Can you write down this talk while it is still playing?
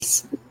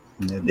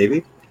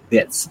2,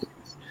 5.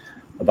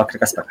 Labvakar,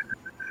 Kasparu.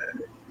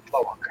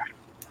 Labvakar.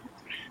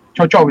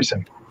 Čau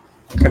visiem.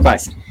 Kā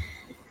klājas?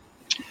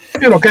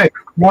 Ir ok,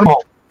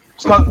 normāli.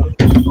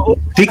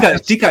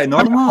 Tikai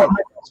normāli?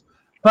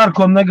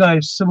 Pērkon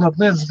negājis, saprot,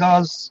 lietas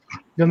gāzes,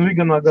 gan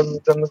Viganā,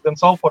 gan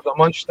Salfordā,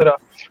 Manchesterā.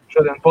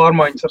 Šodien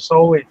pārmaiņas ar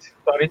saulīti.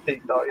 Tā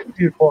ritīgi, tā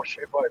ir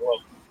forši, ir baigi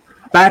labi.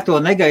 Pērto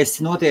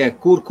negaisi notiek,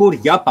 kur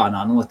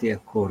Japānā notiek,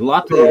 kur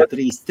Latvijā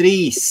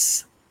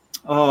 3-3.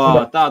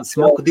 Tādu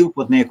smuku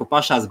divputnieku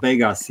pašās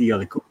beigās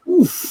ieliku.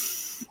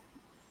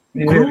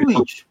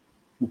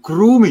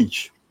 Krūmiņš.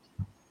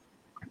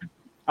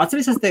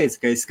 Atceries, es teicu,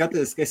 ka es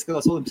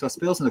skatos olimpiskās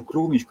spēles, un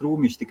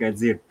krūmiņš tikai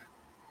dzird.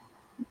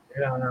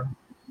 Jā.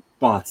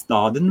 Pats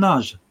tāda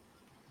naža.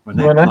 Vai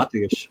ne?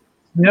 Latvieši.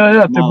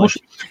 Jā, tie buši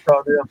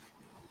tādi, jā.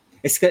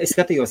 Es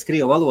skatījos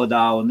krievu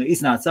valodā un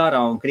iznāca ārā,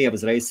 un krievi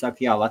uzreiz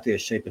saka, jā,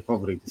 latvieši šeit ir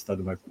favorīti. Es tādu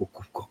domāju,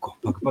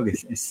 pagaid,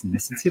 es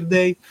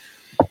nesadzirdēju.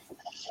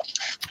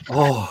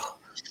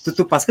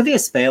 Tu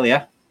paskaties spēli, ja?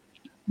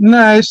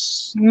 Nē, es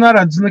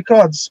neredzu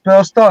nekādas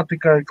spēles tā,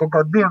 tikai kaut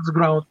kādu bildes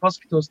grāmatu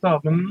paskatos tā.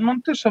 Man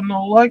tiešām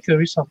nav laika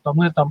visām tām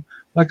lietām,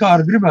 lai kā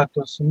arī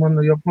gribētos. Man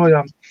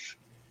joprojām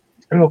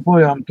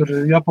tur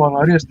Japānā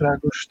ir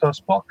iestrēguši tās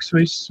pakas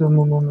viss,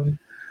 un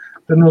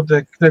te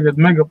notiek tagad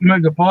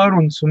mega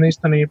pārunas, un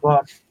īstenībā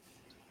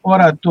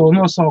varētu to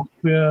nosaukt,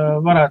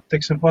 varētu,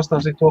 teiksim,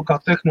 pastāstīt to kā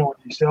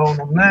tehnoloģijas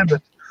jaunumu,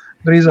 bet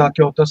drīzāk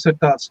jau tas ir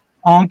tāds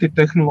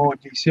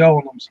antitehnoloģijas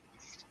jaunums.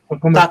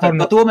 Tātad,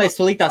 pa to mēs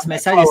tulītās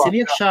mēs aiziesim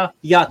iekšā.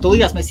 Jā,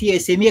 tulītās mēs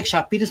iesim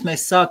iekšā, pirms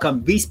mēs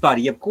sākam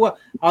vispār jebko,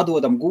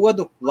 atdodam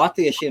godu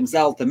latviešiem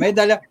zelta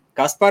medaļa,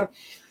 Kasparu,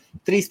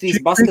 3-3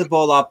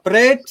 basketbolā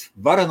pret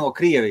varano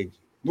Krieviju.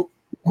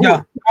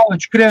 Jā,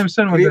 kālači Krievi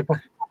sen vajadzēja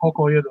pa kaut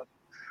ko iedot.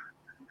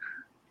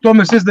 To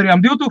mēs izdarījām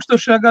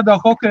 2000. gadā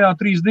hokejā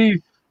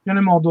 3-2, ja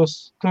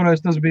nemaldos,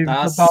 toreiz tas bija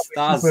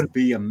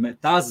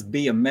tas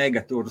bija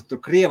mega, tur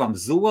Krievam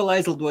zola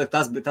aizlidoja,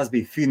 tas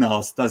bija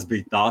fināls,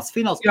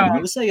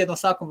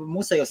 ko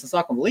mūsējos no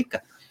sākuma lika.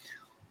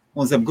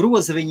 Un zem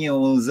groza viņi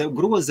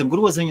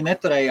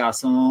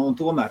neturējās, un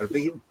tomēr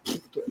bija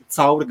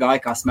cauri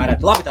gāja kā smērēt.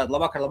 Labi, tāda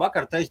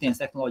labvakar,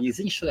 Trešdienas Tehnoloģiju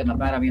Ziņas šodien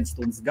apmēram 1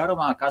 stundas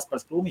garumā,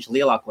 Kaspars Krūmiņš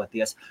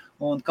lielākoties.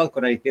 Un kaut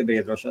kur arī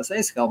piebiedrošos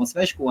Helmuts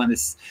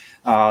Veškonis,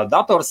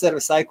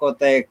 datorservisa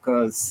Aikotek,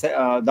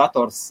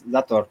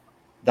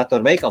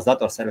 datorveikals,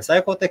 datorservisa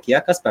Aikotek,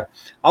 jā, Kaspar,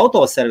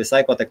 autoservisa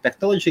Aikotek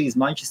Tehnoloģijas,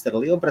 Manchester,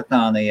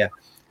 Lielbritānija,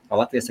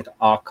 Latvijas saka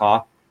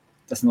AK,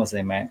 tas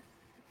nozīmē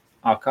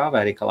AK vai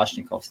arī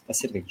Kalašņikovs. Tas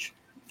ir viņš.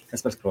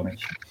 Kaspars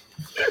Krūmiņš.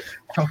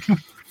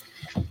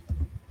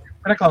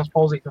 Reklāmas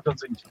pauzīt, un tad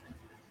ziņas.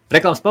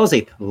 Reklāmas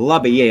pauzīt.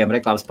 Labi, ieejam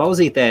reklāmas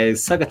pauzītē,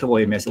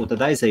 sagatavojamies, un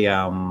tad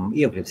aizejām,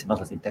 iegribsim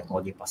atlasīt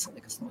tehnoloģiju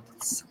pasaulē, kas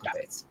noticis.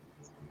 Kāpēc?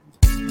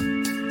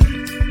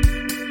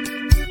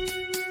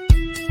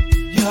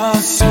 Your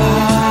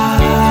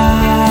smile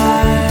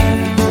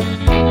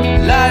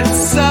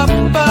lights up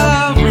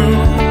a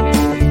room.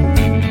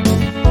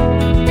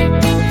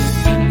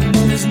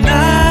 There's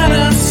not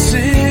a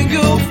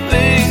single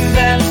thing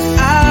that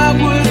I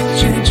would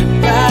change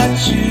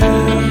about you,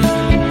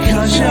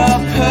 'cause you're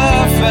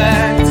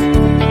perfect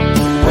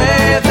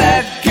way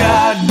that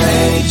God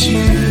made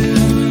you.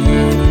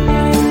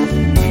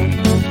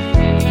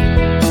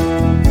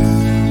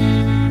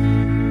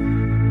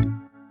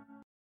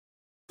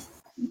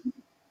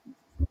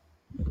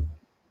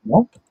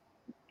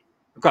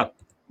 Kā?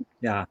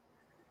 Jā.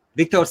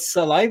 Viktors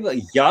laiva.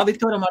 Jā,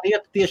 Viktoram arī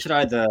iet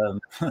tiešraida.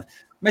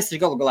 Mēs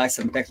taču galu galā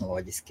esam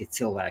tehnoloģiski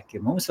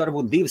cilvēki. Mums var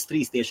būt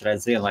 2-3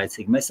 tiešraides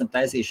vienlaicīgi. Mēs esam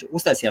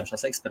uztaisījām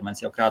šos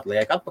eksperimentus jau kādu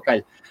laiku atpakaļ.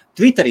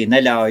 Twitterī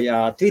neļauj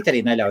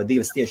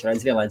 2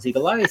 tiešraides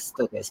vienlaicīgi laist,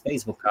 toties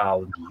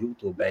Facebookā un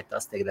YouTube,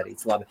 tas tiek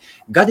darīts labi.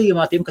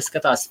 Gadījumā tiem, kas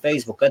skatās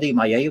Facebook,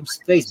 ja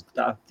jums Facebook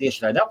tā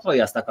tiešraide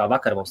aplojās, tā kā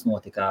vakar mums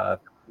notika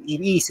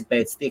īsi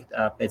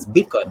pēc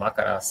Bitcoin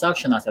vakarā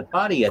sākšanās, tad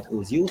pāriet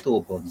uz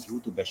YouTube, un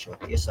YouTube šo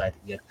tiešraidi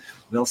ir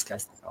vēl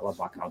skaistākā,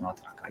 labākā un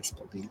ātrākā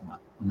izpildījumā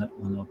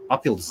un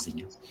papildus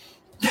ziņas.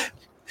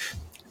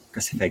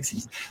 Kas ir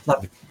feiksiņas?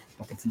 Labi,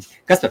 papildus ziņas.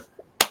 Kas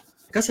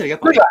ir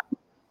Japāna?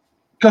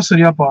 Kas ir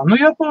Japāna?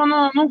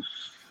 Japāna,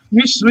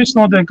 viss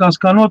notiekās,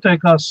 kā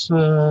notiekās,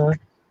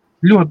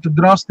 ļoti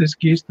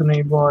drastiski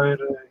īstenībā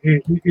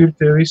ir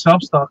tie visi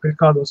apstākļi,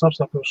 kādos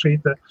apstākļos šī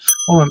te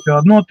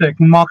olimpiāda notiek,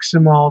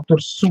 maksimāli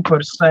tur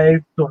super safe,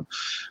 tur,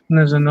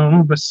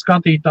 nezinu, bez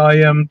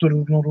skatītājiem, tur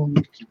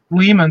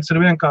līmenis ir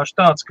vienkārši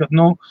tāds, ka,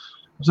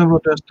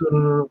 saproties,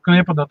 tur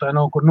kniepadātāji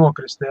nav kur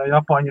nokrist, ja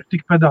Japāņi ir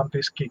tik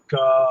pedantiski,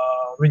 ka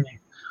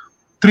viņi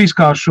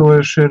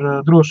trīskāršojuši ir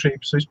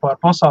drošības vispār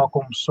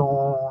pasākums,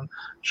 un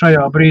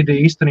šajā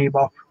brīdī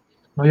īstenībā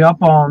no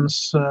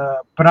Japānas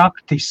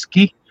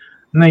praktiski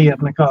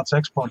neiet nekāds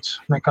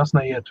eksports, nekas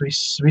neiet,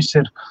 viss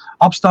ir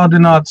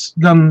apstādināts,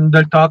 gan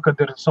dēļ tā, kad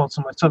ir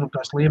saucamais 4.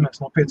 līmenis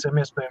no 5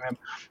 iespējamiem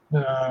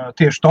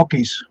tieši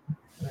Tokijas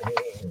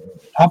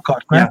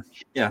apkārt, ne?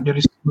 Jā. Ir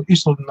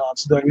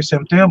izsludināts dēļ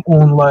visiem tiem,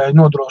 un lai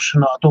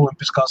nodrošinātu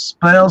olimpiskās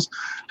spēles,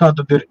 tā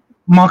tad ir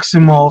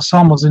maksimāli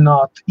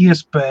samazināt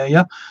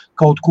iespēja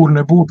kaut kur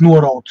nebūt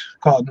noraut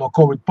kādu no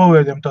Covid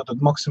paveidiem, tātad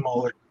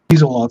maksimāli ir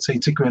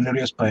izolācija, cik vien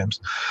ir iespējams.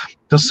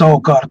 Tas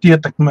savukārt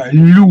ietekmē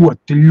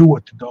ļoti,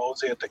 ļoti daudz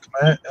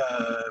ietekmē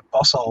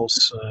pasaules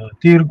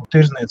tirgu,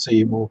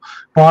 tirzniecību,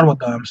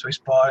 pārvadājumus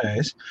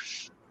vispārējais.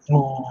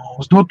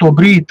 Uz doto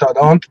brīdi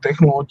tāda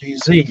antitehnoloģija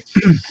ziņa.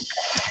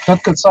 Tad,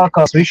 kad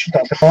sākās viss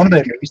tā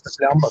pandēmija, viss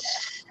tas ļambats,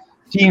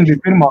 Ķīna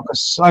bija pirmā, kas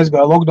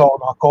aizgāja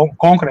lockdownā,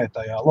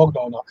 konkrētajā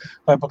lockdownā.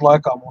 Tāpat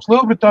laikā mums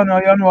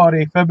Lielbritānijā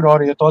janvārī,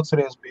 februārī, ja tu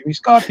atceries, bija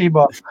viss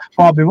kārtībā,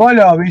 pābi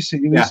vaļā, visi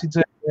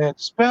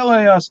dzērieti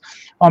spēlējās.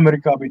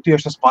 Amerikā bija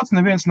tieši tas pats,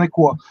 neviens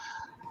neko.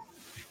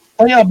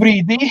 Tajā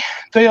brīdī,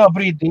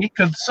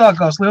 kad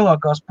sākās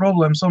lielākās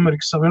problēmas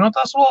Amerikas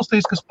Savienotās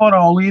valstīs, kas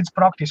parāda līdz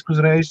praktiski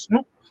uzreiz,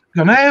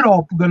 gan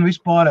Eiropu, gan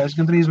vispārējais,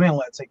 gan drīz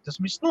vienlaicīgi. Tas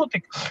viss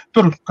notika.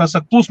 Tur, kā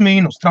saka, plus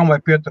mīnus,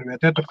 tramvaju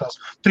pieturviet, ja tur tās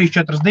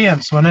 3-4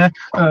 dienas, vai ne,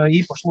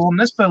 īpaši lomu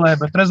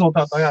nespēlēja, bet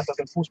rezultātā,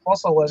 tātad pusi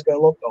pasaulē aizgāja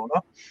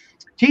lockdownā.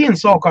 Ķīna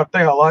savukārt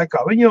tajā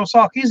laikā, viņi jau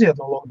sāk iziet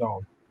no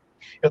lockdowna.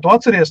 Ja tu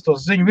atceries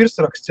tos ziņu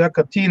virsraksts,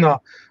 kad Ķīnā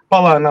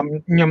palēnām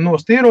ņem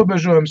nost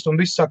ierobežojumus un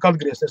viss sāk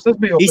atgriezties.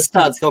 Tas bija jau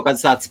izstādes kaut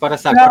kāds sācis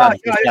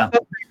parādīties. Jā,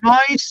 tas bija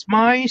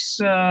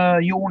mājas,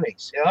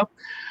 jūnijas, jā.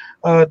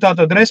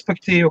 Tātad,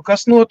 respektīvi,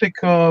 kas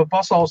notika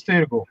pasaules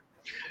tirgu.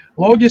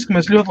 Loģiski,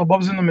 mēs ļoti labi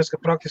apzināmies,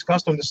 ka praktiski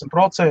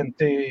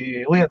 80%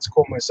 lietas,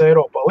 ko mēs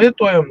Eiropā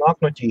lietojam, nāk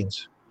no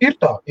Ķīnas. Ir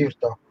tā.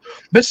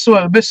 Bez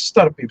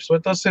starpības. Vai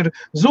tas ir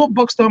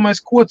zobbakstāmais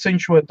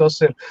kociņš, vai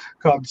tas ir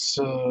kāds,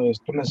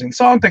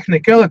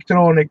 sāntehnika,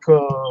 elektronika,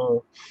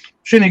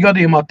 šī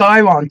gadījumā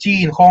Taivāna,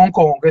 Ķīna,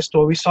 Hongkonga, es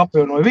to visu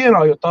apvienoju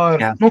vienā, jo tā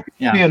ir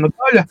viena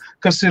daļa,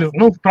 kas ir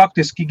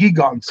praktiski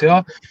gigants.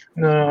 Ja?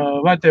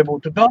 Vai tie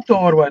būtu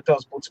datori, vai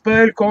tās būtu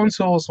spēļu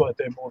konsoles, vai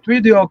tie būtu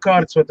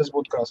videokārtas, vai tas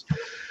būtu kas.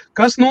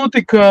 Kas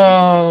notika,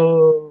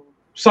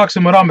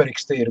 sāksim ar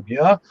Amerikas tirgu.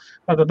 Ja?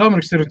 Tātad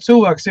Amerikas tirgu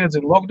cilvēks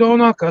iedzina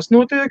lockdownā, kas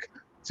notiek?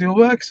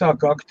 Cilvēki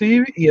sāk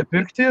aktīvi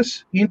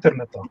iepirkties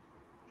internetā.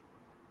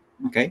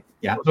 Okay,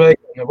 jā. Uz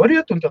veikalu nevar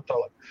iet un tā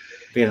tālāk.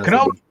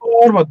 Kraus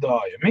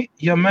pārvadājumi,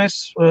 ja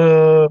mēs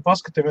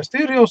paskatāmies,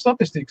 tie ir jau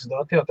statistikas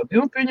dati, tad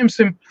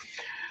pieņemsim,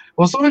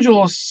 Los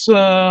Angeles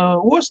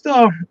ostā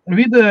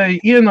vidēji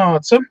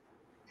ienāca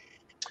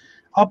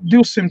ap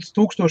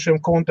 200,000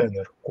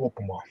 konteineru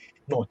kopumā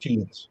no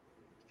Ķīnas.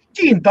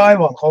 Ķīna,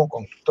 Taivāna,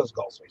 Hongkonga, tas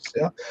gals viss.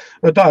 Ja?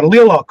 Tā ir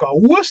lielākā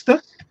osta,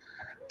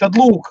 tad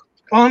lūk,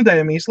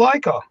 pandēmijas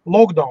laikā,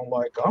 lockdown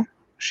laikā,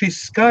 šis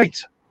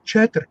skaits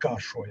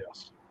četrkāršojās.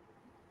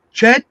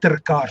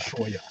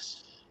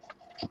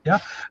 Ja?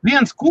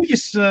 Viens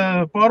kuģis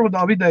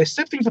pārvadā vidēji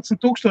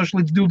 17,000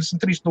 līdz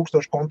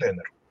 23,000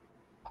 konteineru.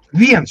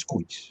 Viens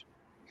kuģis.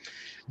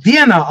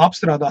 Dienā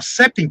apstrādās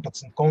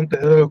 17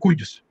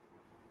 kuģus.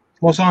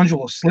 Los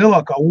Angeles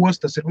lielākā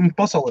osta, tas ir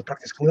pasaulē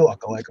praktiski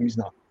lielākā laikam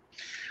iznāk.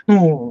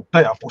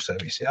 Tajā pusē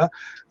visi. Ja?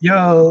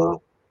 Ja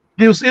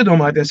jūs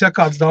iedomājaties,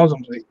 kāds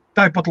daudzums bija.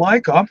 Tāpat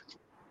laikā,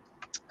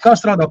 kā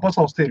strādā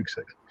pasaules tirgus.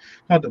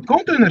 Tātad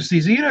konteineris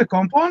izīrē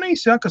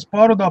kompānijas, kas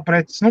pārvadā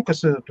preces, kas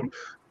tur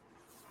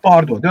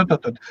pārdod. Ja?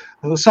 Tātad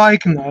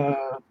saikna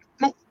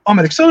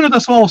Amerikas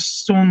Savienotās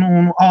valsts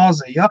un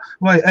Āzija,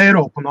 vai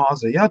Eiropa un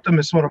Āzija. Ja? Tad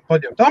mēs varam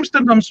paņemt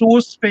Amsterdamas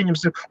ostas,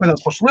 pieņemsim, vai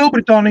tās pašas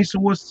Lielbritānijas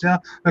ostas. Ja?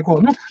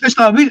 Es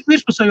tā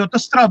vispusējo,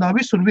 tas strādā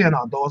visur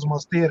vienā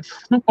dozumās. Tie ir,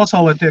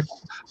 pasaulē tiek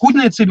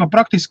kuģniecība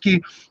praktiski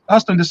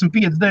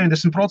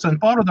 85-90%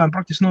 pārvadājumi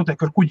praktiski notiek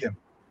ar kuģiem.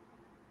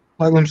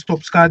 Lai jums top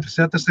skaidrs,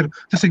 ja? Tas ir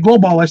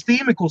globālais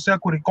tīmeklis, ja?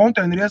 Kur ir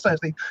konteineri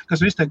iesaistīti, kas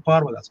viss tiek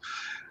pārvadāts.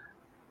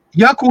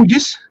 Ja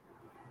kuģis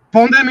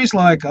pandēmijas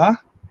laikā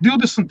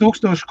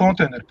 20,000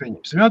 konteineru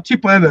pieņemsim,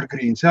 ķipa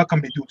Evergreens, kam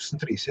bija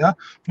 23,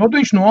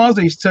 viņš no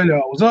Āzijas ceļā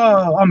uz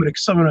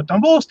Amerikas Savienotām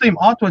valstīm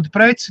atveda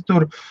preci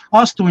tur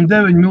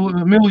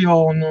 8-9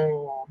 miljonu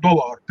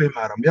dolāru,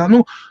 piemēram,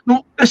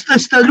 es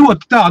te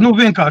ļoti tā,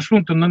 vienkārši,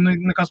 un tur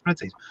nekas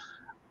precīzi.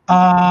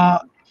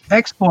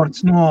 Eksports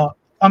no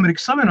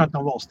Amerikas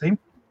Savienotām valstīm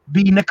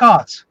bija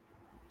nekāds,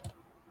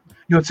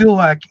 jo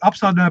cilvēki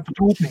apstādināja pat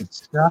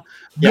rūpnīcas,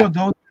 ļoti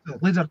daudz,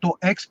 līdz ar to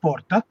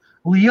eksporta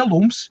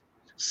lielums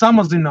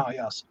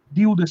samazinājās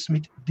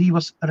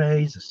 22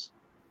 reizes.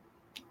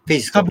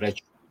 Fizisko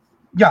preču.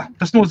 Jā,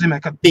 tas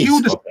nozīmē, ka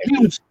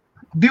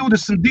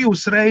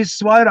 22 reizes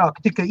vairāk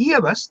tika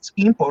ievests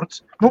imports,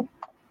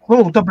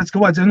 tāpēc, ka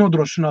vajadzēja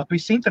nodrošināt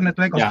visu internetu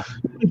veikals.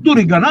 Tur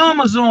ir gan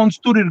Amazons,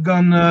 tur ir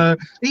gan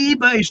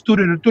eBays, tur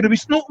ir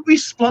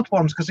visas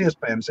platformas, kas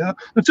iespējams. Ja?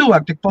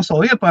 Cilvēki tik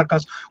pasaulē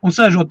iepērkās un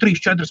sēžot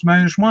 3-4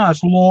 mēnešu mājās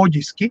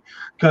loģiski,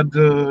 kad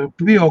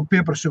pieaug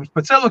pieprasījums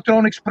pēc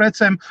elektronikas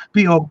precēm,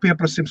 pieaug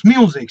pieprasījums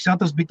milzīgs. Ja?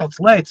 Tas bija tāds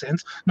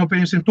lēciens no,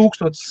 pieņemsim,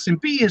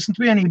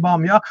 1150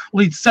 vienībām, ja?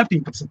 Līdz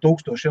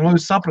 17,000, lai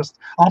jūs saprast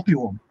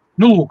apjomu.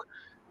 Lūk,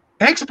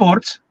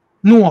 eksports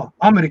no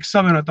Amerikas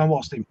Savienotām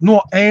valstīm,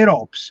 no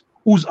Eiropas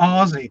uz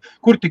Āziju,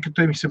 kur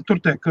tur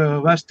tiek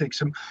vest,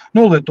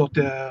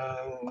 nolietotie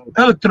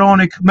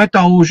elektronika,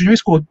 metālūžiņi,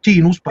 visu, ko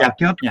Ķīna uzpērk,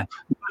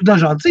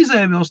 dažādas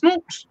izēvielas,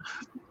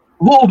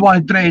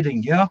 worldwide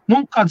trading, ja? Nu,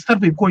 kāda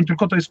starpība, ko viņi tur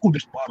kaut vai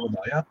skudris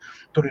pārvadā, ja?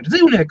 Tur ir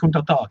dzīvnieki un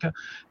tā tālāk, ja?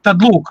 Tad,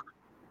 lūk,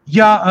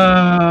 ja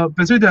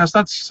pēc vidējās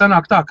tāds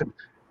sanāk tā, ka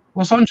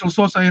Los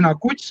Andželesos ienāk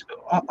kuķis,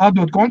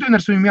 atdod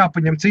konteinerus, viņam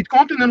jāpaņem citu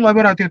konteineru, lai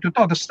varētu iet, jo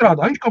tā tas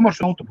strādā, viņš kā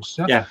maršrutu autobuss,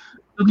 ja? Jā.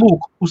 Tad,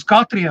 lūk, uz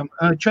katriem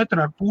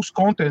 4,5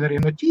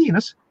 konteineriem no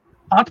Ķīnas,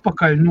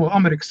 atpakaļ no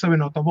Amerikas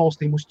Savienotām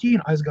valstīm uz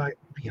Ķīnu aizgāja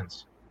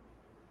 1.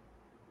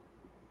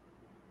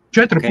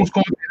 4,5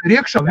 konteineri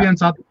iekšā, 1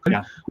 atpakaļ.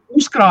 Jā.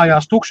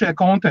 Uzkrājās tukšie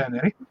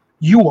konteineri,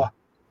 jo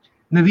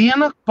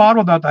neviena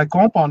pārvadātāja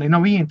kompānija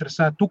nav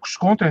ieinteresēta tukšus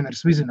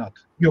konteinerus vizināt,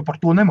 jo par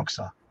to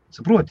nemaksā.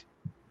 Saproti?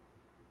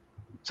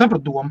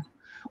 Saprat domu.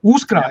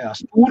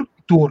 Uzkrājās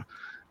tur.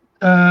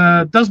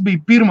 Tas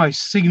bija pirmais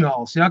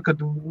signāls, ja, kad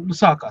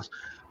sākās.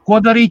 Ko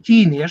darīja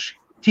ķīnieši?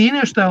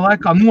 Ķīnieši tajā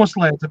laikā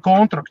noslēdza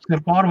kontraktus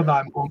ar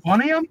pārvadājumu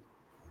kompānijām.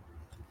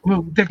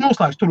 Tiek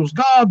noslēgts tur uz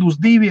gadu, uz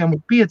 2,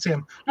 uz 5,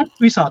 nu,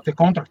 visā tie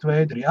kontraktu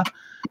veidi, ja.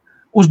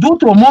 Uz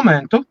doto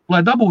momentu,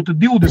 lai dabūtu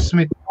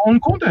 20 tonu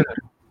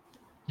konteineru,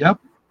 ja,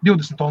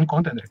 20 tonu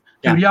konteineru,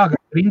 tur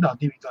jāgaida rindā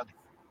 2 gadi.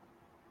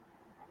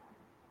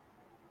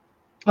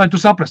 Lai tu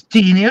saprast,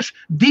 ķīnieši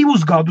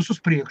 2 gadus uz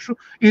priekšu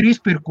ir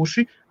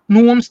izpirkuši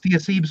nomas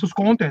tiesības uz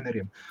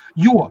konteineriem,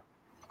 jo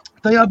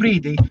tajā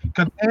brīdī,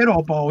 kad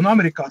Eiropā un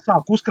Amerikā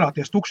sāk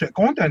uzkrāties tukšie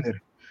konteineri,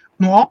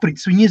 no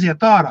aprits viņi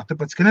iziet ārā,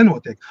 tāpēc, ka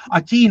nenotiek.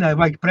 Ķīnai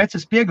vajag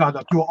preces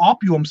piegādāt, jo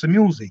apjoms ir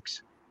milzīgs.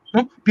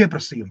 Nu,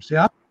 pieprasījums,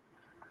 jā.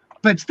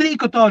 Pēc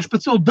trīkotāžu,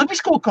 pēc vēl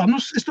dabis kaut kā, nu,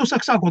 es to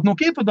saku sākot no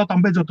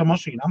iepadātām, beidzot ar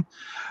mašīnām.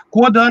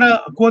 Ko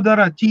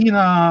dara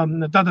Ķīnā,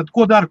 tātad,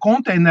 ko dara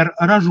konteineru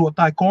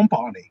ražotāju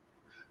kompānija?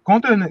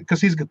 Konteineri,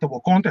 kas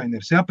izgatavo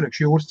konteinerus, jā,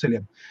 priekš jūras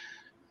ceļiem.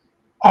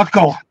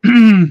 Atkal,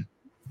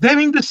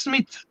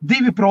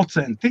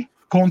 92%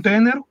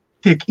 konteineru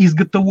tiek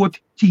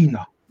izgatavoti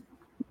Ķīnā.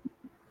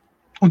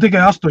 Un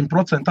tikai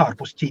 8%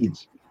 ārpus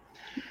Ķīnas.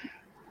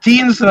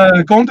 Ķīnas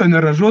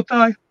konteineru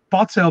ražotāji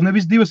pacēla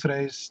nevis 2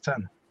 reizes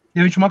cenu.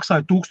 Ja viņš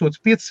maksāja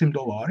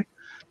 $1,500,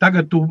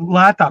 tagad tu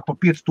lētāk par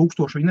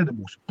 5,000 viņi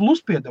nedabūs.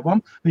 Plus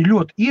piedevam, viņi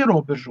ļoti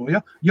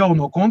ierobežoja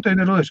jauno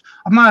konteineru liešu.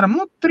 Apmēram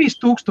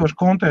 3,000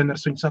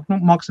 konteinerus viņi saka,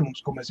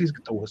 maksimums, ko mēs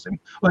izgatavosim.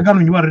 Lai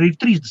gan viņi var arī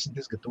 30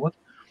 izgatavot.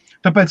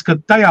 Tāpēc,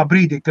 ka tajā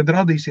brīdī, kad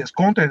radīsies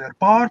konteineru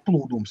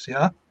pārplūdums,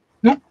 ja,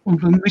 nu, un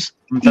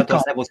tad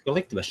tos nebūs ko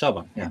likt bez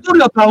šaubām. Tur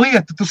jau tā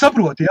lieta, tu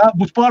saproti, jā,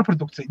 būs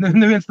pārprodukcija,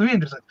 neviens nav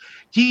interesēts.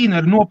 Ķīna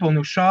ir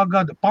nopelnījusi šā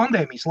gada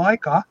pandēmijas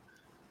laikā,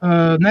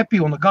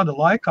 nepilna gada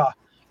laikā,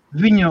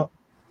 viņa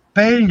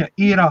peļņa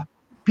ir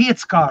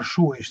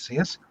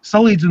 5-kāršojusies,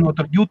 salīdzinot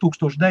ar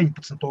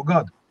 2019.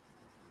 Gadu.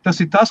 Tas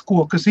ir tas,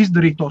 kas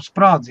izdarīja to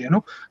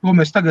sprādzienu, ko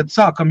mēs tagad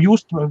sākam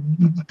just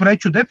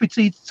preču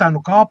deficīts, cenu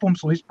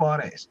kāpums un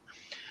vispārējais.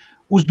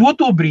 Uz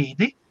doto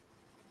brīdi,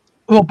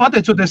 vēl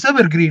pateicoties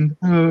Evergreen,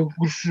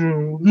 kurš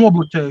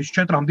nobloķējuši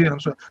 4 dienām,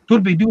 tur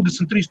bija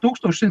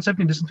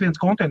 23,171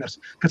 konteiners,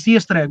 kas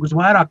iestrēga uz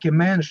vairākiem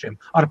mēnešiem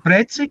ar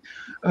preci,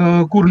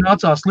 kuru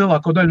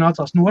lielāko daļu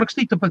nācās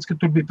norakstīt, tāpēc, ka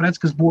tur bija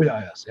preci, kas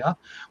bojājās. Ja?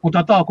 Un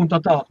tā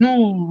tālāk. Nu,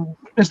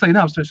 es tagad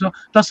neapstrēšu,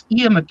 tas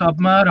iemet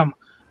apmēram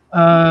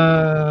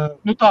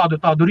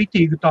tādu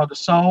ritīgu, tādu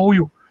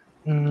sauju,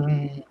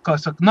 kā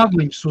saka,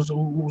 nagliņus uz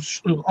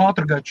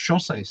ātrgaitu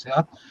šoseis,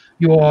 ja?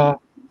 Jo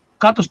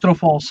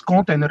katastrofāls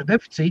konteineru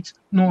deficīts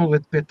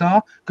noved pie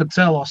tā, kad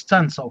cēlās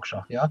cenas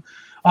augšā. Ja?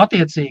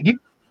 Attiecīgi,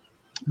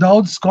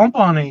 daudzas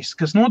kompānijas,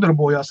 kas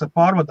nodarbojās ar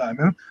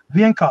pārvadājumiem,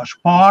 vienkārši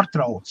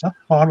pārtrauca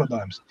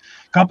pārvadājumus.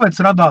 Kāpēc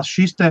radās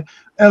šis te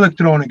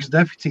elektronikas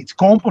deficīts,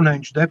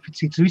 komponenču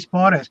deficīts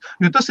vispārējais?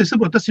 Jo tas ir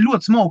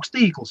ļoti smalks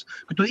tīkls,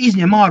 ka tu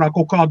izņem ārā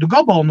kaut kādu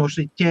gabalu no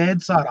šī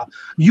ķēdes ārā,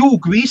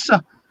 jūk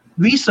visa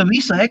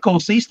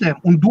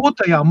ekosistēma un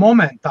dotajā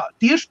momentā,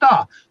 tieši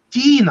tā,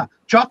 Ķīna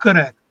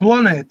čakarē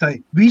planētai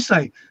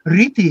visai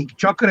ritīgi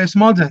čakarē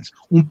smadzenes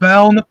un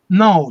pelna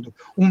naudu.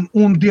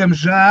 Un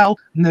diemžēl,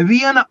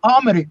 neviena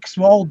Amerikas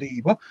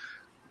valdība,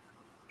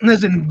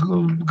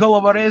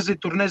 galavarezi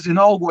tur,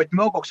 algoķi,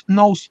 vēl kaut kas,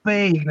 nav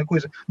spējīgi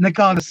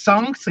nekādas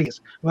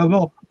sankcijas, vai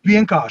vēl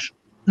vienkārši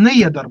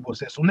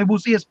neiedarbosies un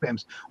nebūs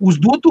iespējams. Uz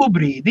doto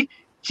brīdi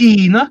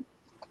Ķīna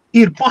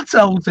ir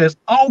pacēlusies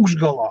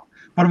augšgalā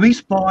par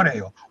visu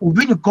pārējo, un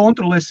viņu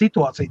kontrolē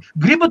situāciju.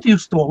 Gribat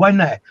jūs to vai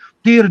nē?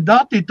 Tie ir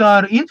dati,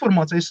 tā ir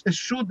informācija.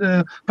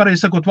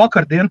 Pareizi sakot,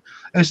 vakardien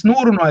es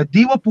norunāju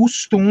 2,5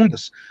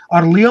 stundas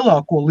ar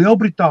lielāko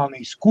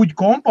Lielbritānijas kuģu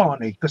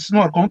kompāniju, kas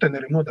ar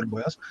konteineriem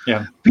nodarbojas.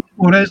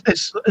 Pirmoreiz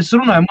es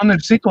runāju, man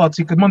ir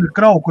situācija, kad man ir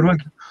krauja, kur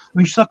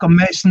viņš saka,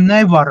 mēs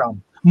nevaram,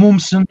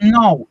 mums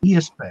nav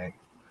iespēja,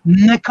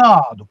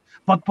 nekādu,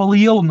 pat pa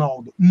lielu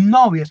naudu,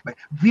 nav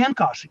iespēja,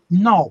 vienkārši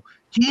nav.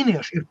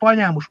 Ķīnieši ir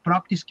paņēmuši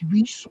praktiski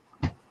visu.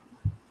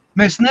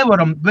 Mēs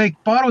nevaram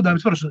veikt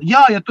pārvadājumus.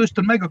 Jā, ja tu esi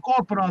tur mega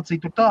korporācija,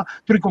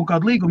 tur ir kaut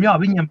kāda līguma, jā,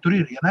 viņiem tur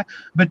ir, ja ne?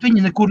 Bet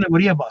viņi nekur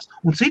nevar iebāzt.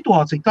 Un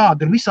situācija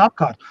tāda ir visa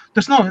apkārt.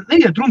 Tas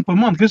neiet runa par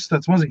mani, kas ir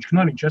tāds maziņš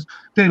knariņš.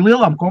 Te ir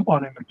lielām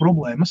kompānijām ir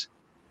problēmas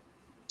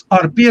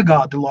ar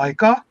piegādi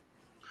laikā,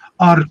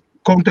 ar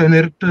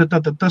konteineru,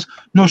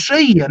 no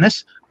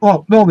šejienes,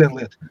 vēl viena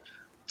lieta.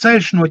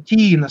 ceļš no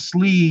Ķīnas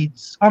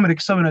līdz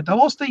Amerikas Savienotā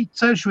valstī,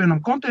 ceļš vienam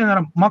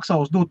konteineram maksā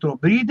uz doto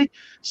brīdi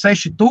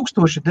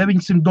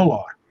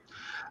 $6,900.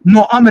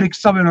 No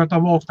Amerikas Savienotā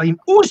valstīm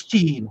uz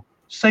Ķīnu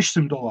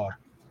 $600.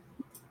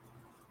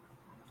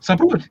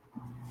 Saproti?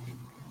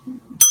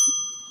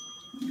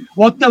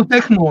 Ot tev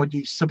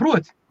tehnoloģijas,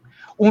 saproti?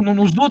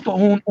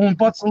 Un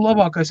pats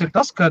labākais ir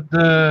tas, kad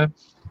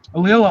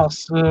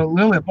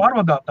lielie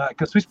pārvadātāji,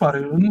 kas vispār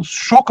ir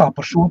šokā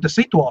par šo te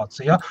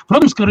situāciju, ja?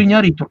 Protams, ka viņi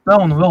arī tur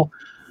pelna vēl.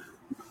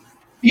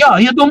 Jā,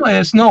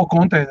 iedomājies, nav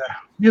konteineru.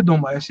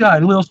 Iedomājies, jā,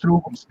 ir liels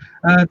trūkums.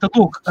 Tad,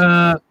 lūk,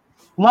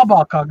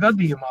 labākā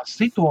gadījumā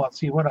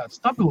situācija varētu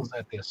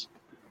stabilizēties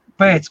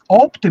pēc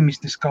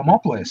optimistiskām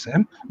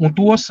aplēsēm, un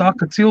to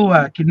saka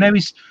cilvēki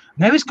nevis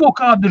kaut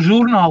kādi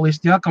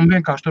žurnālisti, ja, kam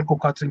vienkārši tur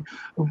kaut kāds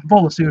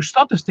polasījuši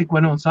statistiku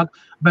vai saka,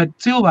 bet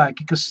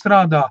cilvēki, kas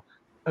strādā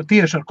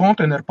tieši ar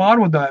konteineru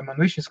pārvadājumu,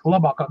 un viņš ka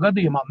labākā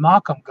gadījumā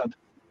nākamgad,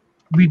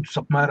 vidus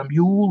apmēram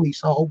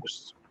jūlijas,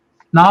 augusts,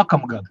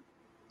 nākamgad.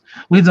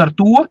 Līdz ar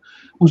to,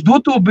 uz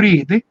doto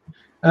brīdi,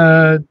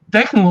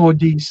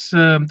 tehnoloģijas,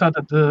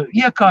 tātad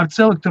iekārtas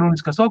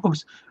elektroniskās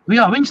alkoholas,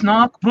 jā, viņas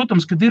nāk,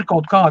 protams, kad ir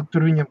kaut kāda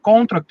tur viņam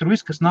kontrakti, tur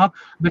viss, kas nāk,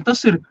 bet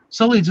tas ir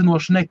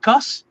salīdzinoši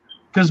nekas,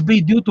 kas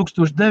bija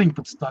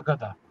 2019.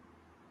 Gadā.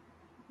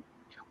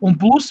 Un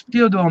plus,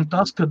 piedomām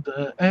tas, kad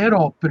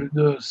Eiropa ir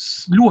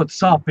ļoti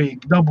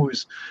sāpīgi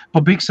dabūjusi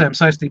pa biksēm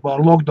saistībā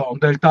ar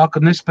lockdown dēļ tā,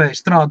 ka nespēja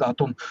strādāt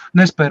un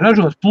nespēja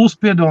ražot, plus,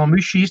 piedomām,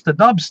 viss šīs te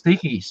dabas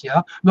stihijas, ja?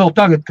 Vēl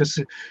tagad,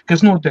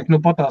 kas notiek,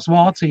 patās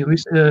Vācija,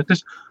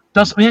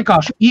 tas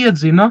vienkārši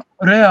iedzina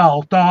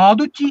reāli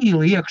tādu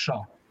ķīli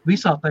iekšā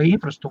visā tā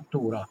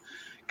infrastruktūrā,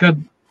 kad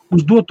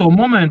uz doto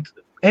momentu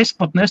es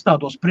pat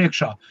nestādos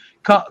priekšā,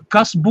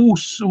 kas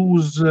būs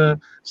uz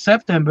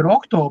septembra,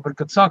 oktobra,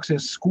 kad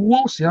sāksies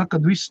skolas, ja,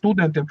 kad visi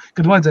studentiem,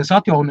 kad vajadzēs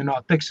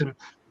atjaunināt, teiksim,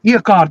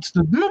 iekārtas,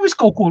 viss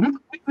kaut ko,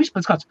 viss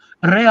pēc kāds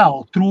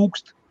reāli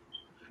trūkst.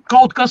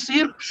 Kaut kas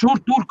ir, šur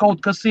tur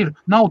kaut kas ir,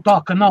 nav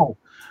tā, ka nav.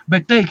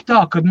 Bet teikt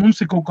tā, ka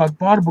mums ir kaut kāda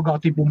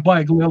pārbagātība un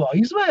baigi lielā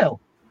izvēle,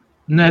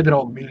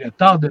 nedraugi mīļie,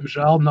 tādiem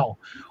žēl nav.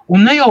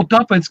 Un ne jau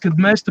tāpēc, kad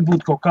mēs te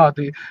būtu kaut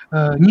kādi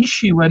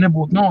niši vai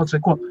nebūtu naudas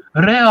vai ko,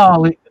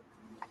 reāli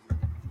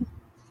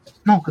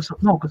nav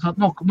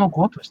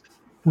ko atvest.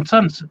 Un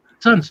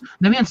cenas.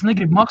 Neviens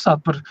negrib maksāt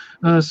par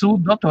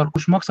sūdu datoru,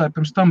 kurš maksāja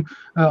pirms tam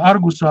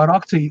Argusā ar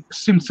akciju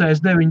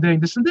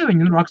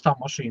 100,999, rakstā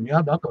mašīna, jā,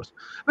 dators.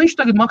 Viņš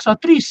tagad maksā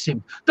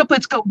 300,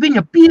 tāpēc, ka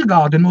viņa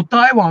piegāde no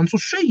Taivānas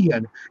uz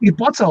šejieni ir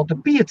pacelta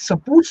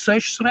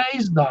 5,5-6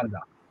 reizes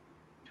dārgāk.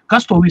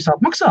 Kas to visu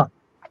apmaksā?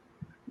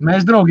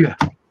 Mēs, draugi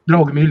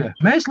mīļie,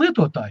 mēs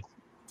lietotāji.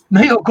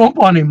 Ne jau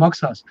kompānija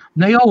maksās,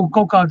 ne jau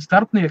kaut kādi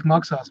starpnieki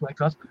maksās vai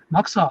kas.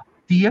 Maksā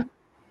tie,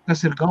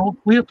 kas ir galva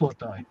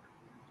lietotāji.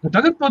 Un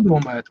tagad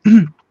padomājiet,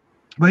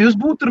 vai jūs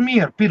būtu ar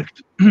mieru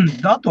pirkt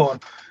datoru,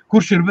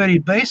 kurš ir very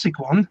basic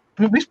one,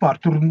 vispār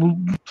tur,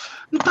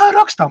 tā ir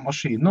rakstā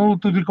mašīna,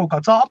 tur ir kaut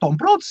kāds atomu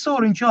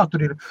procesoriņš, jā,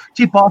 tur ir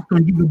ķipa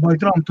 8 GB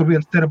RAM, tur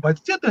 1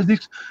 terabaits cietais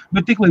disks,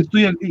 bet tiklīdz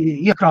tu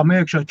iekrāmi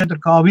iekšā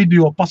 4K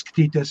video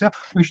paskatīties, ja,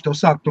 viņš tev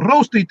sāk tur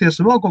raustīties,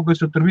 vēl kaut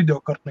kas, jo tur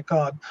videokart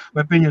nekāda,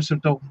 vai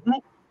pieņemsim tev,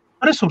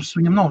 resursus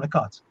viņam nav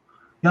nekāds.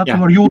 Jā,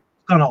 tu var YouTube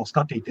kanālu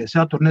skatīties,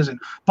 ja, tur, nezinu,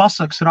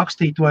 pasakas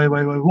rakstīt vai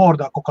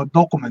Wordā kaut kādu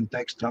dokumentu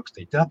tekstu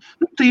rakstīt, ja.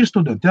 Tīri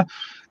studenti, ja.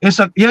 Es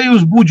saku, ja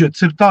jūs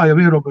budžets ir tā jau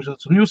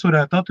ierobežots un jūs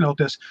varētu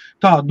atļauties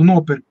tādu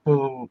nopirkt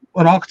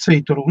ar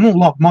akciju tur,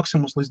 labi,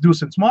 maksimums līdz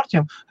 200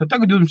 mārķiem, tad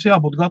tagad jums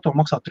jābūt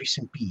gatavi maksāt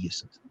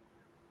 350.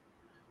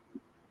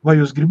 Vai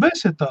jūs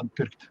gribēsiet tādu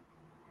pirkt?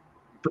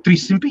 Pa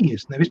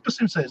 350, nevis pa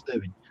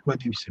 169 vai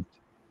 200.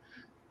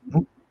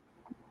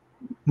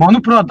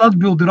 Manuprāt,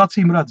 atbildi ir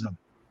acīm redzama.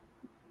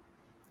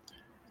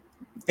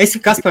 Es,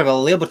 Kasparu, vēl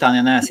Lielbritānijā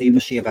neesmu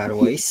īpaši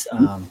ievērojis.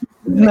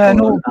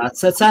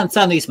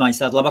 Cenu izmaiņas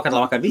tāda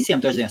labvakar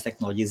visiem Trešdienas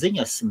Tehnoloģiju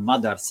Ziņas.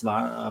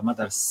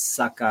 Madars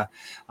saka,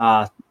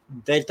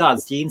 dēļ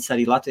tādas Ķīnas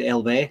arī Latvija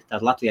LV,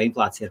 tāda Latvijā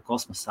inflācija ir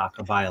kosmosā,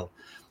 ka baila.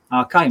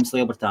 Kā jums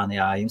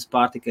Lielbritānijā?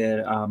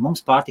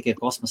 Mums pārtika ir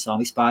kosmosā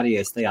un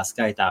vispārējais tajā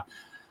skaitā.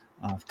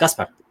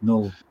 Kaspar,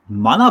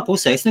 manā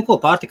pusē es neko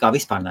pārtikā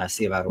vispār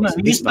neesmu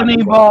ievērojis.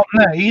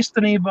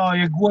 Īstenībā,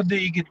 ja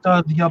godīgi,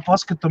 tad, ja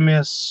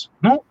paskatāmies,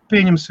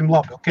 pieņemsim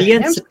labi.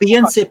 Okay,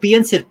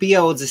 piens ir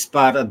pieaudzis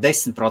par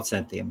 10%.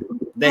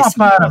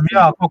 Apmēram,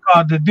 jā, kaut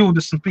kādi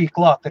 20 pīk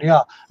klāt ir, jā.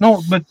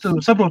 Bet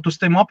saprotu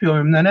uz tiem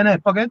apjomiem,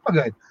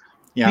 pagaid.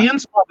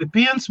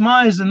 Piens,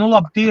 maize,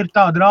 labi, tie ir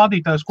tādi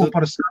rādītājs, ko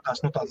parasti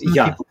skatās, tāds.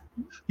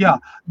 Jā,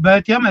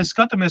 bet ja mēs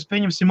skatāmies,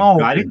 pieņemsim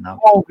augļi,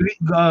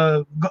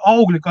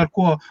 ar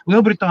ko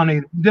Lielbritānija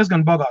ir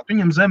diezgan bagāta,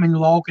 viņam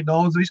zemeņu lauki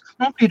daudz,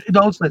 ir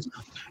daudz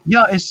lietas.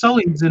 Ja es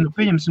salīdzinu,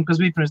 pieņemsim,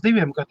 kas bija pirms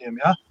 2 gadiem,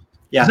 jā.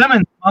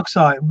 Zemeņu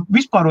maksāja,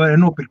 vispār var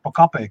nopirkt pa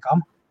kapēkām.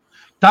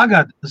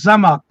 Tagad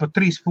zemāk pa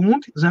 3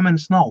 funti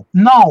zemenes nav.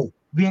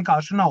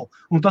 Vienkārši nav.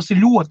 Un tas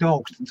ir ļoti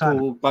augsts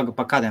cena.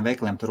 Pa kādiem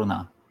veikaliem tu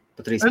runā?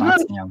 Pa 3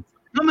 mārciņām.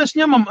 Nu, mēs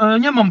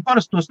ņemam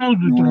parastos,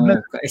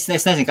 Es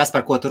nezinu, kas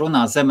par ko tu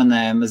runā.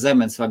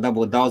 Zemenes var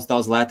dabūt daudz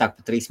lētāk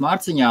par 3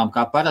 mārciņām,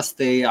 kā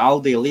parasti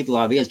Aldi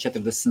Lidlā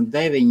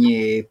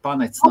 1,49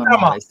 panets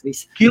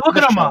normālais.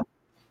 Kilogramā?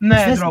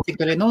 Nē,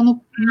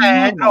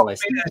 normālais.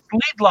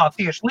 Lidlā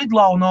tieši,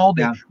 Lidlā un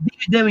Aldi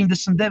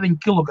 2,99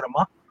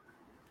 kilogramā.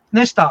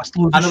 Nestāst,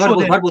 lūdzu.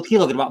 Varbūt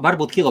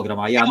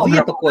kilogramā, jā.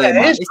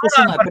 Iepakojumā. Es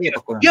runāju par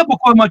iepakojumā.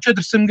 Iepakojumā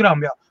 400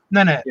 gramu, jā.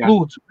 Nē,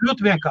 lūdzu,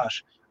 ļoti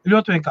vienkārši.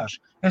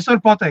 Es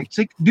varu pateikt,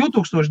 cik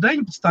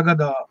 2019.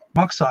 Gadā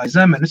maksāja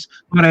zemenes,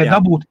 varēja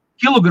dabūt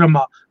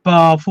kilogramā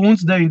pa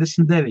funts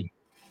 99.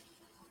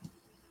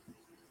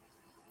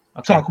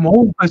 Sākumā,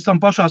 un pēc tam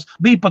pašās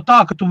bija pat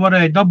tā, ka tu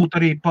varēji dabūt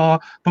arī pa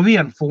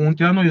 1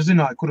 funtu, ja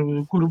zināju,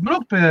 kur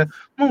braukt pie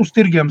uz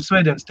tirgiem,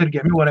 svētdienas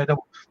tirgiem, jo varēja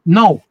dabūt.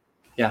 Nav.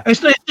 Jā.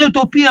 Es tev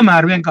to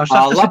piemēru vienkārši.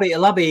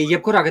 Labi,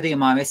 jebkurā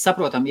gadījumā mēs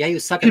saprotam, ja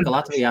jūs sakat, ka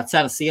Latvijā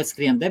cenas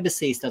ieskrien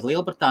debesīs, tad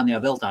Lielbritānijā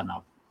vēl tā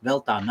nav.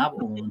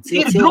 Un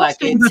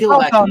cilvēki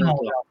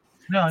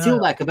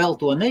vēl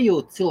to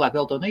nejūt,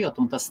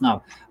 un tas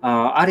nav.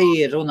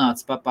 Arī ir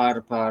runāts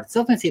par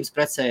celtniecības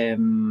precēm.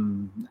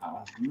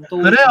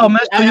 Reāli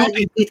mēs to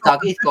jūtīt. It kā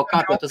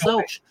kāpjot uz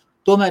augšu.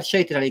 Tomēr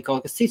šeit ir arī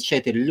kaut kas cits.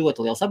 Šeit ir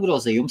ļoti liels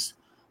apgrozījums.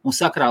 Un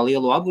sakrā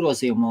lielo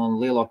apgrozījumu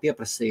un lielo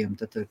pieprasījumu,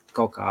 tad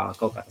kaut kā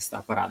tas tā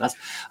parādās.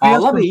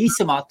 Labi,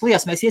 īsumā,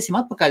 mēs iesim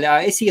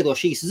atpakaļ. Es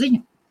iedošu īsu ziņu.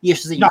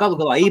 Galu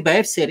galā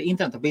IBFs ir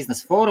interneta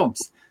biznesa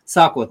fórums.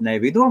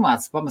 Sākotnēji bija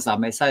domāts,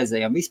 pamazām mēs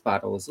aizējam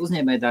vispār uz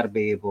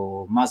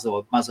uzņēmējdarbību,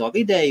 mazo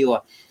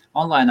vidējo,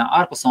 online,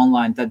 ārpus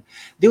online. Tad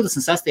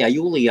 26.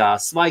 jūlijā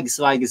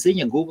svaiga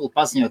ziņa, Google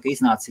paziņoja, ka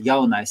iznāca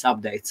jaunais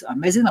updates.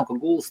 Mēs zinām, ka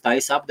Google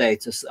taisa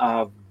updates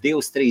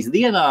 2-3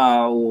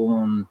 dienā,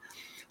 un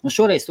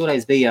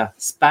toreiz bija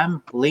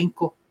spam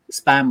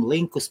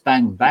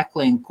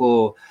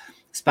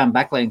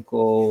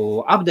backlinku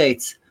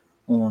updates,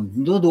 un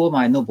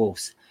domāju,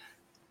 būs.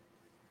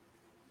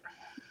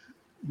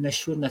 Ne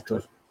šur, ne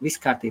tur. Viss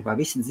kārtībā,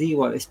 visi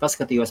dzīvo. Es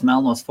paskatījos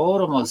melnos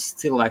fórumos,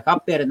 cilvēki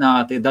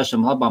apmierināti,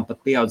 dažam labām pat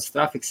pieaudzis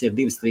trafiks ir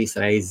 2-3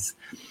 reizes.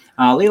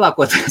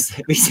 Lielākoties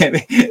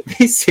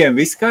visiem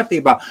viss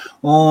kārtībā.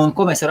 Un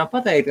ko mēs varam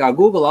pateikt, kā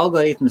Google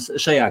algoritmus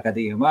šajā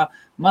gadījumā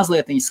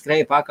mazlietiņi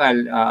skrēja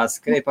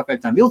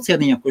pakaļ tam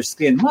vilcieniņam, kurš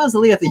skrien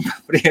mazlietiņu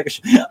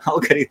priekšu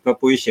algoritmu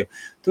puišiem.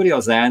 Tur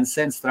jau zēns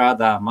sen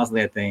strādā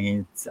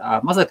mazlietiņu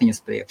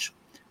uz priekšu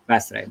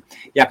vēsturē.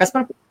 Jā,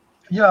 Kasparu?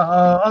 Jā,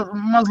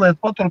 mazliet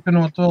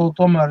paturpinot,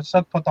 tomēr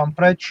saka par tām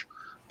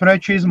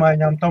preču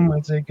izmaiņām tam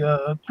līdzīgi.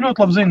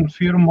 Ļoti labi zinu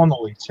firmu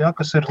Monolīts,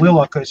 kas ir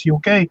lielākais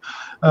UK,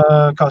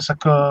 kā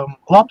saka,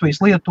 Latvijas,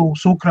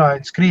 Lietuvas,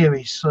 Ukrainas,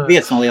 Krievijas.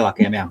 Viens no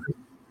lielākajiem, jā.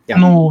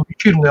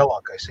 Viņš ir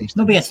lielākais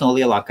īsti. Viens no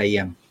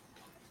lielākajiem.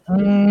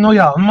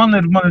 Man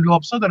ir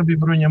laba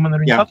sadarbība ar viņiem, man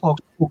ir viņa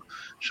katalogs.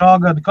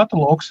 Šā gada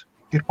katalogs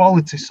ir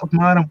palicis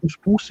apmēram uz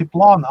pusi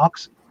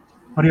plānāks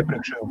par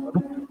iepriekšējo gadu.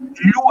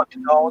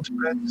 Ļoti daudz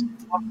preces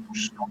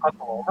no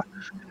kataloga.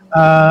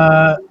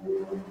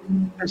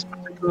 Es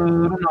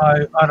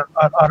runāju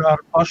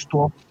ar pašu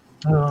to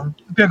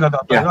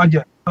piegādātāju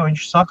aģentu.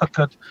 Viņš saka,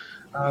 ka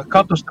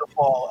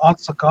katastrofāli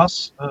atsakās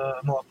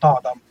no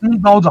tādām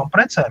daudzām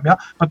precēm,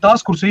 pat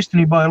tās, kuras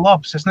īstenībā ir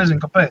labas. Es nezinu,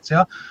 kāpēc.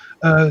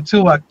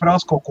 Cilvēki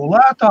prasa kaut ko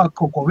lētāk,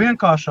 kaut ko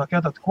vienkāršāk,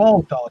 tad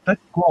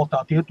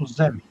kvalitāte iet uz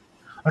zemi.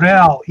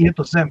 Reāli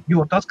iet uz zemi,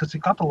 jo tas, kas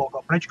ir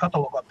preču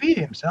katalogā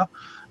pieejams,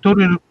 tur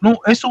ir,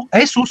 es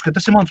uzskatu,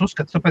 tas ir mans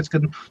uzskats, tāpēc,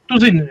 ka, tu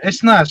zini,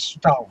 es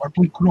neesmu tā, ar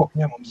pliku roku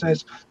ņemams,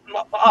 es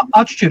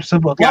atšķiru,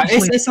 saprot. Jā,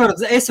 es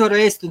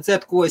varu ēst un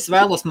dzert, ko es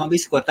vēlos, man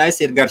visu, ko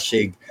taisi, ir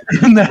garšīgi.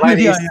 Vai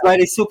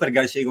arī super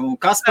garšīgi. Un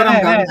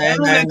Kasparam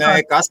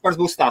nē, Kaspars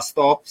būs tā,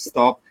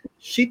 stop.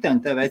 Šitien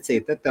te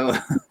vecīt, tad tev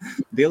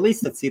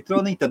dilīts, tad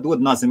citroniņi, tad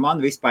dod nazi man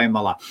vispār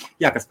malā.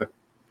 Jā, Kaspar.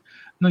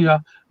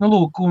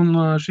 Lūk,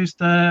 un šis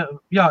te,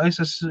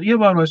 es esmu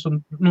ievērojis,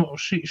 un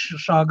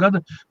šā gada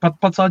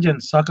pats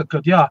aģents saka,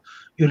 ka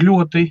ir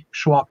ļoti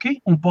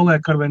švaki un paliek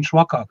arvien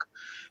švakāk.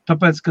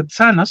 Tāpēc, ka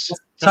cenas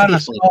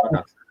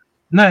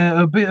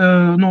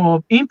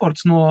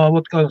imports no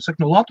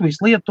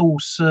Latvijas,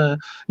 Lietuvas,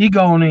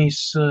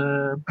 Igaunijas,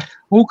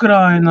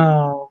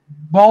 Ukraina,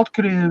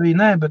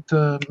 Baltkrievija, bet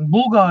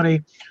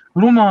Bulgārija,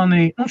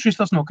 Rumānija, šis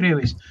tas no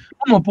Krievijas,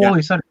 un no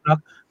Polijas arī nāk.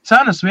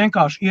 Cenas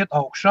vienkārši iet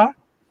augšā.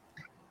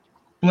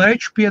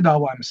 Preču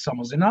piedāvājums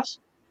samazinās,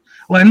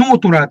 lai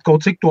noturētu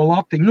kaut cik to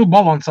latiņu,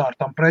 balansā ar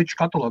tām preču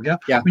katalogu,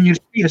 viņi ir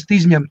spiest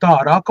izņemt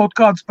ārā kaut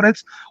kādas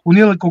preces un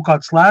ielikt kaut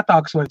kādas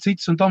lētākas vai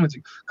citas un tam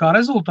līdzīgi. Kā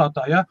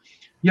rezultātā,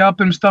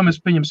 pirms tam es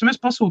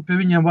pasūtu pie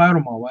viņiem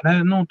vairumā, vai ne?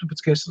 Tāpēc,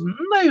 ka es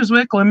neju uz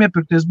veikaliem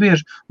iepirkties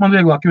bieži, man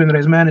vieglāk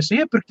vienreiz mēnesi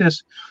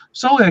iepirkties,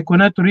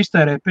 salieku, tur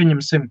iztērēju,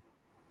 pieņemsim,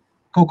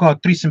 kaut kā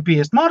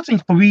 350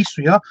 mārciņas pa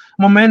visu,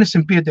 man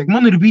mēnesim pietiek,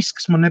 man ir viss,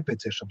 kas man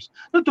nepieciešams.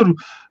 Tur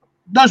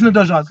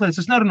dažādas lietas.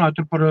 Es nerunāju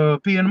tur par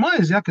piena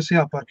maizi, kas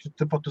jāpērk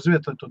tepat uz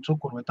vietu to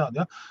cukuru vai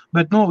tādu,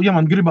 Bet, ja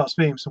man gribās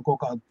pieņemsim kaut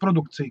kādu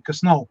produkciju,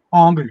 kas nav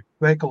angļu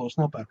veikalos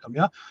nopērkam,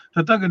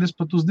 tad tagad es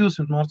pat uz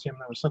 200 mārciņiem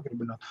nevaru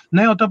sagribināt.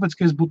 Ne jau tāpēc,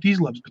 ka es būtu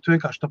izlabs, bet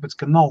vienkārši tāpēc,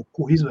 ka nav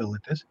ko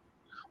izvēlēties.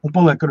 un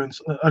paliek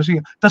ar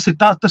šī. Tas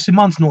ir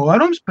mans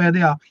novērojums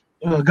pēdējā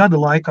gada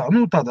laikā,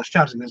 tādā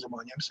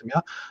šķērsgriezumā ņemsim,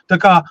 ja. Tā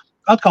kā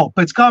atkal,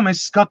 pēc kā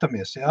mēs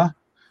skatāmies, ja.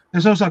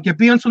 Es jau saku, ja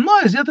piens un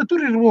maize, ja, tad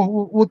tur ir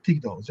tik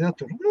daudz, ja,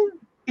 tur,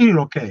 ir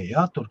okei,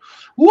 ja, tur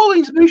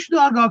oliņas bišķi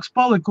dārgāks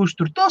palikuši,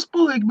 tur tas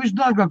paliek bišķi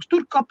dārgāks,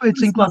 tur kāpēc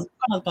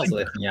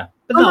mazliet, jā.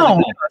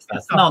 Nav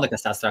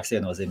nekas tās traks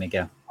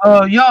ienozīmīgi, jā.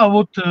 Jā,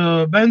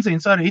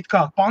 benzīns arī it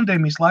kā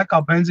pandēmijas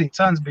laikā benzīna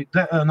cenas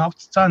bija,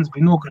 naftas cenas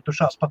bija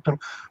nokritušās, pat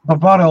tur par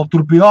bareli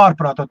tur bija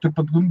ārprātā, tur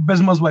pat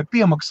bezmaz vai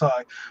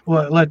piemaksāja,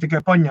 lai tikai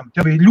paņemt,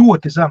 ja bija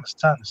ļoti zemes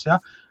cenas, ja.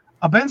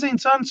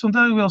 Benzīna cenas un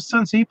degvielas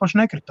cenas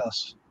īpaši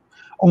nekritās.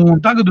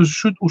 Un tagad uz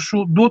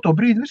šo doto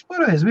brīdi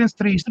vispārreiz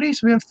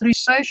 1,33,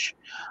 1,36,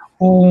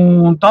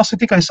 un tas ir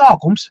tikai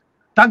sākums.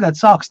 Tagad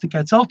sāks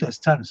tikai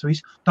celties cenas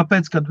visu,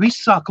 tāpēc, kad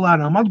viss sāk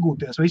lēnām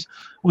atgūties, viss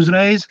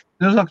uzreiz,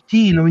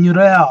 Ķīna viņu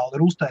reāli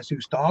ir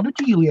uztaisījusi tādu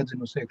ķīli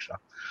iedzinus iekšā.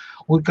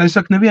 Un, kā es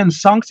saku, nevienas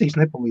sankcijas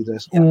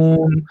nepalīdzēs.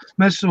 Un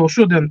mēs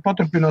šodien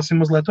paturpināsim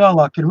mazliet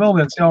vēlāk, ir vēl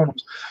viens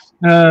jaunums.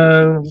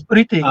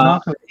 Ritīgi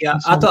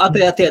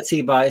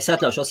attiecībā es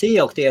atļaušos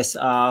iejaukties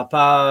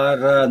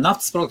par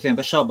naftas produktiem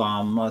bez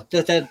šaubām.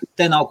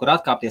 Te nav kur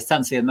atkāpties,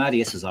 cenas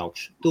vienmēr ies uz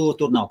augšu.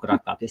 Tur nav kur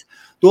atkāpties.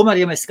 Tomēr,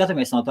 ja mēs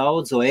skatāmies no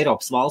daudzo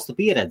Eiropas valstu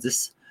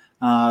pieredzes,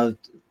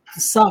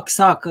 sāk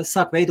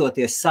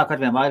veidoties, sāk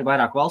arvien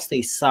vairāk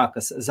valstīs,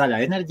 sākas zaļā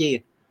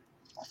enerģija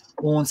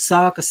un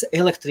sākas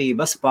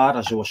elektrības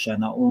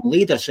pārražošana. Un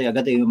līderi šajā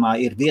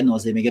gadījumā ir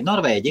viennozīmīgi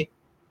Norvēģi,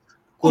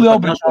 kur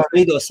dažos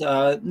brīdos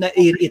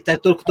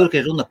tur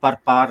ir runa par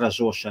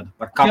pārražošanu,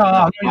 par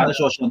kapitālu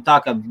pārražošanu, tā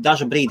ka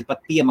dažu brīdi pat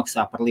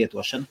piemaksā par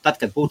lietošanu, tad,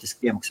 kad būtiski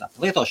piemaksā par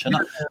lietošanu.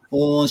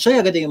 Un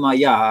šajā gadījumā,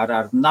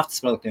 ar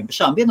naftas produktiem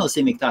pašām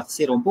viennozīmīgi tā tas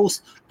ir un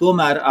būs,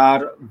 tomēr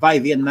vai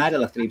vienmēr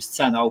elektrības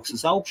cena augs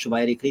uz augšu,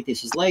 vai arī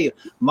kritīs uz leju.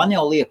 Man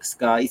jau liekas,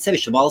 ka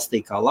sevišķi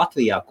valstī kā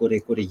Latvijā, kur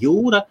ir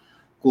jūra,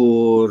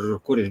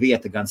 kur ir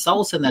vieta gan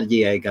saules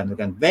enerģijai,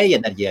 gan vēja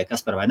enerģijai,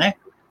 Kasparu vai ne?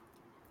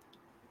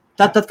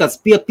 Tad, kad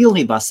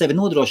pilnībā sevi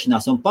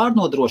nodrošinās un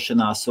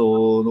pārnodrošinās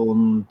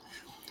un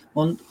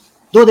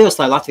dod Dievs,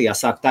 lai Latvijā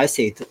sāk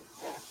taisīt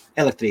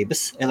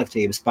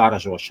elektrības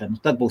pārražošanu,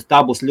 tad tā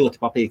būs ļoti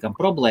patīkama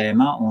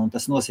problēma, un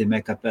tas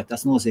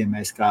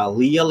nozīmēs, ka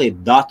lieli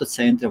datu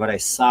centri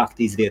varēs sākt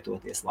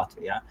izvietoties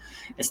Latvijā.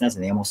 Es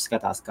nezinu, ja mūs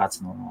skatās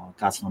kāds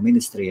no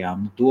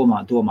ministrijām,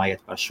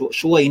 domājiet par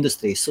šo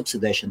industrijas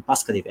subsidēšanu,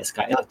 paskatieties,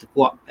 kā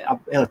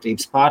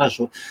elektrības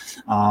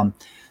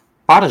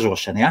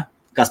pārražošana, ja?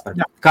 Kaspar,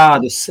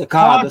 kādu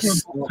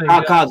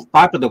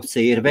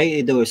pārprodukciju ir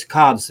veidojusi,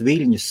 kādus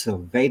viļņus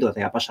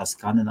veidotajā pašā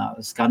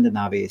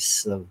Skandināvijas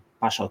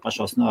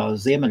pašos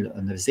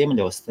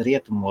ziemeļos,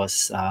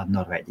 rietumos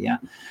Norvēģijā.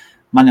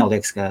 Man jau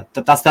liekas, ka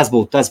tas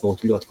būtu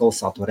ļoti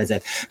kolosāli to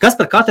redzēt.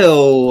 Kaspar, kā tev,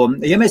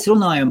 ja mēs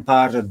runājam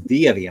par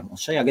dieviem, un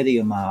šajā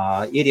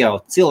gadījumā ir jau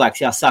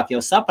cilvēks sāk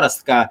jau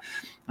saprast, ka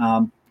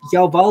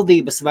jau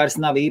valdības vairs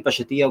nav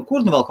īpaši tie,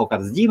 kur vēl kaut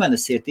kādas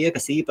ģimenes ir tie,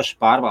 kas īpaši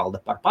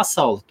pārvalda par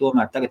pasauli,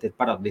 tomēr tagad ir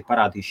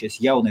parādījušies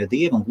jaunie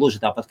dievi, un gluži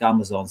tāpat kā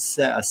Amazonas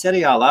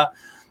seriālā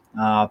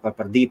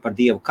par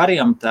dievu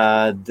kariem,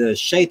 tad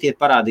šeit ir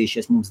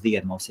parādījušies mums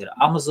dievi. Mums ir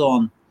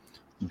Amazon,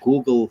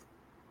 Google,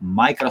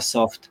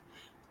 Microsoft,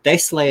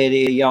 Tesla ir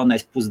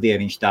jaunais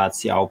pusdieviņš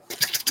tāds jau.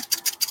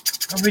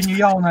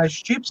 Viņu jaunais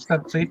čips,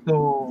 starp citu,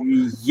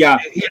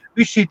 ir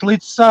višķīt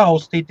līdz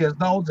saustīties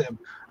daudziem.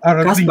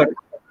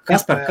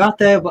 Kaspar, kā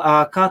tev,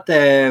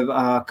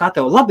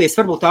 labi, es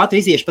varbūt ātri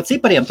iziešu pa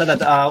cipariem,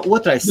 tad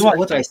otrais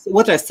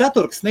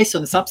ceturksnis,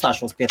 un es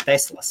apstāšos pie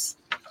Teslas.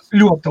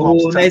 Ļoti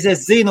labs.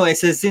 Es zinu,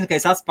 ka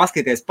es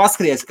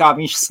paskaties, kā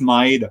viņš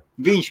smaida.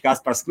 Viņš,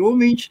 Kaspar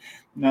Skrūmiņš,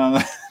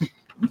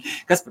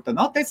 Kaspar, tev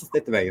nav Teslas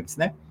tetovējums,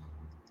 ne?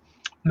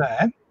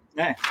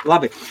 Nē,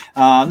 labi.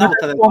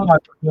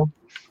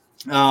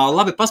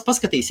 Labi,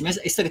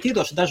 paskatīsimies. Es tagad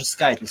iedošu dažus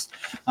skaitļus.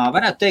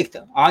 Varētu teikt,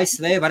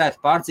 ASV varētu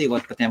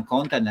pārdzīvot pa tiem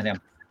konteineriem.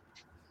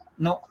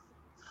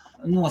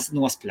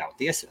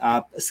 Nospļauties.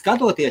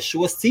 Skatoties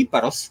šos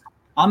ciparus,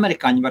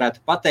 amerikāņi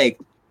varētu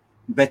pateikt,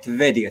 bet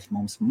vediet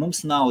mums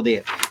nav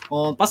dievi.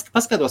 Un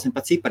paskatosim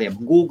pa cipariem.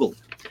 Google.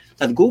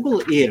 Tad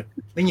Google ir,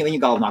 viņa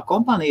galvenā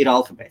kompānija ir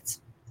Alphabets.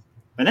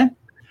 Vai ne?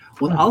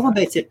 Un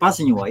Alphabets ir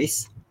paziņojis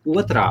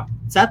otrā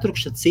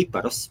ceturkšņa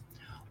ciparus.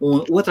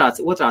 Un otrā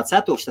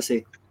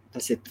ceturkšņa,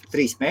 tas ir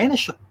 3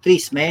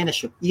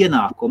 mēnešu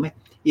ienākumi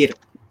ir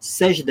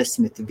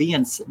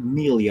 $61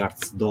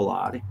 miljards.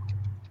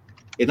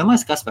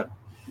 Iedomājies, Kaspar?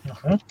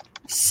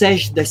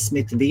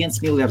 61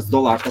 miljards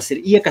dolāru. Tas ir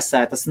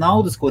iekasētas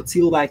naudas, ko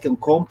cilvēki un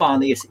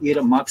kompānijas ir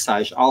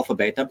maksājuši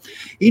Alphabētam.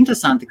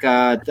 Interesanti,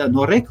 ka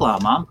no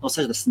reklāmām, no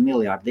 60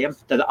 miljārdiem,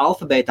 tad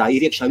Alphabētā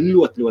ir iekšā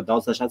ļoti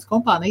daudz dažādas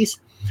kompānijas,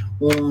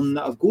 un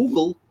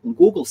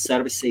Google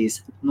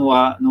services no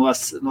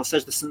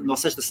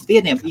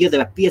 61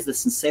 iedeva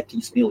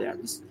 57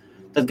 miljārdus.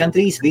 Tad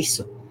gandrīz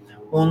visu.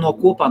 Un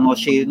kopā no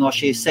šī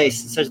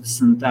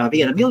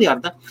 61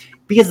 miljārda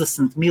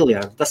 50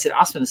 miljardi, tas ir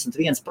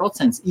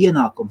 81%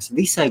 ienākums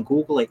visai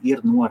Google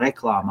ir no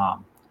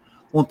reklāmām.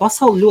 Un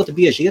pasauli ļoti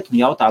bieži iet un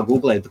jautā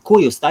Google, ko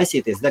jūs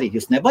taisieties darīt.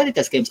 Jūs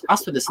nebaidieties, ka jums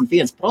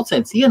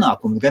 81%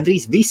 ienākumu,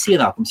 gandrīz viss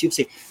ienākums, jums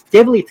ir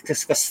ķeblīti,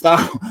 kas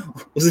stāv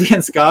uz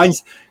vienas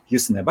kājas.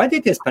 Jūs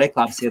nebaidieties par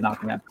reklāmas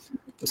ienākumiem.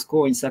 Uz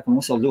ko viņi saka,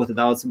 mums vēl ļoti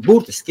daudz.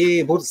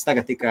 Burtiski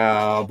tagad tika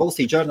Wall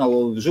Street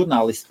Journal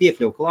žurnālisti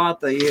piekļuva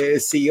klāta,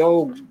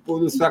 CEO,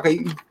 saka,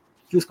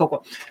 jūs kaut ko.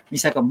 Viņi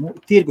saka,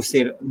 tirgus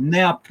ir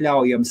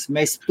neapļaujams,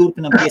 mēs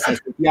turpinam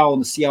piesaistīt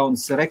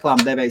jaunus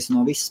reklāmdevējus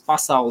no visas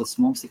pasaules,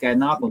 mums tikai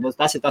nāk, un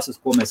tas ir tas, uz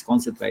ko mēs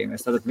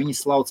koncentrējamies. Tātad viņi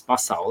slauc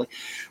pasauli.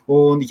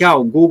 Un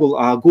jau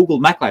Google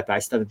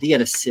meklētājs, tātad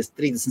ienesis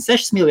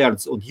 36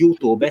 miljardus un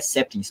YouTube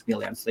 7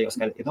 miljardus.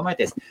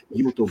 Iedomājieties,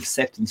 YouTube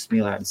 7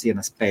 miljardus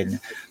ienes peļņa.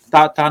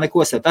 Tā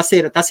neko sev. Tas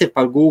ir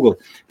par Google.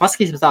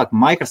 Paskatīsim tālāk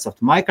Microsoft.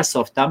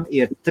 Microsoftam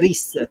ir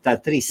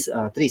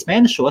 3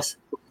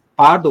 mēnešos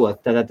pārdot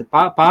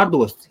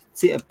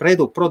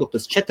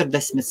produktus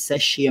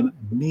 46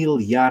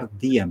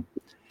 miljardiem.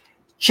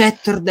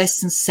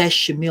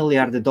 46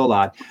 miljardi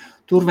dolāri.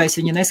 Tur vairs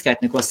viņi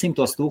neskaita neko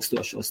 100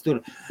 tūkstošos.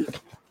 Tur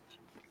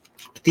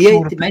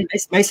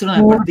mēs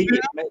runājam par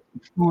divi.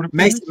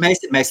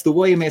 Mēs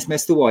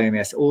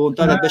tuvojamies. Un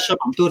tādā bez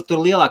šabām tur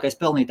lielākais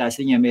pelnītājs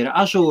viņiem ir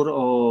Azure,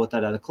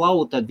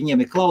 cloud, tad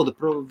viņiem ir cloud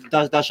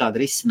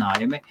dažādi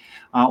risinājumi.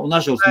 Un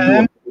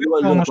Azure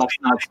ļoti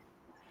labs.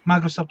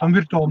 Microsoftam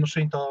virtuāla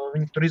mašīna,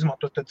 viņi tur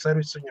izmanto tad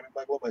servisu, viņiem ir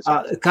globālais.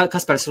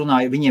 Kaspars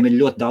runāja, viņiem ir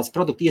ļoti daudz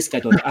produktu,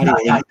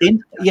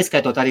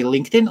 ieskaitot arī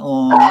LinkedIn,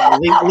 un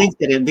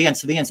LinkedIn ir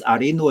viens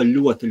arī no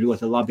ļoti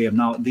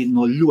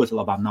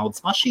labām naudas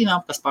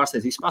mašīnām, kas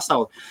pārsteidz visu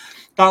pasauli.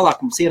 Tālāk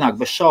mums ienāk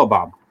bez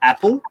šaubām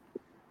Apple.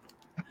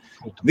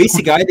 Visi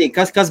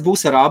gaidīja, kas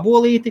būs ar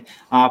abolīti.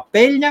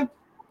 Peļņa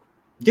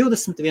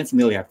 21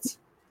 miljards.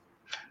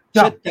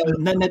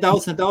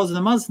 Nedaudz,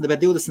 nemaz, bet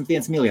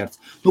 21 miljards.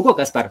 Nu, ko,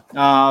 Kaspar?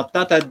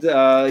 Tātad,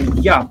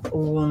 jā,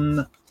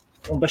 un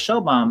bez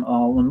šaubām,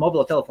 un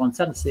mobilo telefonu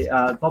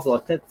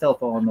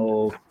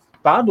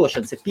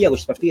pārdošanas ir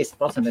pieaugušas par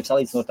 50%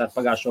 salīdzinot ar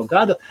pagājušo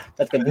gadu.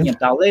 Tad, kad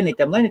viņiem tā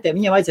lēnītiem,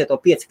 viņiem vajadzēja to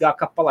 5G,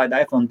 kā palaida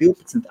iPhone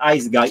 12,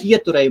 aizgāja,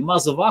 ieturēja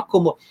mazu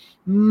vakumu,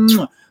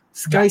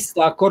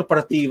 skaistā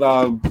korporatīvā,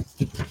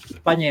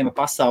 paņēma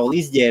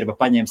pasauli, izģērba,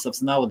 paņēma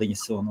savas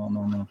naudiņas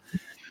un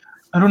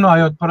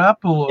Runājot par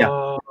Apple,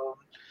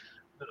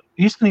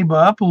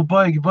 īstenībā Apple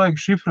baigi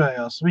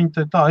šifrējās.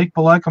 Viņi tā ik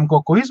pa laikam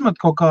kaut ko izmet,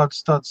 kaut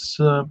kāds tāds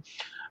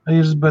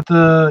ir, bet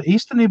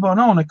īstenībā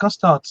nav nekas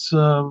tāds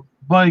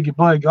baigi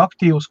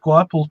aktīvs, ko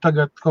Apple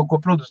tagad kaut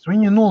ko produs.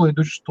 Viņi ir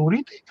nolīduši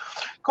stūrītī,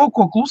 kaut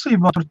ko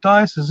klusībā tur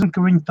taisa. Es zinu,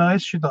 ka viņi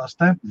taisa šitās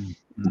te,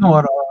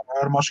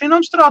 ar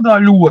mašīnām strādā,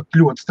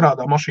 ļoti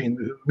strādā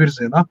mašīnu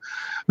virzienā.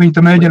 Viņi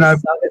tam mēģināja...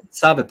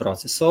 Savi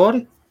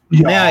procesori.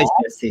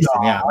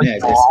 Neaiztiesīsim. Jā.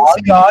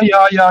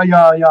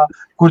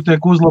 Kur tiek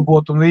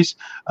uzlabot un viss.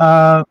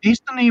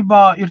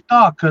 Īstenībā ir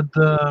tā, kad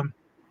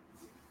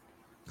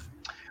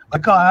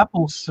kā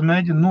Apples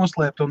mēģina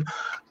noslēpt un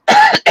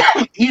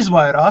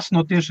izvairās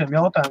no tiešiem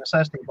jautājumiem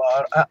saistībā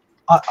ar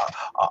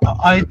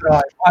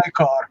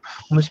iCar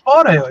un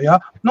vispārējo, ja?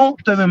 Nu,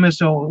 tevi mēs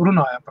jau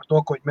runājām par to,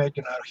 ko viņi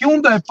mēģina ar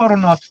Hyundai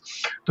parunāt,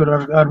 tur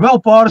ar vēl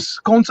pāris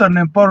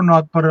koncerniem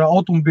parunāt par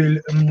automobīļu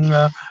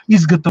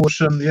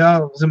izgatavošanu, ja?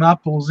 Zem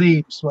Apple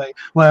zīmes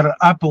vai ar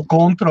Apple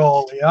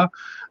kontroli, ja?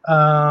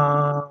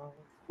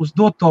 Uz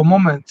doto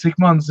momentu, cik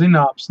man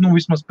zināms, nu,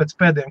 vismaz pēc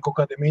pēdējiem kaut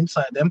kādiem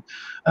insidiem,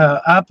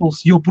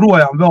 Apples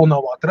joprojām vēl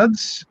nav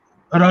atradis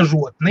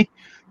ražotni,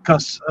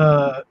 kas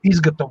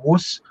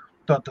izgatavos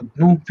tātad,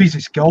 nu,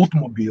 fiziski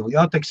automobīli,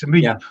 jā, teiksim,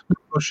 viņi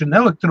nodrošina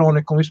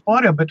elektroniku un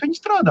vispār, jā, bet viņi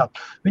strādā.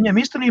 Viņiem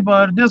īstenībā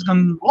ir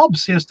diezgan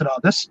labas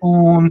iestrādes,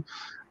 un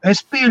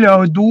es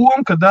pieļauju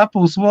domu, ka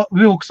Apples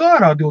vilks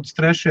ārā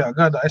 23.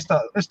 gadā. Es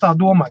tā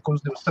domāju, ka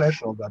uz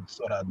 23. gadu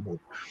tas varētu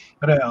būt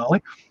reāli.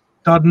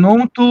 Tad, nu,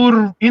 tur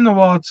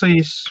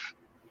inovācijas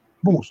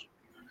būs.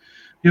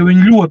 Jo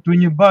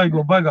viņi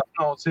baigās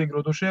naudas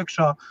iegrūduši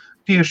iekšā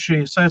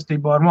tieši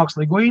saistībā ar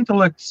mākslīgo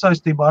intelektu,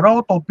 saistībā ar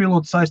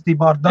autopilotu,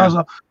 saistībā ar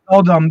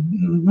daudzām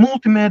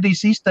multimēdiju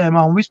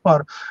sistēmām un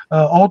vispār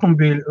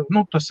automobīļu,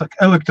 nu, tas saka,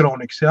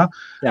 elektronikas, jā.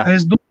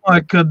 Es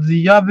domāju, ka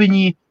ja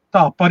viņi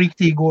tā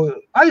pariktīgo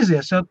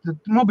aizies, ja,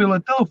 mobilē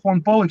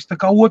telefoni paliks tā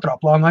kā otrā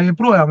plānā, ja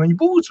projām viņi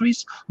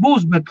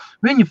būs, bet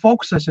viņi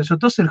fokusēsies, jo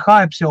tas ir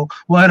hypes jau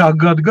vairāk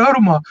gadu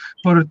garumā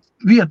par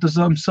vietu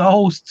zem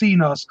saules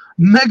cīnās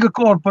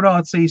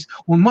megakorporācijas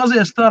un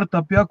mazie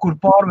startupi, ja, kur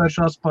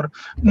pārvēršās par,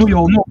 nu,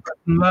 jau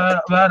nopietni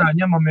vērā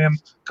ņemamiem,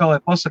 kā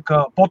lai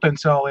pasaka,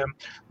 potenciāliem,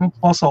 nu,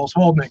 pasaules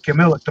valdniekiem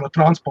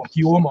elektrotransporta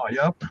jomā,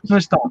 ja. Nu,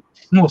 es tā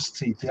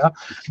nosacītu, ja.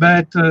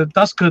 Bet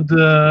tas, kad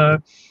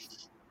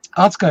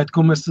atskaita,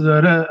 ko mēs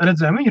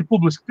redzējām, viņi ir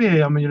publiski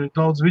pieejami, ir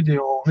daudz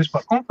video un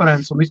vispār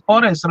konferences un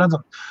vispārējais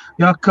redzam,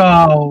 ja,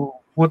 kā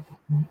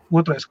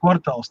otrais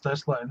kvartāls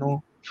Teslai,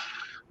 nu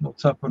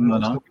cepar,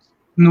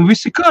 nu,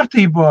 viss ir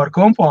kārtībā ar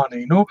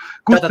kompāniju. Nu,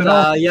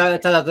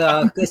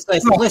 es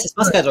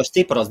paskaidrošu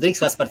ciparos,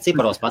 drīkst par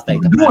ciparos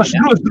pateikt. Droši,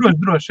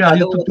 jā.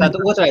 Tad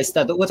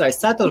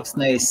otrais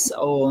ceturksnis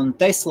un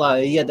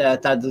Tesla iedē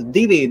tādu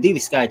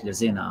divi skaitļi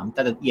zinām.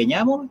 Tad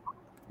ieņēmumi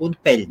un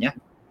peļņa.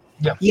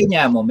 Jā.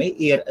 Ieņēmumi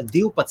ir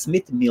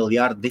 $12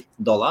 miljardi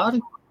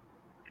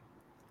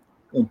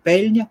un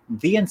peļņa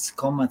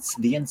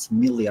 $1,1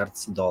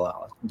 miljards.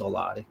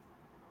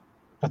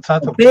 Un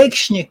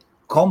pēkšņi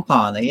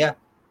kompānija,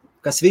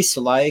 kas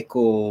visu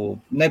laiku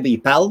nebija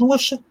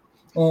pelnoša,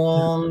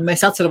 un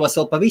mēs atceramies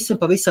vēl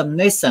pavisam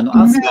nesenu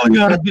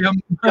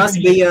kas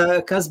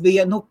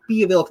bija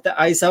pievilkta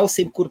aiz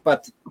ausīm, kur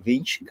pat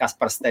viņš,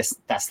 Kaspars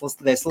Teslas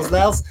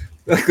dēls,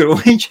 kur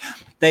viņš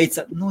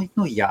teica,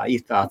 jā,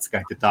 ir tāds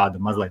skaita tāda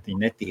mazliet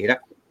viņa netīra.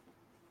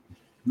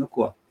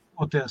 Ko?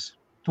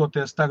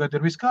 Toties tagad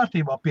ir viss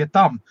kārtībā pie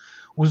tam,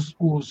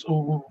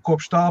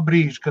 kopš tā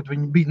brīža, kad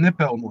viņi bija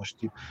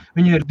nepelnoši.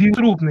 Viņi ir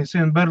 2 rūpnīcas,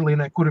 viena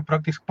Berlīnē, kuri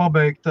praktiski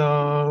pabeigta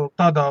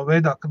tādā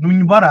veidā, kad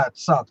viņi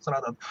varētu sākt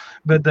strādāt,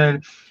 bet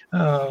dēļ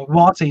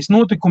Vācijas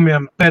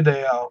notikumiem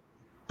pēdējo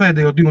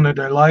 2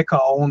 nedēļu laikā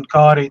un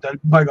kā arī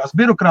dēļ baigās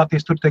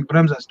birokrātijas tur tiek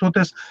bremzēts.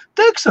 Toties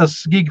Teksas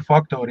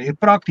gigafaktori ir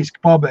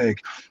praktiski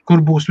pabeigti, kur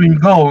būs viņa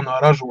galvenā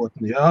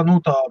ražotne, ja?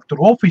 Tur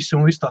ofisi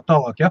un viss tā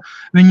tālāk. Ja?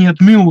 Viņi iet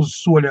milzu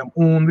soļiem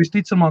un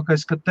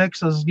visticamākais, ka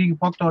Teksas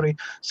gigafaktori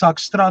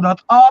sāks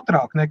strādāt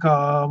ātrāk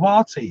nekā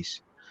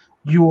Vācijas,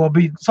 jo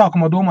bija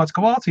sākumā domāts,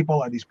 ka Vācija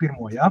palaidīs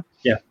pirmo, ja?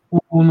 Yeah.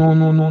 Un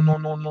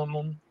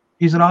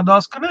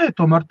izrādās, ka nē,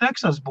 tomēr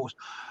Teksas būs.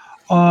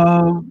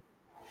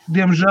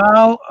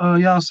 Diemžēl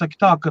jāsaka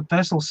tā, ka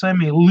Tesla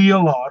Semi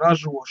lielā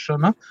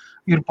ražošana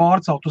ir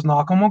pārcelt uz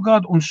nākamo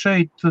gadu, un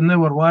šeit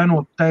nevar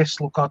vainot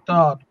Teslu kā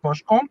tādu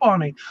pašu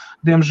kompāniju.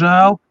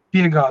 Diemžēl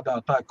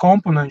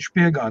komponenšu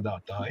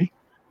piegādātāji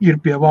ir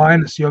pie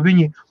vainas, jo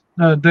viņi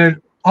dēļ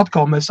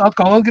mēs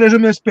atkal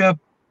atgriežamies pie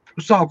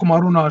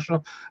sākumā runāšu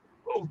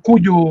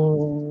kuģu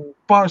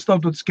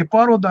starptautiskie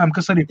pārvadājumi,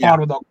 kas arī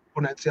pārvadā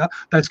komponents, ja,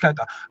 tā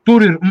skaitā. Tur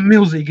ir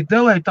milzīgi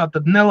delēji,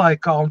 tātad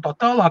nelaikā un tā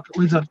tālāk,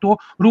 līdz ar to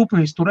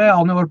rūpnīcu tu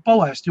reāli nevar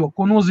palaist, jo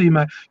ko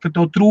nozīmē, ka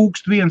tev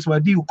trūkst 1 vai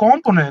 2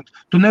 komponentu,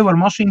 tu nevar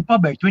mašīnu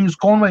pabeigt,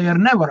 viņus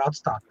konvejeru nevar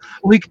atstāt,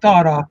 likt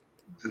ārā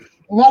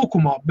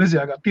laukumā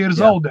bezjēgā, tie ir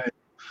zaudēji.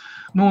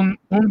 Un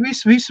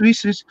viss.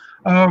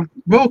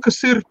 Vēl kas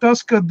ir tas,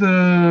 kad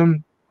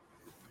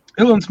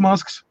Elons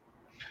Musks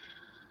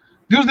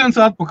 2 dienas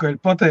atpakaļ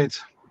pateica,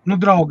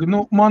 draugi,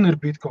 man ir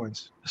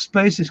bitcoins,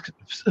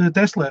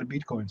 Tesla ir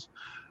bitcoins,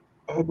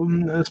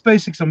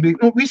 SpaceXam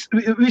bija,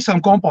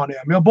 visām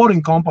kompānijām,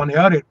 Boring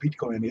kompānija arī ir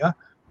bitcoini, ja?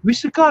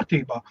 Viss ir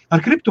kārtībā, ar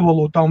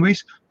kriptovalūtām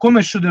viss, ko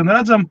mēs šodien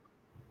redzam,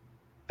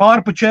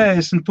 pār pa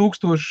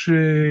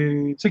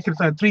 40,000, cik ir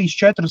tā,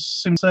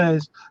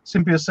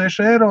 156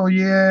 eiro,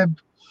 jeb,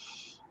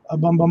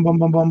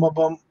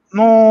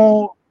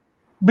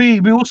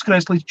 bija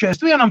uzskrējis līdz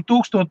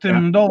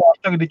 $41,000,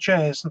 tagad ir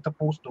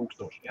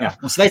 40,500. Jā.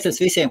 Un sveicams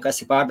visiem, kas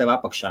ir pārdeva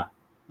apakšā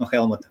no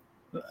Helmuta.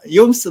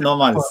 Jums no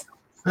manis.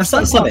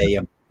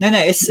 Savējiem. Nē,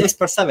 es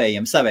par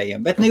savējiem,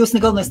 bet jūs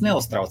galvenais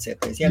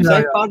neuztraucieties. Ja jums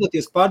vajag pārdot,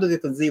 jūs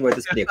pārdodiet un dzīvojat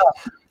uz priekšu.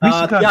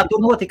 Jā,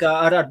 tur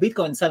notika ar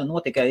Bitcoin cenu,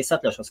 es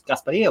atļaušos,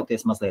 Kasparu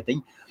iejaukties mazliet.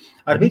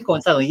 Ar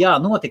Bitcoin cenu,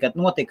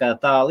 notika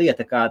tā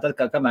lieta,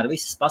 kamēr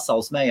visas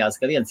pasaules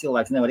smējās, ka viens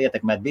cilvēks nevar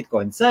ietekmēt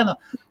Bitcoin cenu,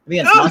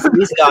 viens mazs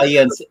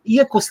izgājiens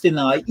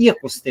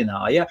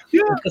iekustināja.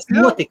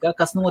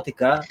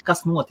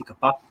 Kas notika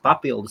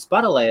papildus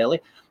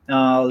paralēli,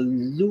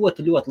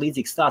 ļoti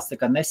līdzīgs stāsts,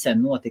 ka nesen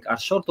notika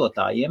ar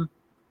šortotājiem,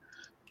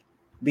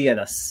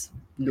 vienas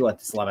ļoti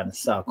slavenas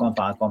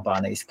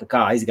kompānijas,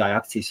 kā aizgāja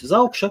akcijas uz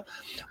augšu,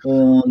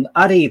 un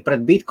arī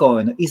pret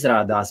Bitcoinu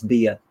izrādās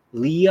bija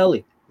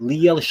lieli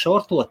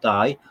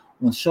šortotāji,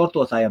 un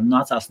šortotājiem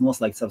nācās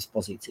noslēgt savas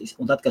pozīcijas.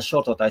 Un tad, kad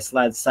šortotājs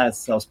slēdz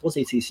savas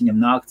pozīcijas, viņam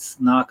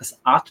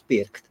nākas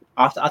atpirkt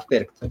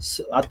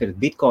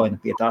Bitcoinu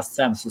pie tās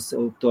cenas uz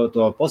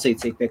to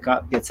pozīciju,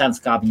 pie cenas,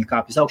 kā viņi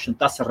kāpj uz augšu, un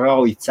tas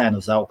rauj cenu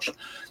uz augšu.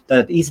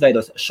 Tad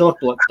izveidos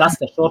tas,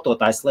 ka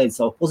šortotājs slēdz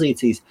savu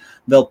pozīcijas,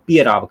 vēl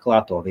pierāva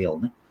klāto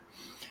vilni.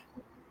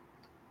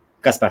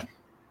 Kaspar?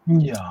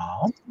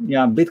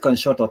 Jā,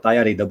 Bitcoin šortotāji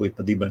arī dabūja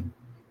pa dibenu.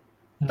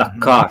 Tā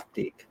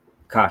kārtīgi.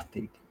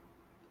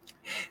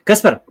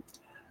 Kaspar,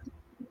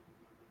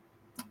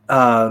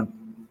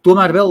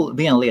 tomēr vēl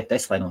viena lieta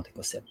Teslai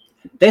notikusi.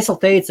 Tesla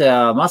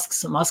teica,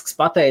 Masks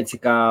pateica,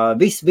 ka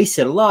viss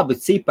ir labi,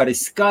 cipari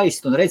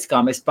skaisti, un redz,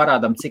 kā mēs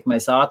parādām, cik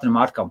mēs ātri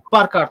mākam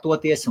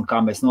pārkārtoties, un kā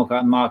mēs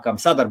mākam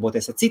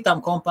sadarboties ar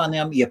citām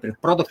kompānijām,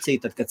 iepirkt produkciju,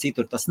 tad, kad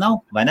citur tas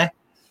nav, vai ne?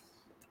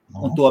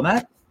 Un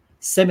tomēr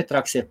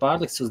Semitraks ir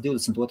pārlikts uz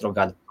 22.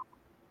 gadu.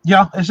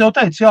 Jā, es jau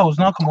teicu, uz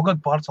nākamo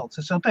gadu pārcelts,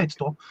 es jau teicu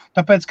to,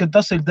 tāpēc, ka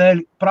tas ir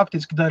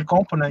praktiski dēļ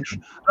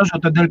komponenšu,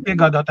 ražotāju dēļ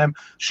piegādātājiem.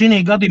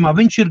 Šī gadījumā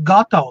viņš ir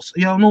gatavs,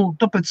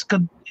 tāpēc,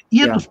 kad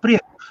iet uz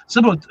priekšu,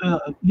 saprot,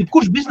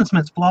 jebkurš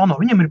biznesmens plāno,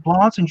 viņam ir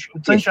plāns, viņš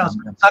cenšas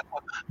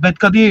sekot, bet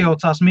kad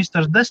iejaucās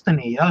Mr.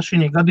 Destiny, ja, šī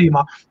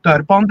gadījumā, tā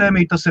ir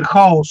pandēmija, tas ir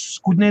hauss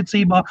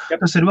kuģniecībā,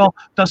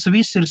 tas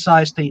viss ir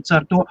saistīts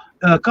ar to,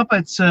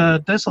 kāpēc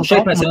Tesla...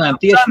 Šeit mēs runājam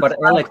tieši par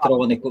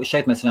elektroniku,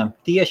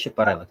 Tieši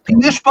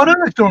par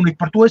elektroniku,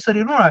 par to es arī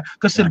runāju,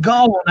 kas ir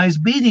galvenais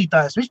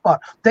bīdītājs vispār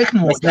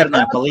tehnoloģija. Mēs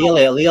nerunājam par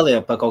lielie,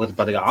 par kaut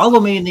kādām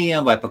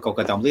alumīnijiem vai par kaut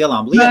kādām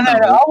lielām lietām.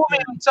 Nē,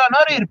 alumīnija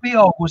cena arī ir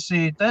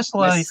pieaugusi.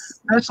 Tesla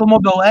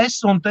Model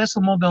S un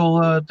Tesla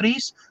Model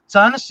 3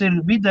 cenas ir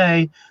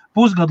vidēji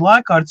pusgadu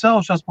laikā ir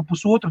cēlušās pa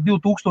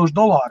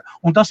 $1,500–2,000.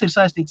 Un tas ir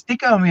saistīts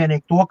tikai un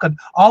vienīgi to, ka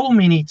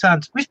alumīnija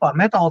cenas, vispār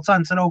metāla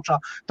cenas ir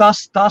augšā,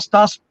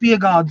 tās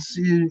piegādes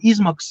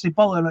izmaksas ir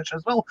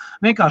palielinājušās vēl.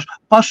 Vienkārši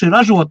paši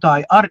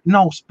ražotāji arī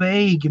nav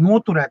spējīgi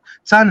noturēt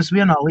cenas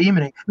vienā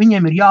līmenī.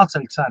 Viņiem ir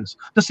jāceļ cenas.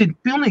 Tas ir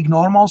pilnīgi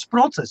normāls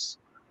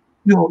process,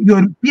 jo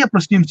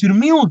pieprasījums ir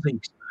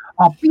milzīgs.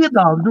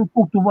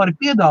 Tu vari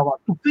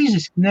piedāvāt, tu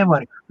fiziski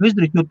nevari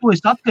izdarīt, jo tu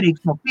esi atkarīgs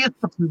no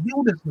 15,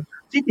 20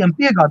 citiem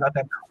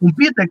piegādātājiem. Un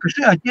pietiek, ka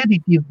šajā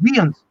ķēdītī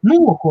viens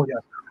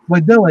nolokojās vai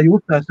delēja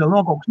uztais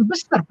vēl kaut kas,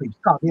 bezstarpības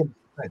kādiem.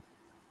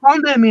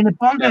 Pandēmija, ne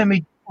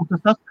pandēmija,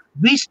 tas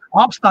viss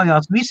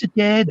apstājās, visa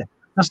ķēde.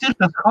 Tas ir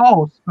tas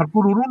hauss, par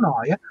kuru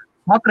runāja.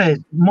 Patreiz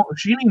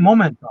šī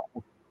momentā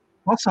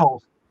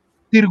pasaules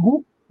tirgu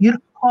ir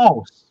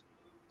hauss.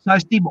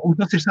 Saistība, un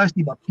tas ir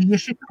saistībā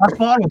tieši ar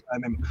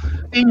pārvadājumiem.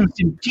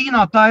 Pieņemsim,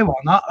 Ķīnā,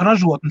 Taivānā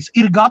ražotnes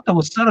ir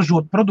gatavas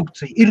saražot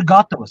produkciju, ir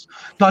gatavas.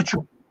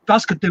 Taču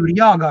tas, ka tev ir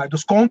jāgaida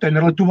uz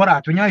konteineru, lai tu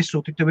varētu viņu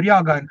aizsūtīt, tev ir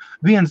jāgaida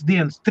 1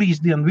 dienas, 3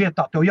 dienu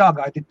vietā, tev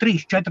jāgaida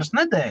 3–4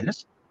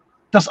 nedēļas,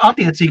 tas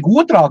attiecīgi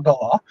otrā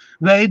galā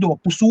veido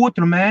 1,5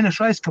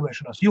 mēneša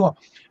aizkavēšanās, jo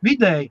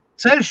vidēji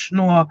ceļš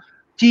no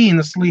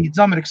Ķīnas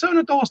līdz Amerikas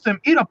Savienotām valstīm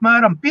ir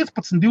apmēram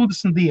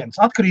 15–20 dienas,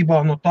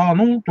 atkarībā no tā,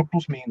 tur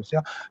plus mīnus.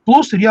 Ja.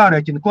 Plus ir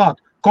jārēķina klāt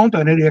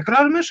konteineru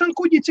iekrāmēšana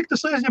kuģī, cik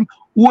tas aizņem,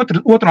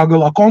 otrā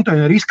galā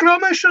konteineru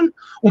izkrāmēšana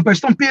un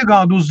pēc tam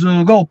piegādu uz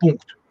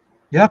galpunktu.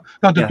 Ja.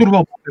 Tātad tur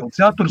vēl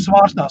papildus, ja, tur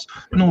svārstās,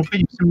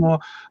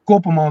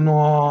 kopumā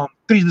no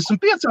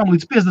 35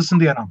 līdz 50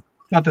 dienām.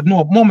 Tātad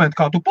no momenta,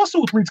 kā tu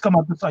pasūti, līdz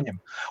kamēr tu saņem.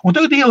 Un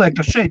tagad ieliek,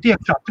 ka šeit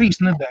iekšā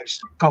 3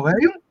 nedēļas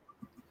kavējumu,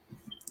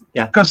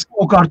 kas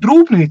savukārt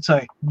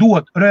rūpnīcai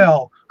dod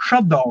reāli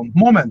shutdown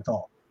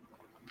momentāli.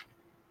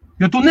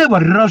 Jo tu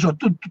nevari ražot,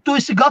 tu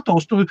esi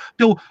gatavs, tev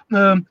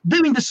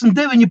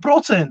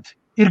 99%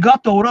 ir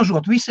gatavi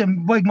ražot,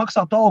 visiem vajag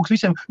maksāt algas,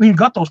 visiem viņi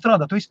gatavi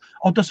strādāt,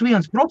 un tas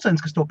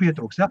 1%, kas tev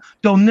pietrūks, ja,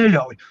 tev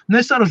neļauj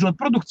nesaražot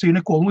produkciju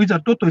neko, līdz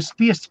ar to tu esi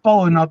spiests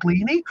palielināt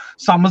līniju,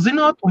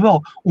 samazināt,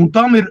 un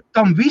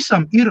tam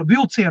visam ir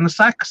vilciena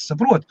sekas,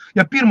 saprot?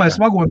 Ja pirmais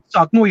vagons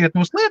sāk noiet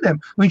no sliedēm,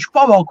 viņš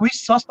pavelk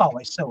visu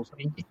sastāvais sev uz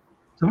riņķi,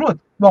 saprot?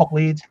 Velk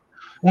līdzi.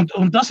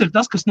 Un tas ir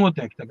tas, kas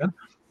notiek tagad.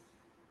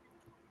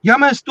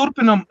 Ja mēs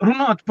turpinam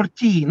runāt par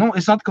Ķīnu,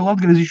 es atkal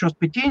atgriezīšos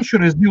pie Ķīnas,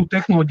 šoreiz 2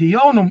 tehnoloģiju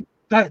jaunumu,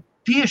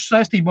 tieši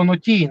saistībā no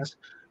Ķīnas.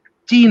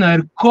 Ķīna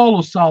ir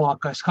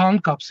kolosālākais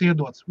handkaps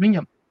iedots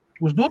viņam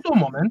uz doto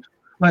momentu,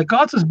 lai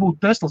kāds tas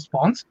būtu Teslas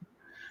fans,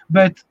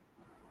 bet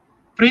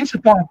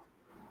principā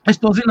es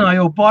to zināju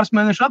jau pāris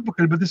mēnešu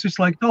atpakaļ, bet es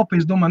visu laiku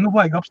taupīju, domāju,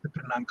 vajag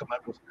apstiprinājumu,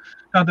 kamēr būs.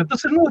 Tātad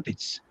tas ir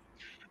noticis.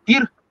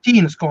 Ir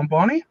Ķīnas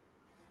kompānija,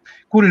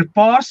 kur ir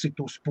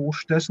pārsitusi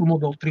puši Tesla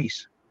Model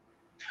 3.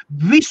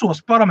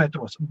 Visos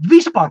parametros,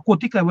 vispār, ko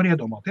tikai var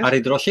iedomāties. Arī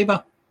drošībā?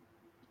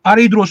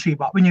 Arī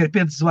drošībā. Viņa ir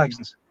 5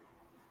 zvaigznes.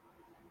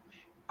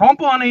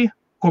 Kompānija,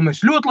 ko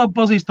mēs ļoti labi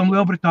pazīstam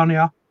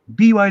Lielbritānijā,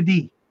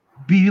 BYD,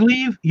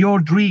 Believe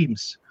Your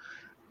Dreams.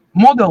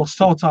 Modelis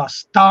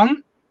saucās TAN.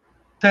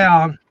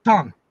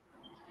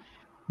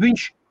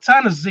 Viņš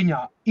cenas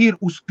ziņā ir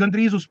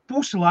gandrīz uz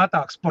pusi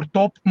lētāks par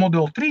top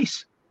Model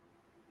 3.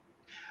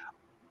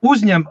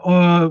 Uzņem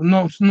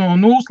no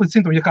 0 līdz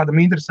 100, ja kādam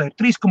interesē, ir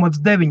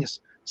 3,9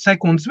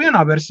 sekundes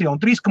vienā versijā un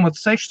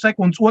 3,6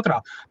 sekundes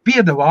otrā.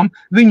 Piedevām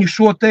viņi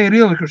šo te ir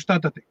ielikuši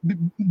tātad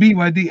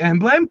BYD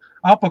emblēmu,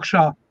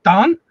 apakšā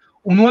TAN,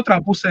 un otrā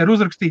pusē ir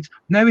uzrakstīts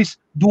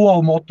nevis dual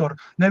motor,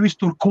 nevis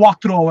tur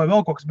quattro vai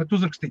vēl kaut kas, bet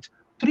uzrakstīts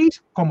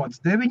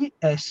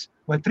 3,9S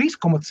vai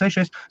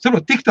 3,6S.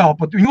 Saprot, tik tālu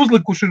pat viņi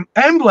uzlikuši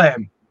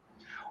emblēmu.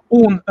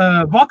 Un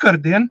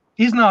vakardien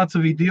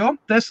iznāca video,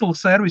 Tesla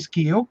Service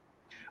Kyiv,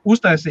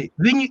 uztaisīja,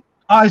 viņi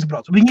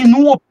aizbrauc, viņi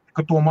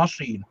nopirka to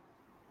mašīnu.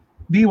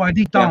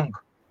 BYD Tang.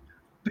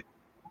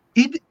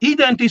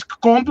 Identiska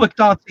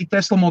komplektācija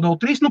Tesla Model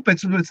 3,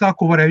 pēc tā,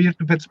 ko varēja iet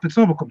pēc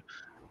novakuma.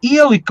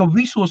 Ielika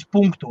visos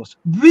punktos,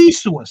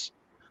 visos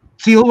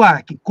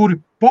cilvēki, kuri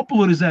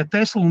popularizē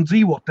Teslu un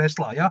dzīvo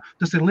Teslā, ja?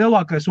 Tas ir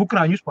lielākais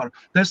Ukraiņu vispār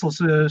Teslas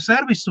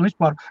servis un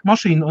vispār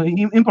mašīnu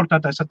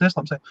importētājs ar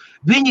Teslām.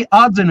 Viņi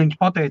atzina, viņi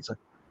pateica,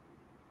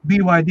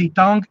 BYD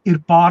Tang ir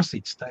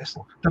pārsits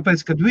Tesla.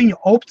 Tāpēc, kad viņa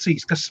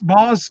opcijas, kas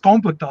bāzes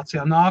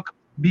komplektācijā nāk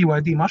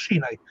BYD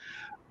mašīnai,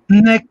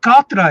 ne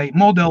katrai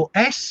Model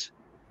S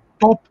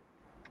top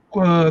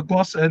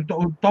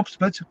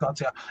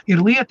specifikācijā ir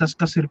lietas,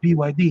 kas ir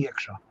BYD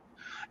iekšā.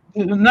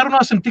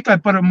 nerunāsim tikai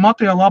par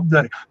materiālu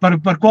apdari, par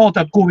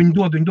kvalitāti, ko viņi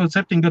dod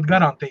 7 gadu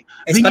garantiju.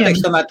 Es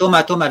pateikšu,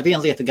 tomēr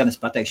viena lieta gan es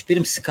pateikšu.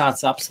 Pirms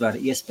kāds apsver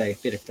iespēju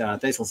pirkt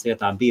Teslas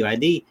vietā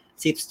BYD,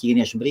 citus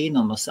ķīniešu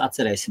brīnumus,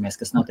 atcerēsimies,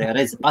 kas notiek,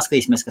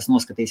 paskatīsimies, kas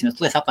noskatīsimies,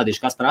 tu es aplādīšu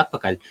Kasparu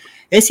atpakaļ.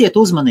 Esiet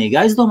uzmanīgi,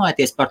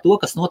 aizdomājieties par to,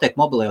 kas notiek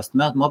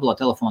mobilo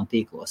telefonu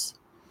tīklos.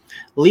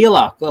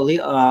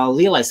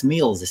 Lielais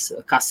milzis,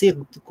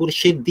 kurš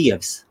ir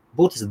dievs,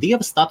 būtiski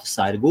dieva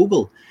statusā ir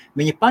Google,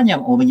 viņi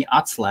paņem un viņi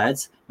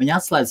atslēdz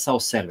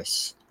savus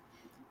servisus.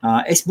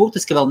 Es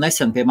būtiski vēl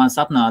nesen pie manis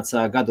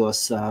atnāca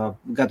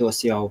gados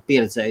jau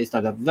pieredzēju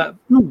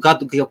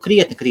jau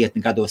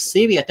krietni gados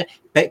sieviete,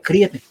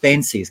 krietni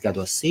pensijas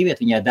gados sieviete,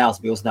 viņai dēls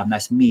bija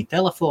uzdāvinājis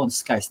telefons,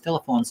 skaists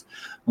telefons,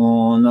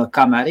 un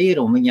kamēr ir,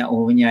 un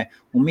viņa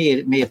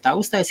ir tā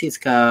uztaisīts,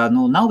 ka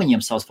nav viņiem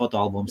savs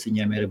fotoalbums,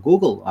 viņiem ir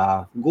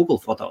Google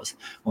fotos,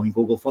 un viņi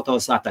Google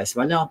fotos attais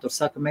vaļā, un tur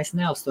saka, mēs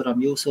jau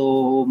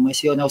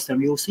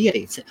neusturam jūsu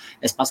ierīci.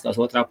 Es paskatās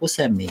otrā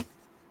pusē mī.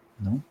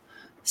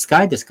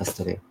 Skaidrs, kas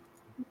tur ir.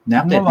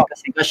 Neaptiek,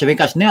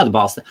 vienkārši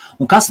neatbalsta.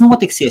 Un kas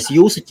notiksies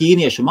jūsu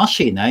ķīniešu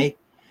mašīnai,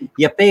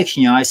 ja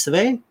pēkšņi ASV,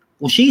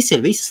 un šīs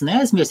ir visas,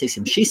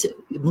 neaizmirsīsim, šis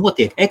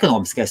notiek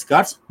ekonomiskais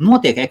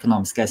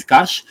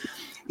karš,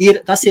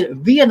 tas ir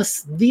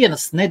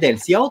vienas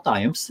nedēļas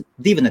jautājums,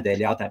 2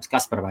 nedēļu jautājums,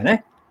 Kaspar, vai ne?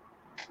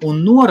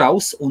 Un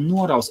noraus, un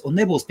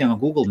nebūs, piemēram,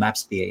 Google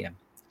Maps pieejami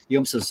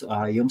jums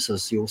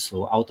uz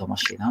jūsu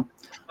automašīnām.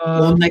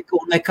 Un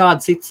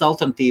nekādas citas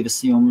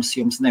alternatīvas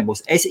jums nebūs.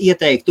 Es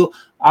ieteiktu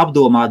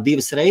apdomāt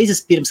 2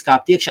 reizes, pirms kā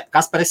tiekšā,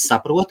 Kaspar, es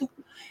saprotu,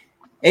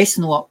 es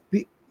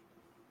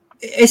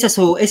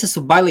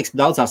esmu bailīgs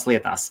daudzās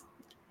lietās.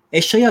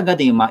 Es šajā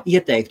gadījumā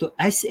ieteiktu,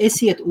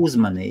 esiet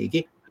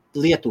uzmanīgi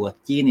lietot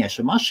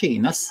ķīniešu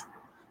mašīnas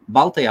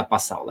Baltajā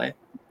pasaulē,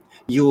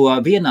 jo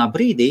vienā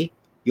brīdī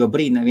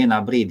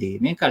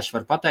vienkārši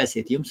var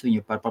pataisīt jums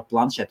viņu par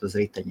planšetu uz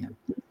riteņiem.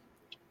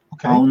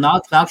 Okay. Un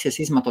nāksies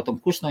izmantot, un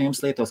kurš no jums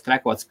lietos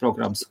krekotas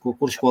programmas,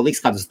 kurš ko liks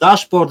kādus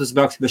dashboardus,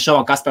 brauks bez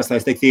šavām Kaspars, lai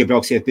es teiktu,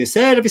 iebrauksiet pie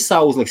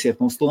servisā, uzliksiet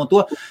mums to un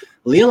to.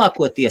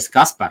 Lielākoties,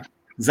 Kaspar,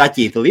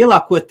 zaķīti,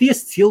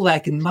 lielākoties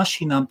cilvēki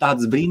mašīnām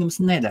tādas brīnumus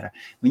nedara.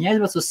 Viņi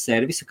aizbrauc uz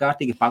servisu,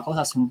 kārtīgi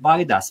paklausās un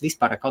baidās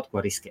vispār ar kaut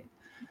ko riskēt.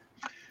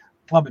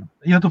 Labi,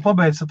 ja tu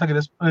pabeidzi,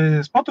 tagad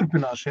es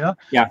paturpināšu, ja?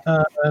 Jā.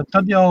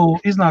 Tad jau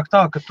iznāk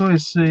tā, ka tu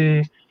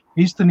esi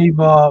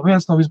īstenībā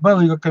viens no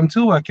visbailīgākajiem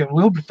cilvēkiem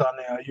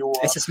Lielbritānijā, jo...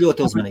 Es esmu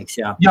ļoti uzmanīgs,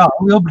 jā. Jā,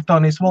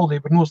 Lielbritānijas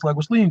valdība ir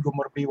noslēgus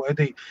līgumu ar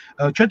BYD.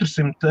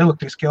 400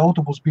 elektriskie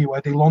autobusi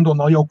BYD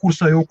Londonā jau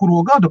kursē jau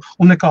kuro gadu,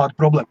 un nekāda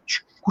problēma.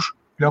 Kurš?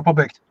 Ļauj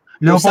pabeigt.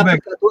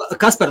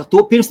 Kaspar,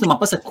 to pirms tu man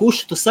pasaki,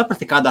 kurš tu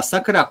saprati kādā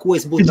sakarā, ko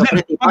es būtu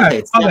pretī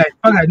pateicis.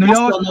 Pagaid.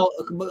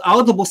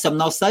 Autobusam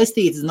nav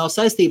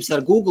saistības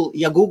ar Google,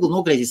 ja Google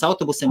nogriezīs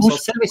autobusiem savu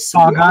servisu.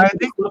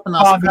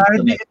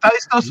 Pagaidi,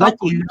 taisa to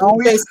saku,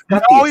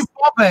 ļauj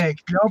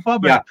pabeigt.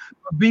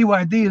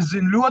 BYD es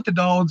zinu ļoti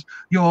daudz,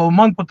 jo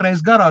man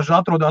patreiz garāžā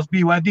atrodas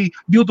BYD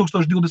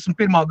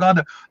 2021.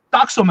 gada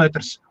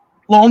taksometrs.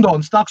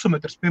 Londonas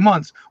taksometrs pie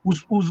manis,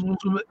 uz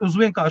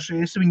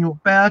vienkārši es viņu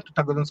pētu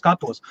tagad un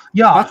skatos.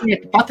 Jā.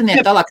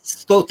 Patiniet tālāk,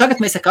 tagad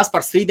mēs ar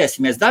Kasparu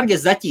strīdēsimies, dargie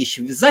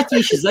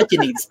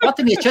zaķinītes,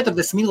 patiniet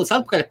 40 minūtes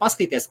atpakaļ,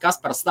 paskatīties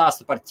Kasparu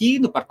stāstu par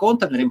Ķīnu, par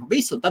konteineriem,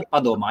 visu, un tad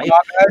padomājiet,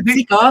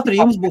 cik ātri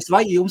jums būs,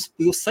 vai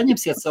jūs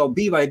saņemsiet savu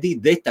BYD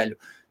detaļu.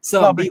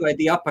 Savu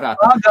BYD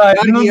aparātu.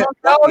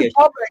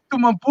 Pabeigt, tu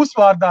man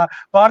pusvārdā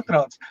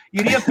pārtrauc.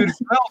 Ir iepirkt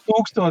vēl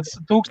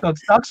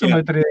 1000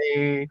 taksometri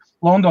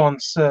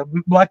Londonas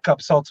Black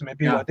Cup saucamie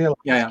BYD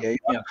elektroniskie.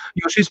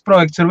 Jo šis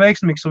projekts ir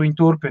veiksmīgs un viņi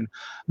turpina.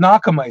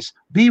 Nākamais.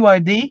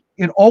 BYD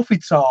ir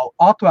oficiāli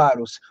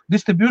atvērusi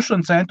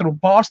distribution centru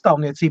un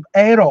pārstāvniecību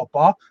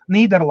Eiropā,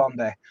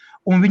 Nīderlandē.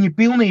 Un viņi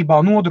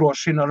pilnībā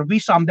nodrošina ar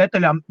visām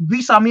detaļām,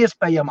 visām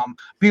iespējamām,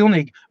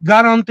 pilnīgi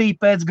garantija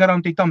pēc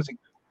garantija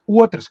tamzīgi.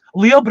 Otrs,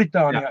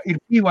 Lielbritānijā ir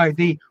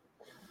BYD,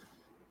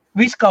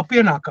 viss kā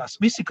pienākās,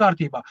 visi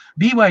kārtībā.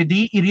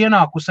 BYD ir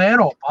ienākusi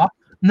Eiropā,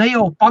 ne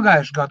jau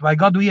pagājuši gadu vai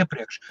gadu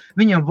iepriekš.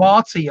 Viņam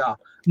Vācijā,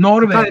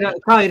 Norvēģijā.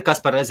 Kā ir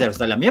kas par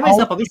rezerves daļām? Ja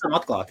mēs pavisam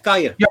atklāti, kā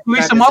ir? Ja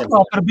pavisam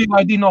atklāti ar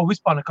BYD nav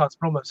vispār nekādas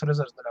problēmas ar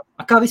rezerves daļām.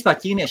 Kā vispār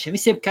ķīniešiem?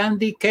 Visiem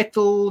Candy,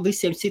 Kettle,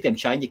 visiem citiem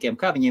čaiņģikiem,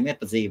 kā viņiem iet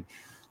pa dzīvi?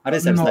 Ar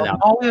rezerves daļām.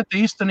 Nav lieta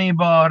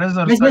īstenībā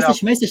rezerves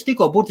daļām. Mēs taču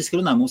tikko burtiski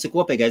runājam, mums ir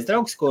kopīgais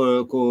draugs,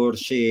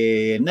 kurš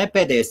ne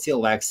pēdējais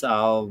cilvēks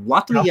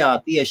Latvijā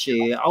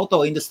tieši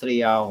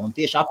autoindustrijā un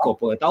tieši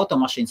apkopojot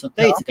automašīnas un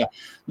teica, ka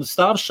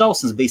stāvs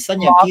šausmas bija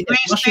saņemt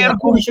ķīniešu mašīnu.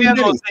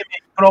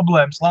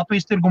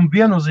 Latvijas tirguma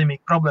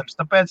viennozīmīgi problēmas,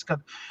 tāpēc,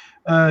 ka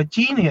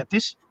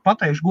ķīnietis,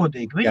 pateikšu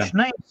godīgi, viņš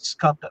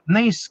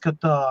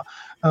neizskata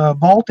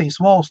Baltijas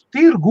valstu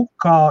tirgu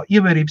kā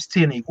ievērības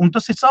cienīgu. Un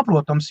tas ir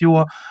saprotams,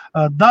 jo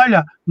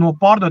daļa no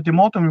pārdotiem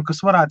automobīļiem,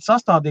 kas varētu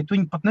sastādīt,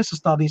 viņi pat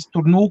nesastādīs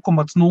tur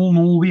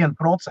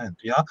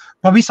 0,001%, ja?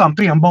 Pa visām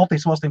 3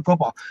 Baltijas valstīm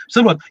kopā.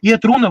 Saprot,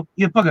 iet runa,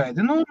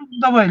 pagaidi,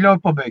 davai ļauj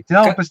pabeigt,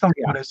 ja? Pēc tam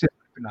varēs iet.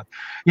 paturpināt.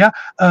 Ja?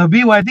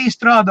 BYD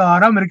strādā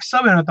ar Amerikas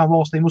Savienotām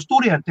valstīm, uz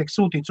turieni tiek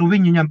sūtīts, un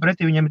viņi ņem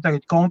pretī, viņiem ir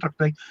tagad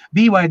kontrakti.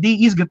 BYD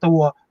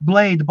izgatavo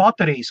Blade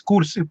baterijas,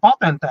 kuras ir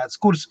patentētas,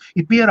 kuras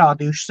ir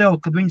pierādījušas sev,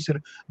 kad viņas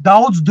ir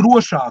daudz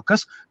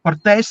drošākas par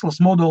Teslas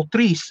Model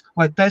 3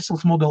 vai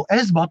Teslas Model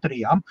S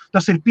baterijām.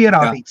 Tas ir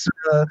pierādīts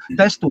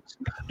testos.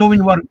 To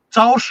viņi var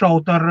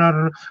cauršaut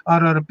ar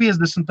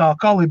 50.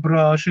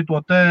 kalibra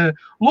šito te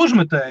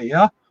ložmetēju,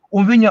 ja?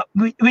 Un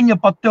viņa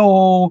pat tev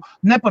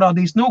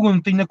neparādīs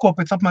uguntiņu neko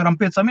pēc apmēram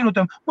 5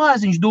 minūtēm.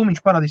 Mājiņš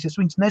dūmiņš parādīsies,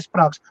 viņas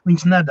nesprāgs,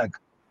 viņas nedeg.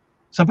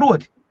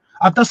 Saproti?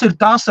 Tas ir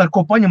tas, ar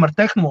ko paņem ar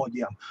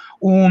tehnoloģijām.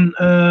 Un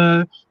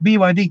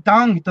BYD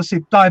tangi,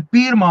 tā ir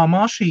pirmā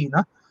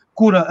mašīna,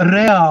 kura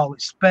reāli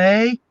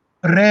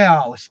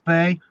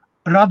spēj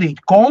radīt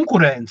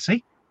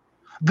konkurenci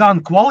gan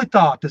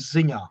kvalitātes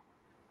ziņā,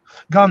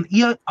 gan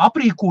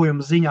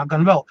aprīkojuma ziņā,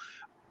 gan vēl.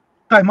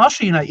 Tai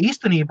mašīnai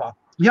īstenībā,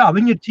 jā,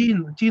 viņi ir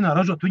Ķīnā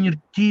ražot, viņi ir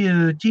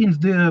Ķīnas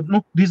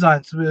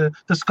dizains,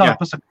 tas kā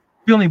pasaka,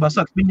 pilnībā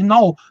saka, viņa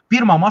nav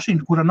pirmā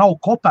mašīna, kura nav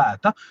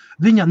kopēta,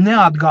 viņa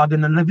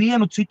neatgādina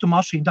nevienu citu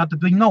mašīnu, tātad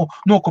viņi nav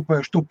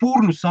nokopējuši to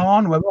purnu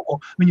sānu vai vēl ko,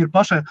 viņi ir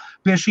pašai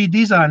pie šī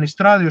dizaina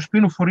strādājuši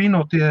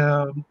Pininfarina tie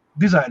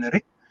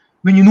dizaineri,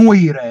 viņi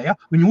noīrēja,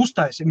 viņi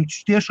uztaisīja,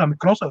 viņš tiešām ir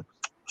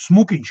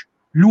smukiņš,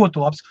 ļoti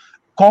labs.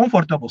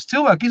 Komfortabls.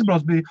 Cilvēki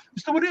izbrauc bija,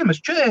 es tev varu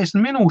iemest 40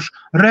 minūšu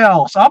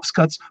reāls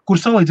apskats, kur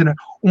salīdzina.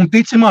 Un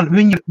tici man,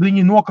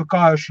 viņi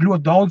nokakājuši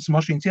ļoti daudzas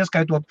mašīnas,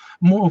 ieskaitot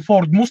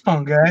Ford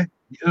Mustang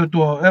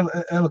to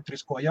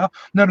elektrisko, jā.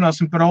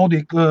 Nerunāsim par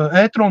Audi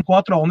e-tron,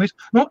 quattro un visu.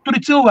 Tur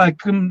ir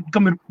cilvēki,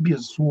 kam ir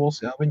biezas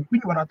solis, jā.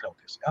 Viņi var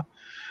atļauties, jā.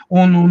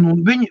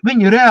 Un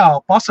viņi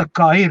reāli pasaka,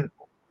 kā ir.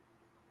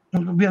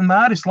 Un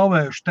vienmēr ir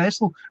slavējuši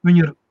Teslu,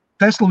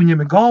 Tesla viņiem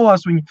ir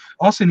galvās, viņi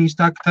asinīs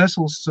tek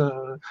Teslas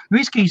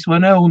viskijs vai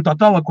ne, un tā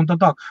tālāk, un tā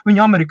tālāk.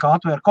 Viņi Amerikā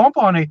atvēra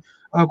kompāniju,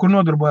 kur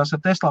nodarbojās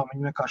ar Teslām,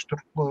 viņi vienkārši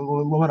tur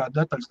varētu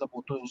detaļas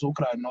dabūt uz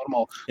Ukrainu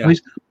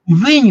normāli.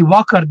 Viņi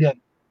vakardien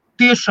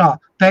tiešā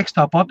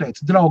tekstā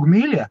pateica, draugi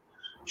mīļie,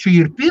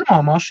 šī ir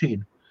pirmā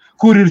mašīna,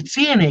 kur ir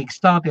cienīgi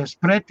stāties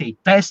pretī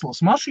Teslas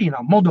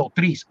mašīnām, Model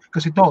 3,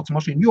 kas ir tautas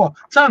mašīna, jo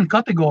cenu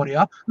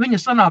kategorijā viņa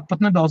sanāk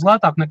pat nedaudz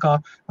lētāk nekā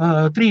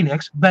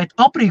trīnieks, bet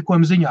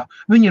aprīkojuma ziņā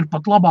viņa ir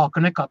pat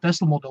labāka nekā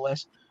Tesla Model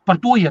S. Par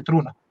to iet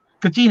runa,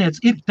 ka ķīnietis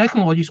ir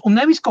tehnoloģijas, un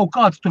nevis kaut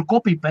kāds tur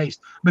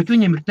copy-paste, bet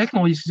viņiem ir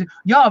tehnoloģijas,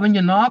 jā,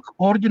 viņa nāk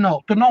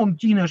oriģināli, tur nav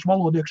ķīniešu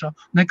valoda iekšā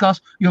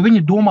nekas, jo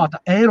viņa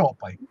domāta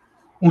Eiropai.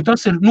 Un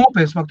tas ir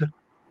nopietns faktors.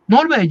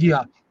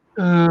 Norvēģijā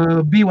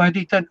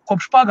BYD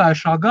kopš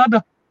pagājušā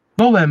gada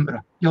novembra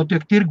jau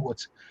tiek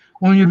tirgots,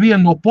 un ir viena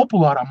no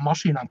populārām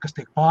mašīnām, kas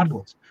tiek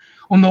pārdots.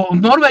 Un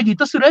Norvēģija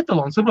tas ir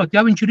etalons, saprot,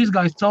 ja viņš ir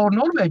izgājis cauri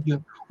Norvēģiju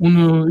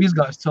un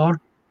izgājis cauri.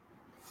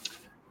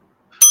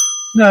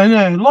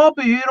 Nē,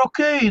 labi, ir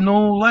okei,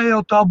 lai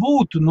jau tā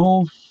būtu,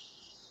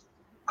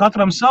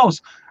 katram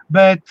savs,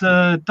 bet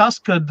tas,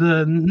 kad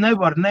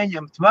nevar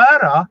neņemt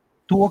vērā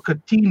to, ka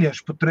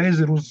ķīnieši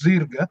patreiz ir uz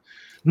zirga.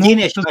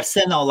 Ķīnieši par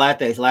sen nav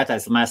lētais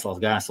mēsls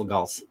gāzes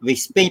gals.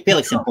 Viss,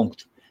 pieliksim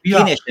punktu.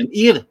 Ķīniešiem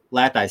ir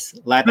lētais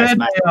mēsls.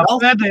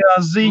 Pēdējā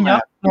ziņa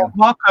no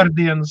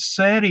vakardienas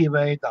sēriju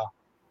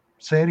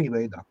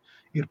veidā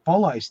ir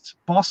palaists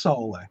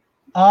pasaulē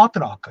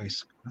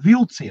ātrākais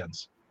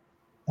vilciens,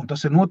 un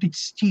tas ir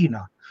noticis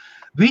Ķīnā.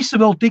 Visi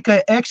vēl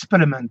tikai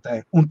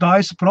eksperimentē un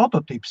taisa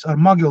prototips ar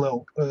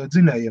Mageleu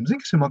dzinējiem.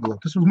 Zini, kas ir Mageleu?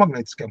 Tas uz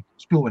magnetiskiem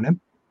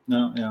spilveniem.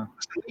 Jā.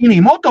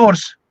 Inī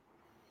motors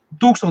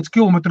 1000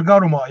 km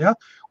garumā, ja?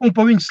 Un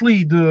pa viņu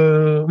slīd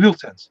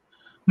vilciens.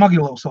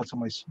 Mageleu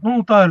saucamais.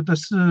 Tā ir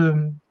tas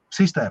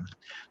sistēma.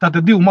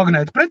 Tātad 2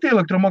 magnēti pretī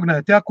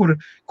elektromagnēti, ja? Kur,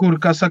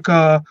 kā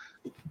saka,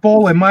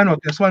 polēm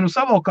mainoties vai nu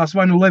savalkās,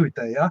 vai nu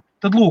levitē. Ja?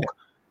 Tad lūk,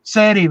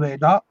 sēriju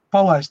veidā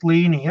palaist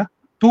līnija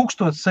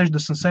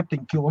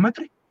 1067 km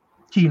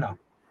Ķīnā.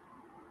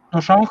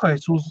 No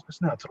Šanhajas uz,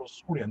 es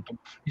neatceros, kurien tam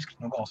izkrit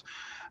no gals.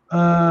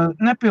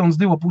 Nepilns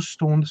 2,5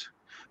 stundas.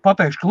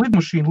 Pateikšu, ka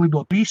lidmašīna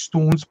lido 3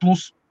 stundas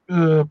plus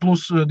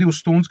 2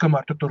 stundas,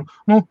 kamēr tur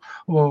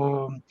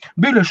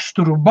biļešus,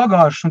 tur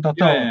bagāžas un tā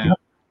tālāk.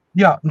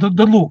 Jā,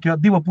 tad lūk,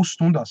 2,5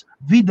 stundās.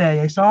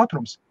 Vidējais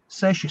ātrums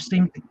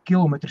 600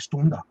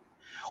 km/h.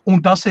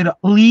 Un tas ir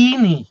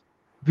līnija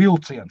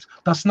vilciens.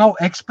 Tas nav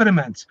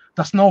eksperiments,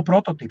 tas nav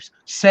prototips,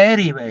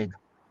 sērija veida.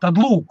 Tad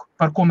lūk,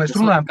 par ko mēs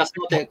runājam.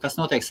 Kas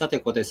notiek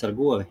satiekoties ar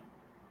govi?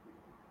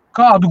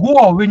 Kādu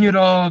govu, viņi ir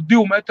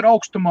 2 metru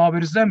augstumā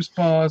virs zemes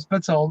pa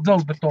speciāli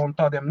dzelzbetonu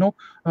tādiem,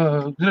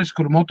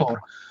 kur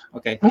motoru.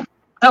 Okay.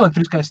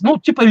 Elektriskais,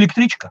 ķipa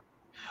električka.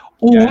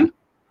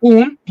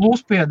 Un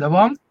plus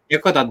piedevām. Ja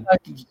ko tāda?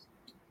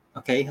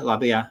 Okay,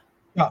 labi, jā.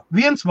 Jā,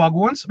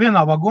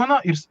 vienā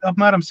vagonā ir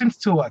apmēram 100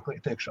 cilvēku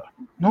iekšā.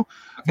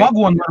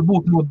 Vagoni var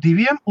būt no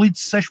 2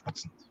 līdz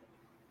 16.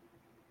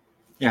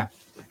 Jā.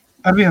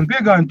 Ar vienu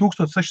piegājumu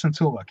 1600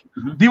 cilvēki.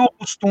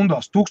 2,5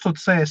 stundās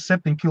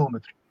 1067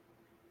 km.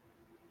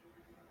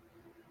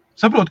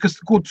 Saprot,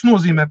 ko tas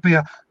nozīmē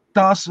pie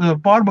tās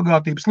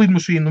pārbagātības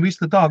lidmašīna, nu,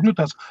 viss tā, nu,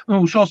 tās,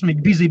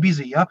 šausmīgi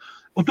busy, ja?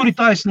 Un tur ir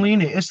taisna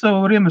līnija. Es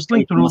tev varu iemest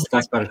link tur.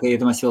 Kasparu, ka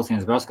iedomājas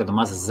vilciens brauc, kad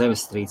mazas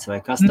zemestrīces vai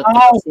kas, tad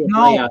nav,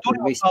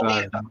 tur tā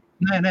lieta.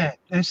 Nē,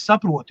 es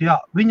saprotu, jā.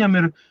 Viņam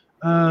ir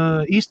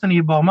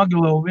īstenībā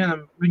Magilevu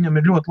viņam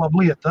ir ļoti laba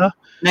lieta.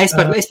 Ne, es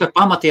par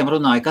pamatiem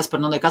runāju, kas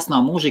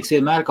nav mūžīgs,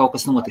 vienmēr kaut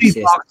kas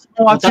notiksies.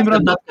 Un tad,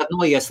 kad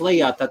noies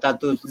lejā,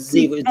 tad tu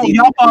dzīvo.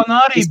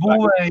 Japāna arī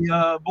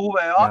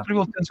būvēja ātri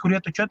vilciens, kur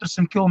iet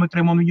 400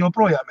 km un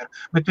joprojām ir,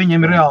 bet viņiem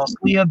ir reāls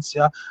sliedzes,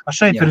 jā.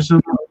 Šeit ir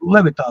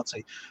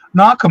levitācija.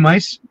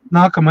 Nākamais,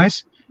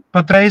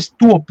 patreiz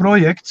top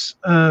projekts,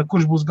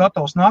 kurš būs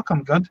gatavs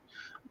nākamgad,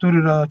 tur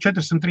ir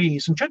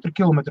 434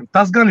 km.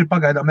 Tas gan ir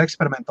pagaidām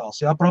eksperimentāls,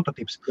 jā,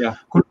 prototips,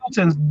 kur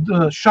vilciens,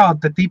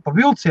 šāda tipa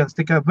vilciens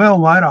tikai vēl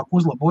vairāk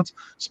uzlabots,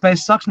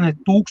 spēj sasniegt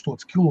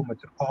 1000 km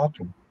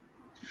ātrumu.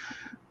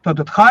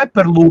 Tātad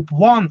Hyperloop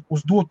One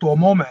uz doto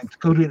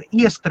momentu, kur ir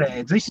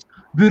iestrēdzis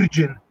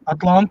Virgin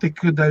Atlantic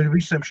dēļ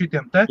visiem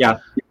šitiem te,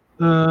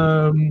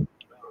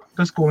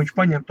 tas, ko viņš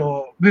paņem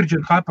to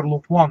Virgin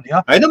Hyperloop One,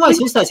 jā.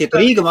 Domāju, uztaisīt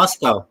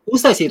Rīga-Maskavu,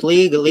 uztaisīt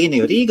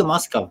līniju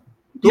Rīga-Maskavu.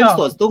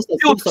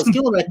 1000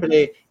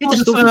 kilometri, ir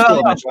tas 1000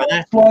 kilometri, vai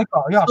ne?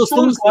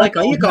 Stundas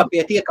laikā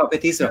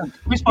iekāpiet izraukt.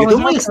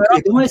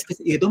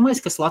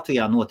 Iedomājies, kas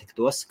Latvijā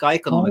notiktos, kā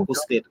ekonomika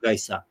uzskrietu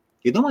gaisā.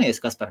 Iedomājies,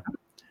 Kaspar?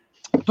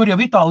 Tur jau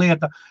ir tā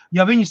lieta,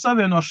 ja viņi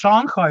savieno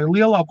Šanhaju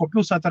lielāko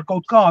pilsētu ar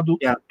kaut kādu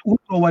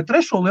otro vai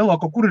trešo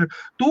lielāko, kur ir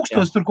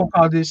 1000, tur kaut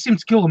kādi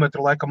 100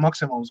 kilometru laikam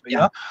maksimums bija,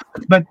 jā?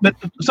 Bet,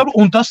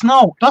 un tas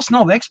nav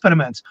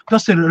eksperiments,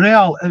 tas ir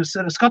reāli, es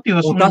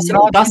skatījos. Un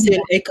tas ir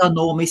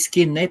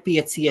ekonomiski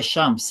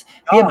nepieciešams.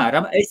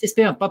 Piemēram, es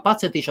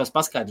pacentīšos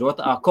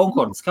paskaidrot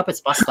Concordas,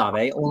 kāpēc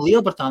pastāvēja, un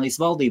Lielbritānijas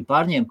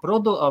valdība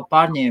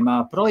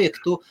pārņēma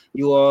projektu,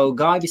 jo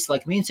gāja visu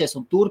laiku mīnsies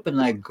un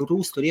turpināja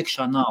grūst tur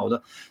iekšā naudu.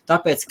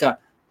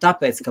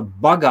 Tāpēc, ka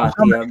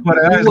bagātie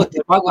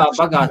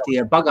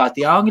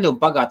angļi un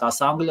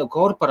bagātās angļu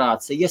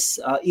korporācijas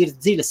ir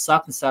dziļas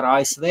saknes ar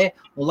ASV,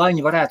 un lai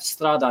viņi varētu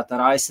strādāt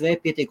ar ASV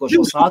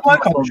pietiekošos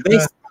ātrumos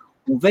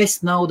un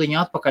vest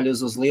naudiņu atpakaļ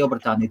uz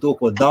Lielbritāniju, to,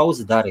 ko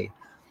daudz darīja.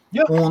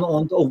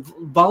 Un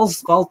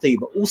valsts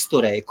valdība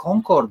uzturēja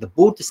Concorda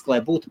burtiski,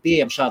 lai būtu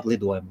pieejama šāda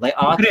lidojuma.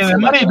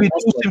 Krieviem arī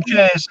bija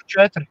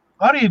 244,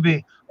 arī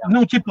bija.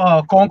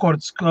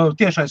 Concords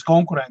tiešais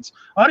konkurents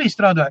arī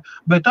strādāja,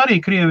 bet arī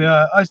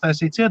Krievijā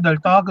aiztaisīja ciedaļu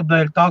tā,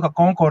 ka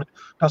Concord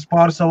tās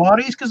pāris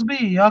avārijas, kas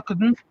bija, jā,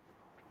 kad,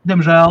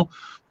 diemžēl,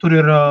 tur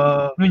ir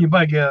viņi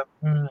baigie,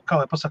 kā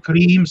lai pasaka,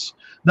 Rīms,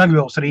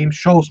 degvielas Rīms,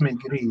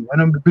 šausmīgi Rīmi, vai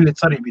ne,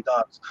 biļets arī bija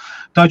dārgs.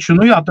 Taču,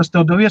 tas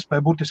tev dev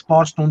iespēju burtiski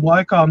pāris stundu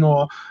laikā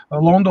no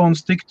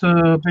Londonas tikt,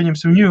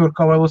 pieņemsim,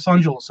 Ņujorkā vai Los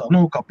Andželesā,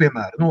 kā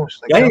piemēru.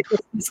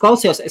 Es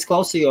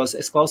klausījos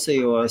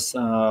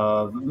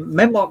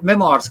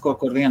memoārs,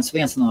 kur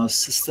viens no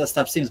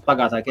starp 100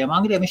 bagātākajiem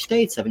angļiem, viņš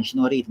teica, viņš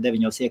no rīta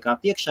 9 iekāp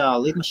iekšā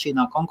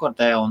lidmašīnā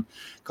Concordē un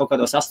kaut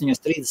kādos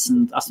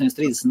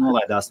 8:30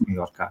 nolaidās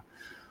Ņujorkā.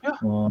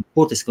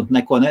 Burtiski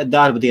neko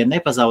darba dienu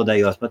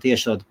nepazaudējot,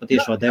 patiešo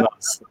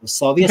devās uz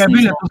savu viesnīcu. Tikai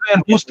biļeti uz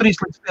vienu plus 3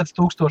 līdz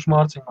 5000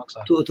 mārciņu maksā.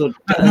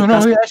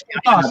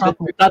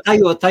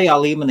 Tajā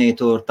līmenī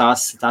tur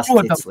tās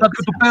protams, tad,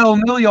 kad tu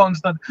pelni miljonus,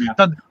 tad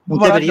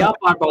tev ir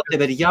jāpārbauda,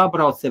 tev ir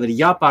jābrauc, tev ir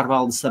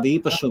jāpārvalda savi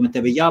īpašumi,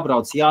 tev ir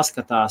jābrauc,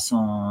 jāskatās,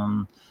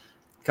 un,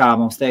 kā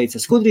mums teica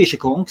Skudrīša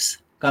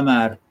kungs,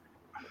 kamēr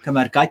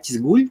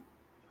kaķis guļ,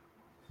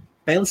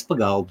 pelis pa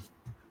galdu.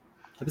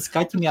 Tāpēc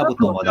kaķim jābūt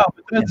novadā. Jā,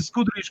 bet redzi,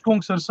 Skudrīša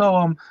kungs ar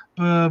savām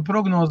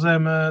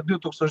prognozēm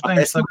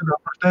 2019. gadā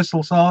par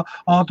Teslas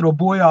ātro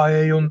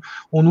bojājēju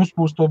un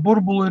uzpūsto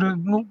burbuli ir,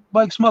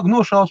 baigi smagi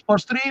nošāvs par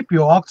strīpu,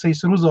 jo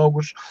akcijas ir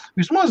uzauguši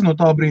vismaz no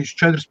tā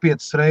brīža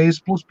 4-5 reizes,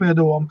 plus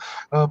piedevām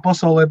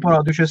pasaulē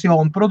parādījušies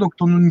jauni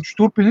produkti, un viņš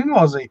turpina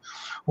invāziju.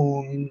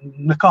 Un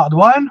nekādu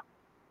vainu,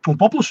 un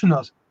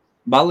paplašinās.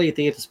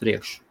 Ballīti iet uz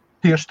priekšu.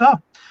 Tieši tā.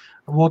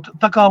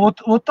 Tā kā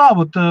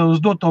uz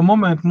doto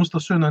momentu mums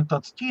tas šodien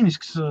tāds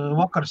ķīnisks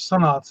vakars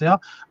sanāca, ja?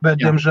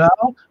 Bet,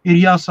 diemžēl, ir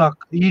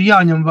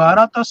jāņem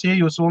vērā tas, ja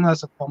jūs vēl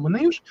neesat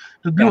pamanījuši,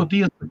 tad ļoti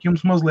iespēj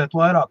jums mazliet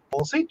vairāk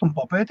palasīt un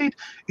papētīt.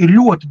 Ir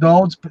ļoti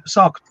daudz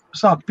sāk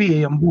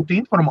pieejama būt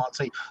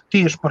informācija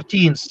tieši par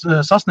Ķīnas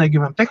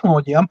sasniegumiem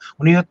tehnoloģijām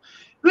un iet.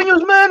 Viņi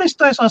uz mēnesi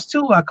taisās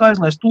cilvēku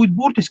aizlaist, tūlīt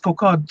burtiski kaut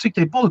kādu, cik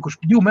tie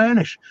palikuši, 2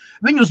 mēneši.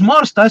 Viņi uz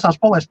Marsu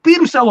taisās palaist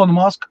pirms Elona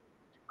Muska.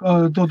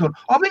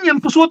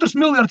 Viņiem 1,5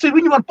 miljards ir,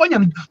 viņi var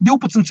paņemt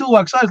 12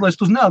 cilvēkus aizlaist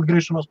uz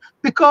neatgriešanos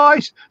pie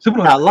kājas.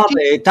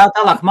 Labi,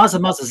 tālāk maza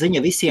ziņa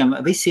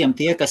visiem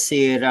tie, kas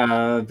ir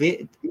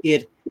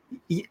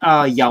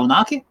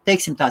jaunāki,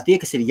 teiksim tā, tie,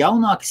 kas ir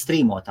jaunāki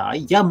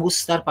strīmotāji. Ja mūsu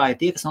starpā ir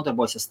tie, kas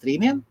nodarbojas ar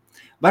strīmiem,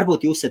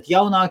 varbūt jūs esat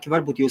jaunāki,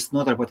 varbūt jūs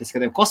nodarbojaties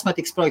kādiem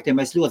kosmetikas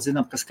projektiem, mēs ļoti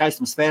zinām, ka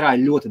skaistuma sfērā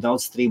ir ļoti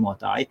daudz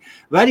strīmotāji.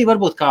 Vai arī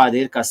varbūt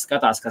kādi ir, kas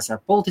skatās, kas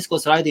ar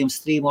politiskos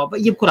raidījumus strīmo,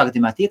 jebkurā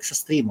gadījumā tie, kas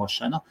ar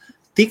strīmošanu.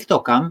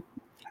 TikTokam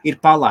ir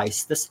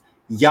palaistas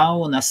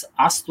jaunas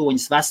 8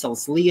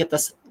 veselas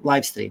lietas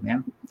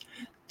livestreamiem.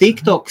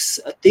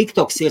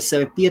 TikToks ir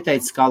sevi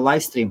pieteicis kā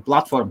livestream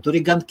platforma. Tur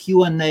ir gan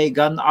Q&A,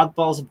 gan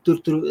atbalsts, tur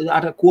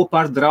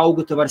kopā ar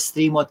draugu tu vari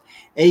streamot.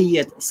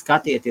 Ejiet,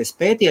 skatieties,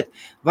 pētiet.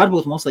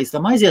 Varbūt mums līdz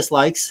tam aizies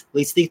laiks,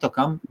 līdz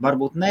TikTokam,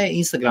 varbūt ne.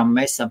 Instagram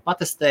mēs esam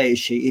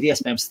patestējuši, ir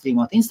iespējams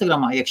streamot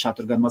Instagramā, iekšā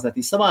tur gan mazliet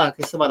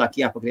savādāk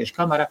jāpagriež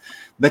kamera,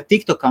 bet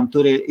TikTokam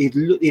tur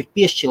ir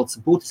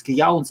piešķilts būtiski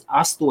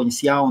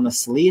 8 jaunas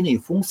līniju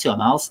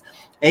funkcionāls.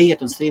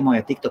 Ejiet un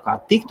streamojiet TikTokā.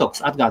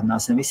 TikToks,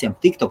 atgādināsim visiem,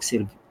 TikToks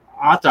ir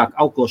ātrāk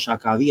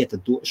augošākā vieta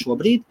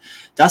šobrīd.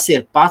 Tas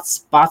ir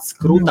pats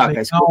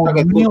krūtākais,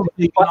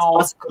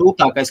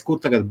 kur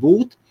tagad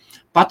būt.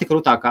 Pati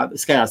krūtākā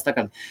skatās, tā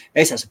kā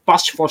es esmu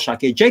paši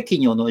foršākie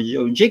džekiņi un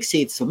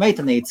džiksītes un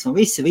meitenītes un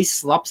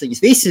visas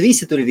lapsiņas,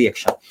 visi tur ir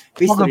iekšā.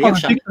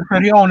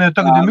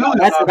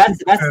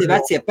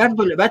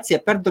 Vecie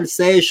perduļi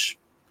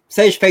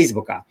sēž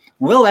Facebookā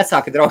un vēl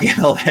vecāki draugiem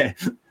LV.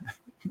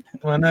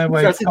 Vai ne,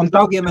 vai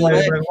draugiem LV.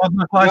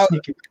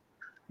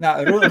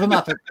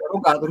 Runāt,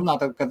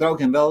 ka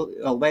draugiem vēl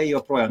LV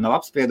joprojām nav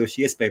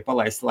apsprieduši iespēju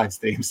palaist live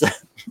streams.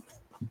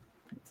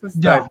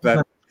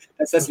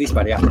 Tas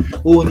vispār, jā.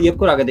 Un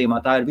jebkurā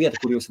gadījumā tā ir vieta,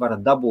 kur jūs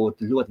varat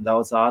dabūt ļoti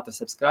daudz ātri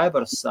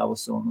subscriberus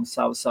savus un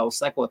savus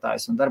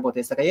sekotājus un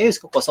darboties. Tā kā, ja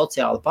jūs kaut ko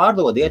sociāli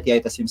pārdodiet, ja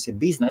tas jums ir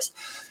biznes,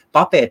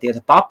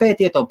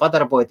 papētiet un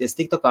padarbojieties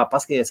TikTokā,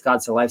 paskatieties,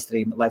 kādas ir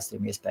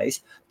livestream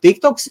iespējas.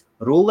 TikToks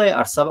rulē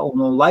ar savu,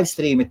 un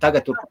livestreami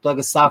tagad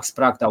sāks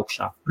sprāgt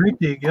augšā.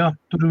 Rītīgi, jā.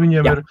 Tur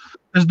viņiem ir,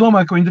 es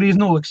domāju, ka viņi drīz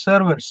noliks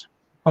serveris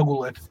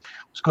pagulēt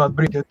uz kādu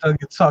brīdi,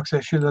 tagad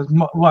sāksies šī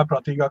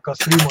vaiprātīgākā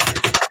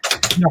streamošana.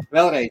 Jā.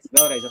 Vēlreiz,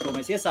 ar to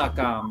mēs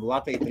iesākām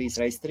Latvija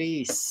 3x3.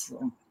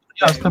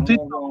 Jā, starp citu,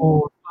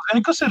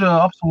 kas ir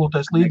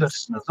absolūtais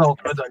līderis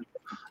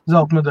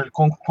zelta medaļu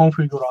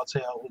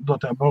konfigurācijā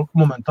dotajā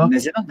momentā?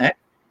 Nezinu, ne?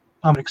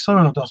 Amerikas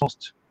Savienotās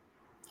valstis.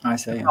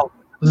 ASV, jā.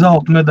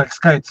 Zelta medaļu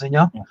skaita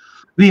ziņā.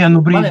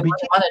 Vienu brīdi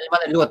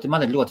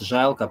man ir ļoti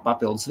žēl, ka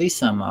papildus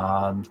visam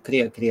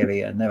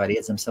Krievija nevar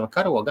iet zem sava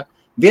karoga.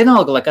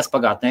 Vienalga, lai kas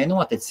pagātnē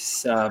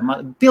noticis,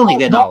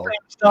 pilnīgi vienalga.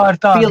 Tā ir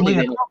tā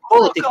lieta.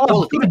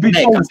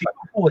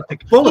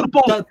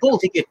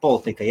 Politika ir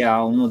politika, jā,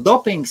 un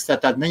dopings,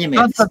 tad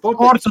neņemiet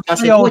sportistus,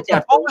 kas ir ļoti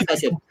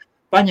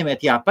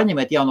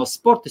paņemiet jaunos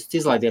sportistus,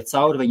 izlaidiet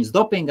cauri viņus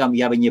dopingam,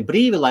 ja viņi ir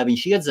brīvi, lai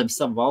viņš iet zem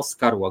savu valsts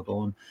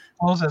karogu.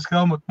 Klausies,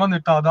 Helmut, man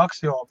ir tāda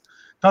aksioma.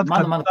 Tad,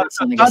 kad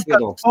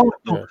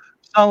sportu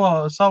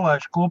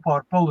salaiž kopā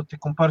ar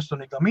politiku un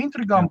personīgām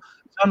intrigām,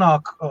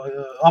 sanāk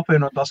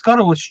apvienotās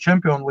karalistes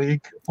Champions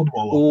League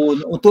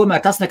futbolā. Un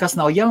tomēr tas nekas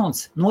nav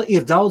jauns.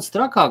 Ir daudz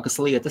trakākas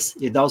lietas.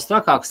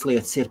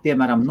 Ir,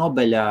 piemēram,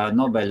 Nobeļa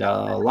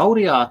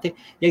laureāti.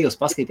 Ja jūs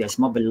paskaties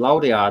Nobeļa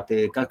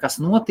laureāti, kas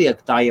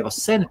notiek, tā jau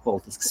sen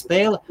politiska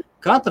spēle.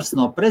 Katrs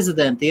no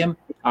prezidentiem,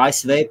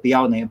 ASV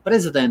jaunajiem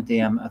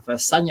prezidentiem,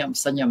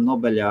 saņem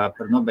Nobeļa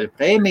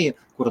prēmiju,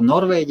 kuru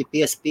Norvēģi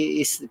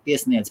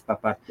piesniedz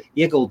par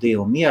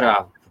ieguldījumu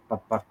mierā,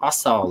 par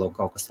pasauli un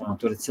kaut kas tam.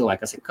 Tur ir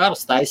cilvēki, kas ir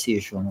karus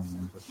taisījuši un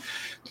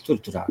tur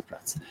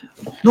ārprāts.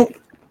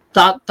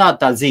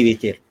 Tā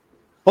dzīvīt ir.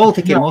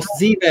 Politika ir mūsu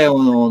dzīvē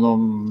un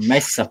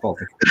mēs esam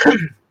politiku.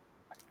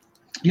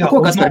 Jā,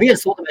 kas par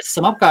vienu sūdu mēs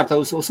esam apkārt,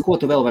 uz ko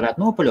tu vēl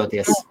varētu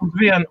nopaļoties?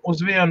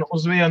 Uz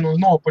vienu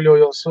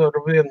nopaļojos ar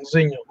vienu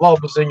ziņu,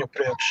 labu ziņu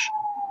priekš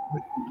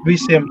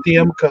visiem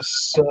tiem,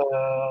 kas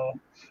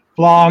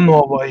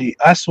plāno vai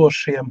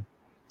esošiem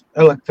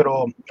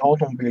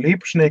elektroautomobīļu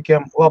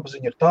īpašniekiem. Laba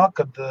ziņa ir tā,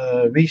 ka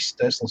visi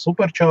Tesla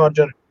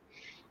superchargeri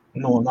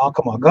no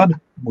nākamā gada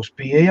būs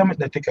pieejami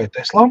ne tikai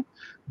Teslām,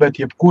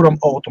 bet jebkuram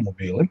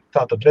automobīlim.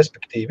 Tātad,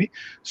 respektīvi,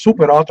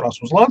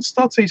 superātrās uzlādes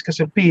stacijas, kas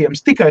ir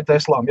pieejams tikai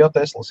Teslām,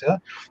 Teslas,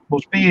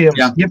 būs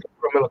pieejams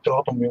jebkuram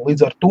elektroautomobīlim.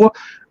 Līdz ar to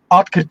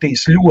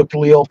atkritīs ļoti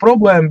liela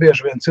problēma.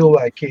 Bieži vien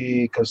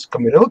cilvēki,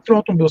 kam ir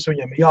elektroautomobīls,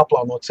 viņiem ir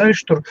jāplāno ceļš,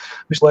 tur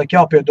visu laiku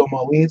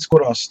jāpiedomā līdz,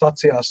 kurās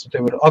stacijās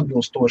tev ir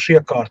atbilstoši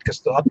iekārti, kas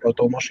atļauj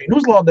to mašīnu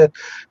uzlādēt.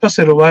 Tas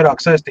ir vairāk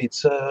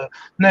saistīts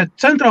ne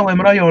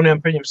centrālajiem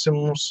rajoniem, pieņemsim,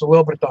 mums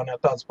Lielbritānijā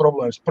tādas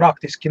problēmas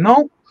praktiski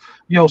nav,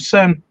 jau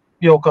sen,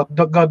 jau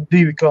kādu gadu,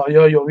 divi,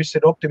 jo viss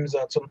ir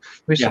optimizēts un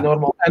viss ir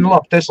normāli.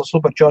 Labi, Tesla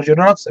supercharger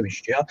ir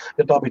atsevišķi, ja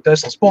tā bija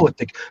Teslas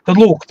politika. Tad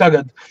lūk,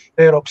 tagad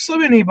Eiropas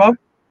Savienībā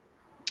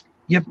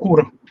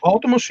jebkura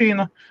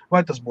automašīna,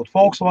 vai tas būtu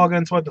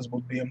Volkswagens, vai tas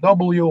būtu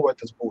BMW, vai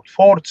tas būtu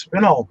Fords,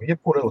 vienalga,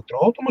 jebkura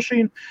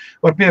elektroautomašīna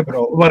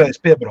varēs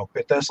piebraukt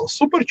pie Teslas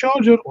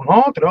supercharger un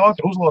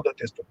ātri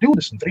uzlādēties tur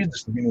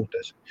 20-30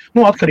 minūtēs.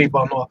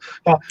 Atkarībā no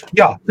tā.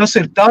 Jā, tas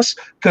ir tas,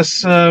 kas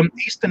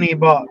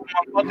īstenībā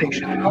man patīk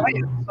šī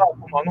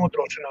sākumā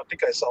nodrošināt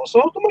tikai savas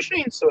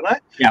automašīnas, vai ne?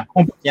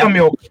 Un pēc tam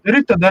jau ir,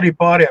 tad arī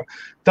pāriem.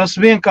 Tas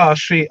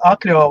vienkārši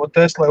atļāva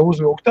Teslai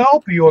uzvilkt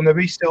telpu, jo ne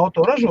visi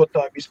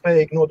autoražotāji bija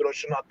spējīgi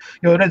nodrošināt,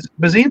 jo redz,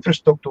 bez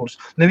infrastruktūras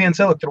neviens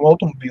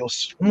elektroautomobils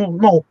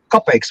nav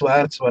kapeiks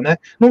vērts, vai ne?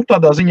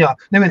 Tādā ziņā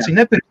neviens viņu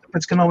nepirkt,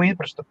 tāpēc, ka nav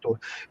infrastruktūra.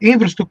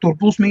 Infrastruktūra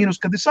plus mīnus,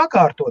 kad ir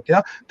sakārtot, ja?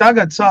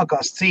 Tagad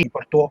sākās cīņa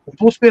par to. Un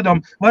plus, piedām,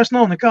 vairs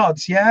nav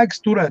nekādas jēgas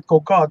turēt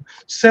kaut kādu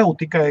sev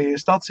tikai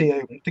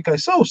stacijai, tikai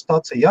savu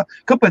staciju, ja?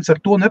 Kāpēc ar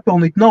to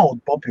nepelnīt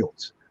naudu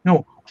papildus?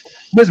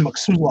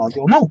 Bezmaksas uzlāde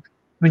jau nav,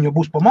 viņa jau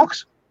būs pa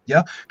maksu.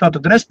 Ja?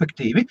 Tātad,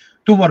 respektīvi,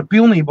 tu vari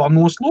pilnībā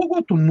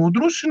noslogot un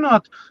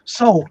nodrošināt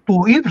savu to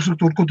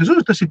infrastruktūru, ko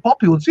tas ir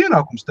papildus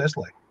ienākums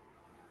Teslai.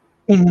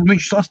 Un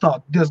viņš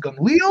sastāv diezgan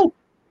lielu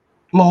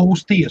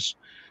lauvas tiesu,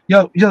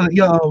 ja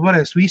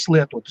varēs visu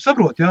lietot. Tu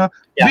saproti, ja?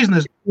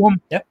 Biznesa doma.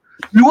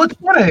 Ļoti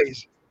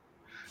pareizi.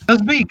 Tas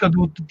bija, kad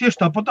tieši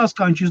tāpatās,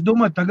 kā viņš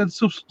izdomāja, tagad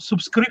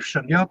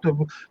subscription, ja?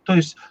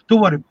 Tu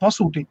vari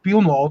pasūtīt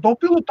pilnu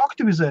autopilotu,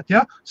 aktivizēt,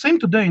 ja?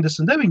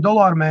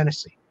 $199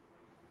 mēnesī.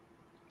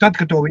 Tad,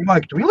 kad tev viņu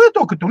vajag, tu viņu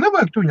lieto, kad tev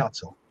nevajag, tu viņu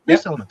atcel.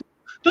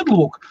 Tad,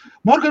 lūk,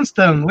 Morgan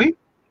Stanley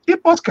ir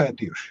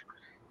paskaitījuši,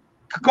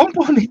 ka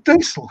kompānija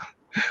Tesla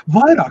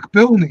vairāk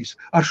pelnīs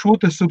ar šo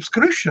te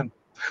subscription,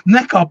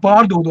 nekā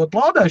pārdodot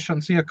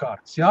lādēšanas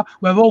iekārtas, ja?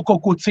 Vai vēl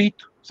kaut ko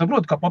citu.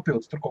 Saproti, kā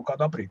papildus tur kaut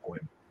kādu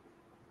aprīkojumu.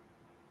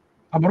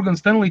 Morgan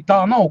Stanley tā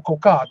nav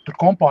kaut kāda tur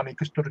kompānija,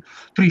 kas tur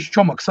 3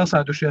 čomaki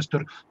sasēdušies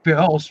tur pie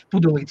alus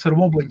pudelītes ar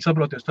vobliņu,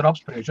 saproties, tur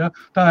apspriež. Ja?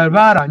 Tā ir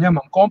vērā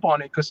ņemama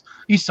kompānija, kas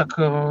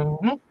izsaka,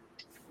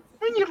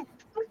 viņi ir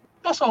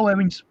pasaulē,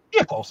 viņas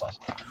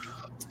ieklausās.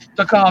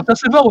 Tā kā tas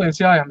ir vēl viens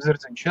jājām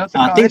zirdziņš. Ja?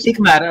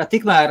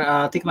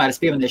 Tikmēr es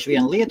pieminēšu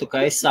vienu lietu,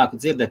 ka es sāku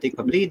dzirdēt tik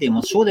pa brīdīm,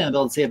 un šodien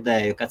vēl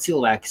dzirdēju, ka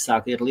cilvēki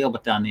ir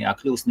Lielbritānijā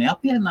kļūst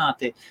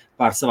neapmierināti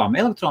par savām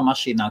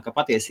elektromašīnām, ka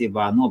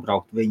patiesībā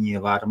nobraukt viņi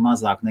var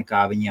mazāk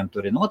nekā viņiem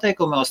tur ir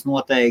noteikumos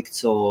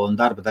noteikts un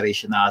darba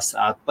darīšanās.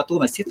 Par to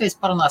mēs citreiz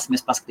parunāsim,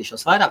 es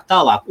paskatīšos vairāk.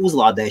 Tālāk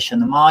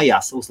uzlādēšana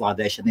mājās,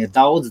 uzlādēšana ir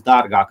daudz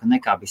dārgāka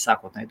nekā bija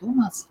sākotnēji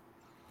domāts.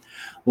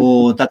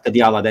 Un tad, kad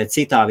jālādē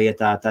citā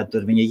vietā, tad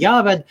tur viņa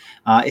jāved.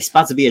 Es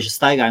pats bieži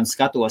staigāju un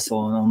skatos,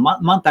 un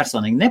man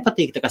personīgi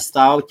nepatīk, tā kā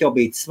stāv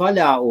ķobītis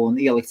vaļā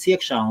un ielikts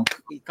iekšā, un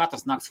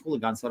katrs nakts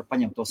huligāns var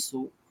paņemt to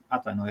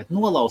atvainojiet,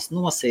 nolaust,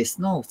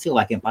 nosist.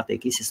 Cilvēkiem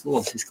patīk izsist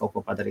logus, visu kaut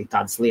ko padarīt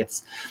tādas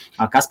lietas.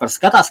 Kaspars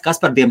skatās,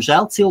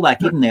 diemžēl,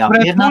 cilvēki ir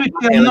neapmierināti.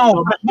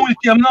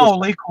 Muļķiem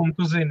nav likuma,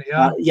 tu zini,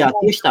 jā. Jā,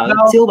 tieši tā.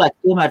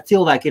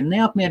 Cilvēki ir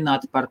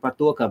neapmierināti par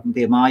to, ka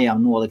pie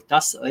mājām nolikt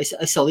tas.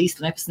 Es vēl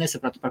īsti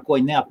nesapratu, par ko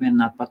viņi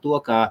neapmierināti, par to,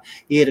 ka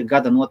ir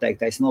gada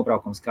noteiktais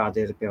nobraukums,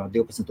 kāda ir, piemēram,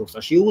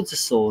 12,000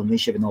 jūdzes, un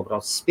viņš jau ir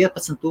nobraucis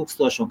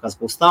 15,000, un kas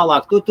būs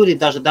tālāk. Tur ir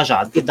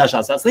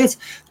dažādas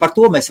lietas. Par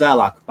to mēs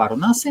vēlāk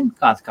parunāsim,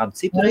 kādu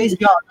citu reizi.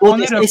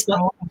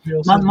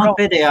 Man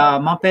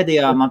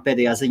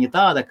pēdējā ziņa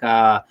tāda,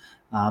 ka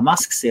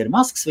Masks,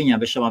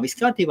 viņam bez šām viss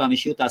kārtībā,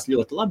 viņš jūtās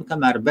ļoti labi,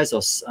 kamēr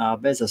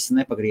Bezos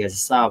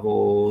nepagrieza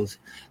savu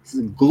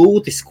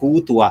glūti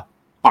skūto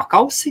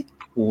pakausi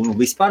un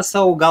vispār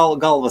savu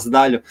galvas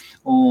daļu,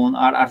 un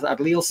ar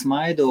lielu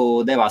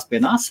smaidu devās pie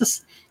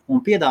NASAs un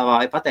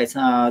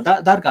pateica,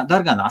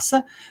 dargā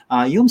NASA,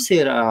 jums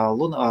ir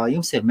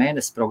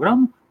mēnesis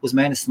programma uz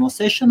mēnesi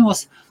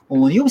nosēšanos,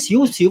 un jums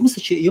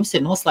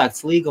ir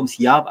noslēgts līgums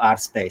jau ar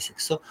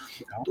SpaceX.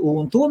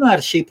 Un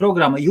tomēr šī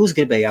programma, jūs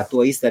gribējāt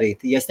to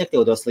izdarīt, ja es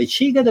nekļūdos līdz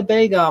šī gada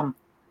beigām,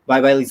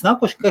 vai līdz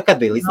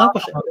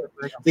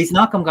līdz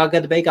nākamā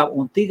gada beigām,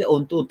 un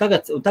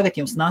tagad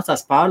jums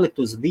nācās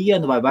pārlikt uz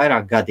 1 vai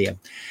vairāk gadiem.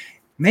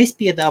 Mēs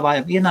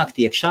piedāvājam ienākt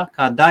iekšā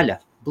kā daļa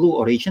Blue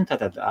Origin,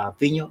 tātad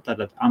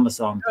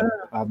Amazon,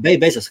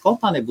 Bezos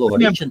kompānija Blue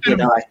Origin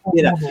piedāvāja.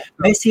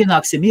 Mēs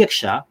ienāksim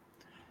iekšā,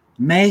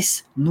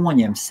 mēs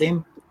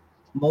noņemsim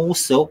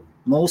mūsu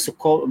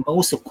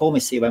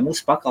komisiju vai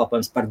mūsu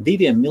pakalpojums par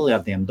 $2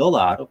 miljardiem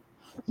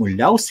un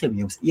ļausim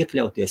jums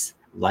iekļauties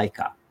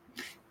laikā.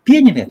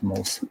 Pieņemiet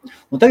mūsu.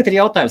 Un tagad ir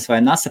jautājums,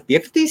 vai NASA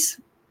piekritīs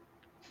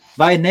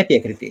vai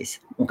nepiekritīs.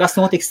 Un kas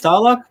notiks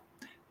tālāk?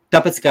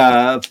 Tāpēc, ka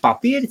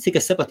papīri, cik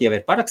es sapratu, jau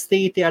ir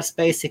parakstīti ar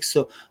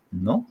SpaceXu,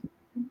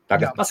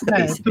 tagad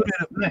paskatīsim.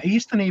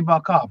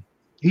 Īstenībā kā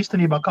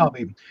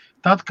bija?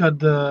 Tad,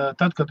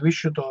 kad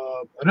visu to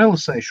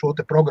realizēja šo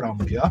te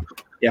programmu,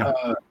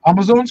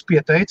 Amazons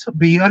pieteica,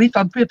 bija arī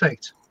tāda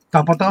pieteikts.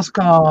 Tāpatās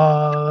kā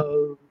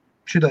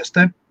šitais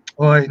te,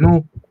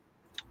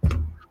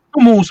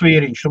 mūsu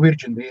vīriņš,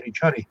 Virgin vīriņš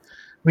arī.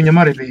 Viņam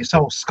arī bija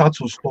savs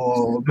skats uz to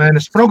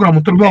mēnesi programmu,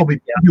 un tur vēl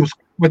bija 2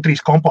 vai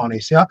 3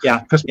 kompānijas,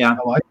 kas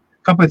piedāvāja.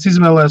 Kāpēc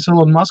izvēlējās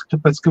Elon Musk?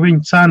 Tāpēc, ka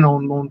viņa cena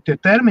un tie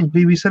termiņi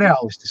bija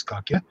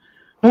visrealistiskākie.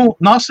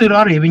 NASA ir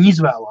arī, viņi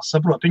izvēlās,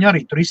 saprot, viņi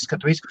arī tur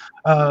izskata visu.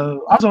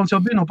 Amazons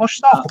jau bija no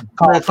paša sākuma.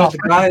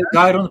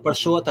 Gāja runa par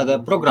šo tādu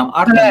programmu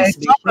Artemis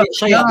bija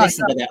šajā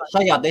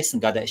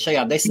desmitgadē,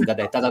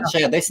 tātad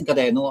šajā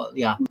desmitgadē,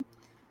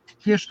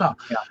 Tieši tā.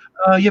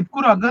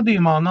 Jebkurā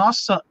gadījumā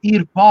NASA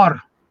ir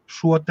par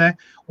šo te,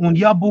 un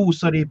ja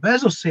būs arī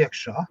Bezos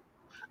iekšā,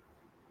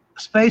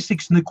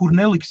 SpaceX nekur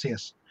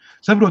neliksies.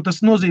 Saprot, tas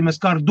nozīmēs,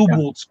 kā ar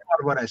dubultu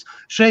svaru varēs.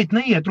 Šeit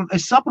neiet.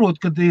 Es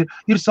saprotu, ka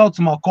ir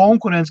saucamā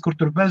konkurence, kur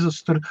tur Bezos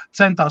tur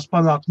centās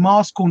panākt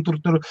masku, un tur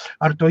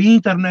ar to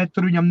internetu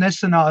tur viņam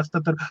nesanāca,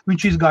 tad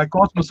viņš izgāja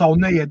kosmosā un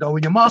neiedauja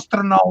viņam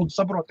astronautu,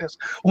 saproties,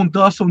 un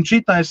tas un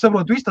šitais,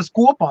 saprot, viss tas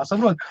kopā,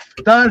 saprot.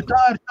 Tā ir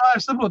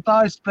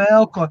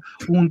spēle,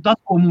 un tas,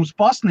 ko mums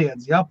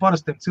pasniedz,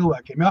 parastiem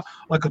cilvēkiem,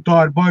 lai ka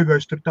tā ir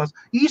baigais tur tās.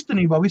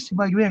 Īstenībā viss ir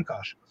baigi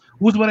vienkārši.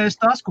 Uzvarēs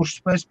tas, kurš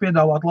spēs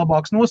piedāvāt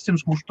labāks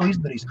nosacījums, kurš to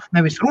izdarīs.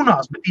 Nevis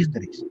runās, bet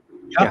izdarīs.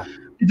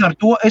 Līdz ar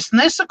to es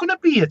nesaku ne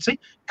 5,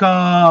 ka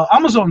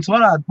Amazons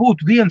varētu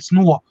būt viens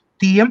no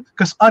tiem,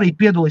 kas arī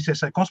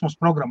piedalīsies kosmosa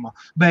programmā.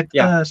 Bet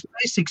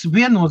SpaceX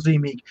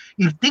viennozīmīgi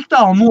ir tik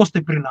tālu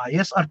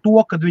nostiprinājies ar to,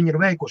 kad viņi ir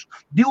veikuši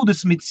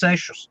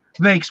 26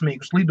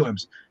 veiksmīgus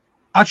lidojumus.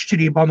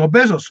 Atšķirībā no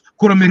Bezos,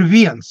 kuram ir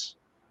 1.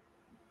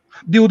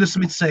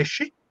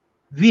 26,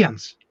 1.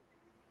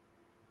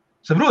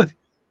 Saproti?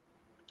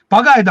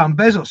 Pagaidām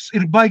Bezos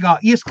ir baigā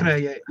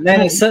ieskrējēja.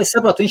 Nē,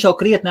 saprotu, viņš jau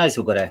krietni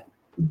aizugurē.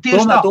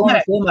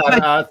 Tomēr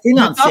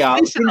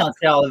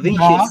finansiāli viņš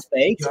ir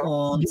spējīgs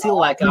un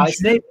cilvēki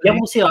ASV, ja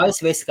mums ir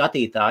ASV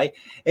skatītāji,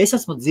 es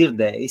esmu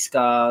dzirdējis,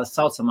 ka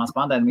saucamās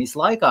pandēmijas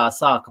laikā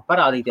sāka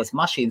parādīties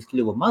mašīnas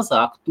kļuva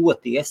mazāk,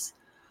 toties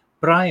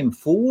Prime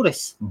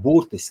fūres,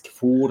 burtiski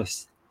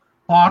fūres,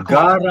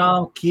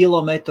 garām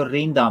kilometru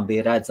rindām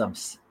bija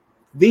redzams.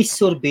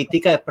 Visur bija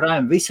tikai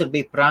Prime, visur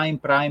bija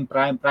Prime.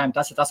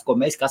 Tas ir tas, ko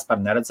mēs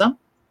Kasparu neredzam.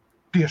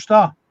 Tieši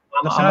tā.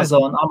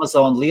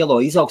 Amazon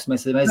lielo izaugsmu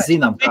mēs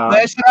zinām, kā...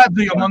 Es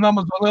redzu, jo man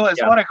Amazon lielais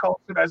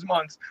varehals ir aiz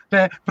manis.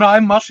 Te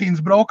Prime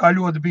mašīnas braukā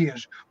ļoti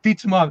bieži. Tic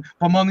man,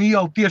 pa manu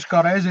ielu tieši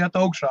kā reizi iet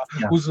augšā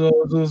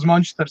uz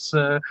Manchesters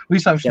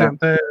visām šiem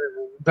te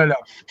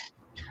daļām.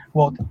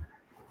 Vot.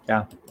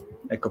 Jā,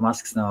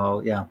 ekomaskas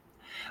nav,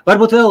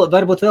 Varbūt vēl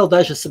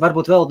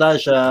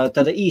daža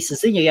tāda īsa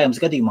ziņa, ja jums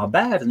gadījumā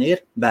bērni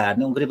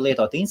un grib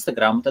lietot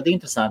Instagram, tad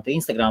interesanti,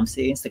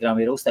 Instagram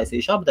ir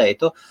uztaisījuši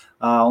updateu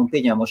un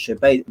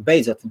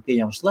beidzot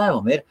pieņemuši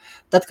lēmumu ir,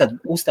 tad, kad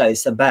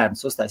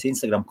bērns uztais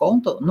Instagram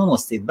kontu,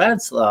 nosacīt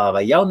bērns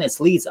vai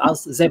jaunieci līdz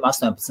zem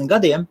 18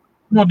 gadiem.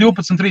 No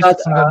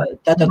 12-13 gadiem.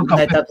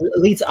 Tad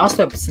līdz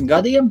 18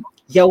 gadiem,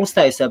 ja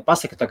uztaisa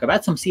pasaka, ka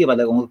vecums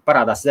ievada un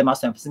parādās zem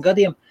 18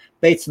 gadiem,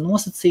 pēc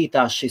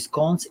nosacītās šis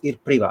konts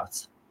ir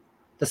privāts.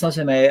 Tas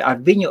nozīmē, ar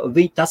viņu,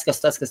 tas,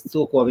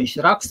 to, ko viņš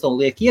raksta un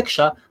liek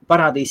iekšā,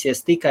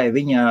 parādīsies tikai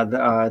viņa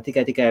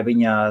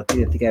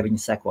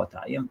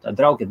sekotājiem,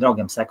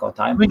 draugiem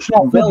sekotājiem.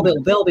 Un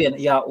vēl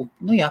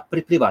viena,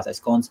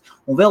 privātais konts.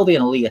 Un vēl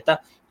viena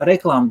lieta,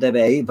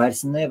 reklāmdevēji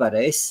vairs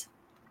nevarēs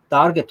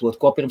targetot,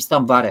 ko pirms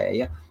tam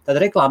varēja. Tad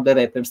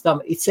reklāmdevēji pirms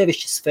tam it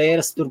sevišķi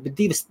sfēras, tur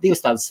bija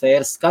divas tādas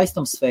sfēras,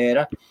 skaistums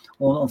sfēra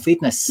un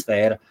fitness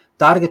sfēra.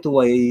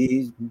 Targetoja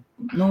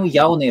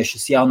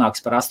jauniešus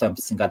jaunāks par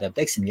 18 gadiem,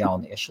 teiksim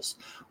jauniešus.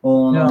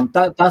 Un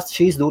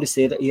šīs duris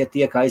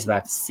tiek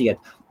aizvērtas ciet.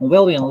 Un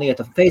vēl viena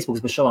lieta,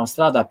 Facebooks bez šaubām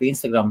strādā pie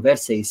Instagram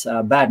versijas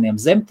bērniem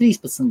zem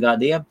 13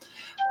 gadiem,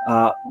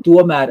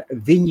 tomēr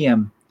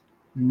viņiem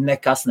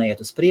nekas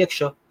neiet uz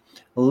priekšu.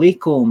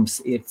 Likums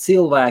ir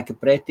cilvēki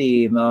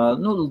pretīm,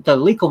 tā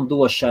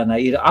likumdošana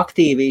ir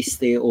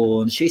aktīvisti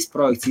un šis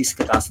projekts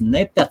izskatās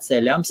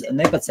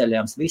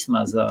nepaceļams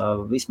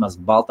vismaz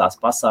Baltās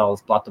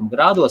pasaules platuma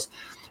grādos,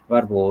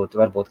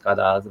 varbūt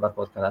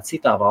kādā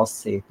citā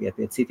valstī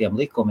pie citiem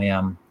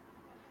likumiem,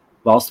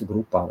 valstu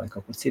grupā vai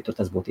kaut kur citur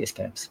tas būtu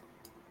iespējams.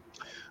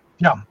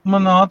 Jā,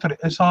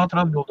 es ātri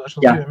atbildēšu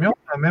uz diviem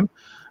jautājumiem.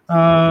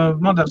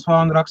 Madars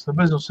Vāna raksta,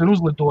 Bezos ir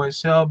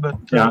uzlidojis,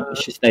 bet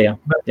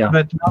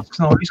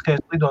Masks nav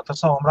riskējis lidot ar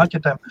savām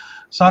raķetēm.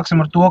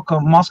 Sāksim ar to, ka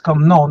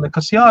Maskam nav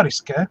nekas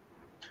jāriskē.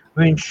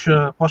 Viņš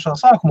pašā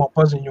sākumā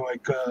paziņoja,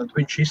 ka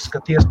viņš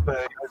izskata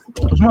iespēju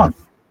aizlidot uz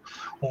Marsu.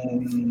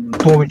 Un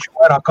to viņš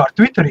vairāk kārt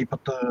Twitterī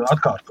pat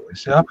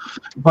atkārtojas.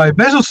 Vai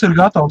Bezos ir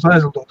gatavs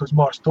aizlidot uz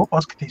Marsu, to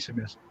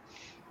paskatīsimies.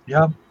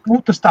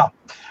 Tas tā.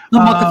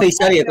 Makafijs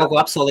arī kaut ko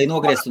apsolīja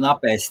nogriezt un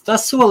apēst.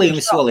 Tas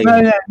solījumi.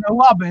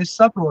 Labi, es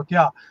saprotu,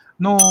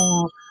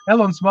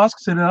 Elons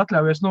Musks ir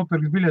atļāvies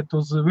nopirkt biļeti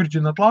uz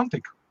Virgin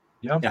Atlantic.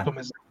 To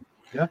mēs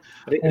zinām.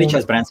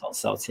 Ričards Bransons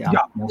sauc,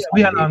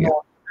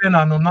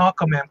 Vienā no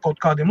nākamajiem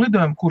kaut kādiem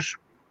lidojumiem,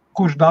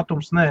 kurš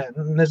datums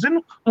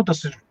nezinu,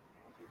 tas ir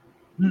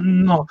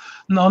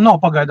nav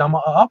pagaidām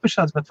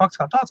apišāds, bet fakts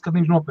kā tāds, kad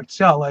viņš nopirks,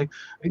 lai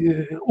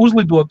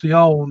uzlidotu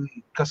un,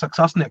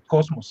 sasniegt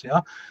kosmosu,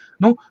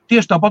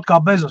 tieši tāpat kā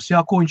Bezos,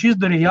 ko viņš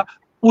izdarīja,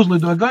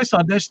 uzlidoja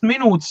gaisā 10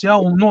 minūtes,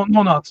 un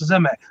nonāca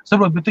zemē,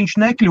 saprot, bet viņš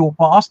nekļuva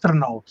pa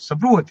astronautu,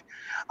 saproti.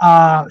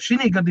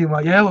 Šī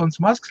gadījumā, ja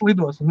Elons Musks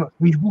lidos,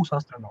 viņš būs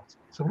astronauts,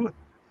 saproti.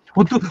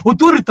 Un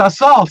tur ir tā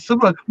sāls,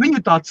 saprot, viņu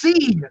tā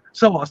cīņa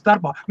savā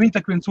starpā, viņi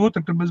tak viens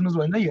otru tur bez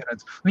mazvai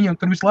neieredz. Viņam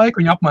tur visu laiku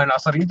viņi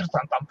apmainās ar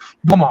interesantām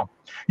domām.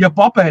 Ja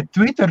papēt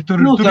Twitter, tur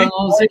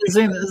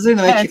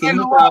zinu,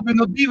 labi,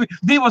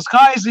 divas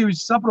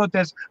haizivis,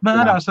 saproties,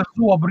 mērās ar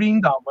zobu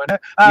rindām, vai ne?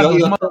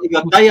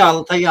 Jo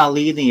tajā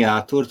līnijā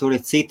tur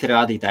ir citi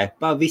rādītāji,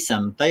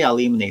 pavisam tajā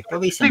līmenī,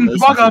 pavisam.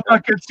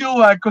 Bagātākie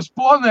cilvēki, kas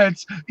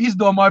planētas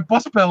izdomāja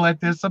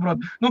paspēlēties,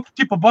 saprot,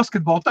 ķipa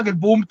basketbolu, tagad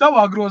bumba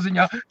tavā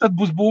groziņā, tad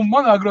būs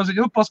bumba manā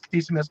groziņā,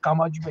 paskatīsimies, kā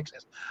mačs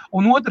beigsies.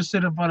 Un otrs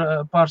ir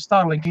par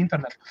Starlink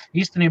internetu.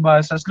 Īstenībā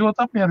es esmu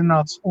ļoti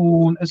apmierināts,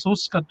 un es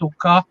uzskatu,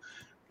 ka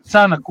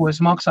cena, ko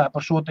es maksāju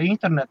par šo te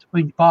internetu,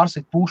 viņi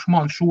pārsit pušu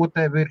man šo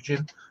te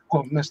Virgin,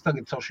 ko mēs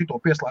tagad savu šito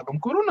pieslēgumu,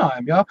 ko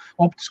runājam, ja?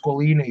 Optisko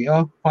līniju, ja?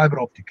 Fiber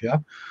optika, ja?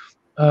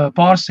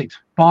 Pārsit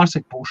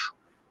pušu.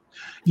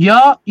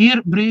 Ja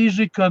ir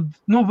brīži, kad,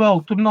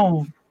 vēl tur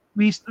nav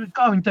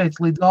kā viņi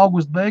teica, līdz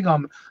augusta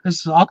beigām,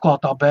 es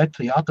atklātā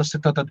beta, jā, tas ir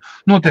tātad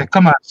notiek,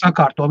 kamēr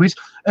sakārto visu.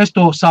 Es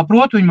to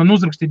saprotu, viņi man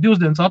uzrakstīja 2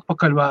 dienas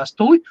atpakaļ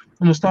vēstuli,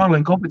 un uz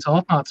Starlink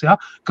oficiāli atnāca, jā,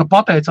 ka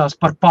pateicās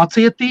par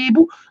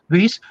pacietību,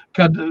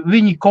 kad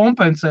viņi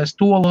kompensēs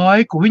to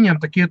laiku, viņiem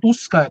tak iet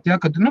uzskaita, ja,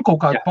 kad kaut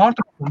kādu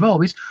pārtraukumu vēl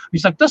viss.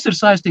 Viņi saka, tas ir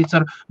saistīts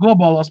ar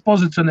globālās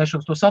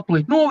pozicionēšanas, to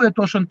satelītu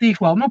novietošanu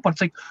tīklā, par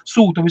cik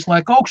sūta visu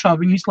laiku augšā,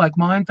 viņi visu laiku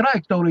maina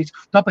trajektorijas,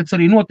 tāpēc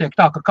arī notiek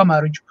tā, ka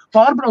kamēr viņš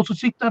pārbrauc uz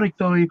citu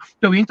trajektoriju,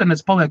 tev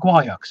internets paliek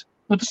vājāks.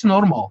 Tas ir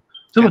normāli.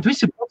 Cilvēt,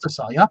 viss ir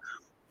procesā, ja?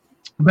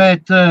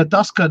 Bet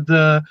tas, kad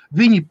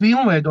viņi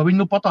pilnveido,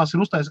 viņi patās ir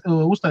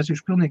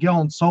uztaisījuši pilnīgi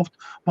jaunu softu,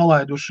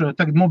 palaiduši,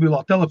 tagad mobilā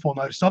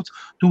telefonā ir softs,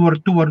 tu var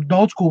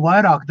daudz ko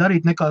vairāk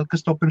darīt, nekā,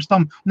 kas to pirms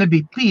tam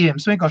nebija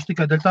pieejams, vienkārši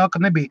tikai dēļ tā,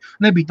 ka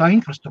nebija tā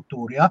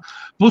infrastruktūra, ja.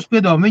 Plus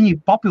piedāvā viņi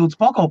papildus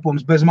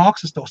pakalpojums bez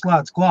maksas tev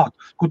slēdz klāt,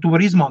 ko tu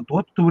var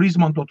izmantot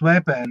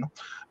VPN,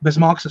 bez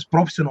maksas,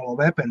 profesionālo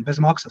VPN,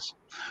 bez maksas.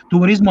 Tu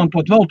var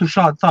izmantot vēl tur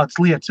tādas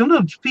lietas, un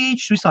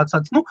features visāds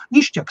tāds,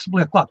 nišķeks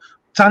liek klāt.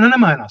 Cena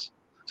nemainās.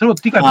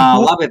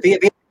 Labi,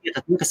 vieta,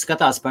 kas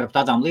skatās par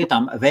tādām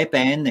lietām,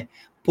 VPN,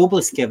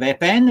 publiskie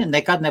VPN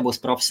nekad nebūs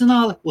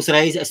profesionāli,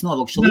 uzreiz es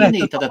novilkšu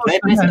līniju, tātad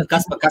VPN,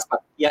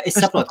 es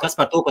saprotu, kas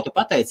par to, ko tu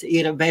pateici,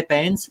 ir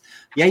VPNs,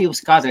 ja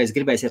jums kādreiz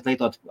gribēsiet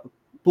lietot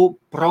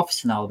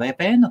profesionālu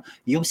VPN,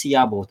 jums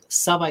jābūt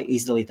savai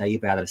izdalītai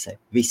IP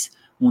adresē, viss.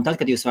 Un tad,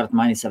 kad jūs varat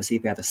mainīt savas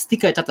IP adreses,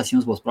 tikai tad tas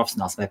jums būs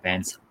profesionāls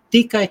VPNs.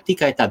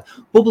 Tikai tad.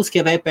 Publiskie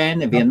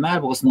VPN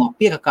vienmēr būs no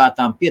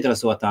piekātām,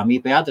 piedrazotām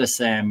IP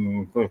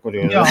adresēm, kur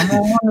jūs... Jā,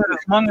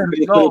 man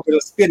ir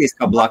spiedīs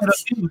kā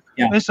blakus.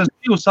 Es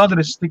esmu 2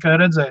 adreses tikai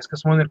redzējis,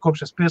 kas man ir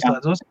kopš es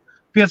pieslēdzos.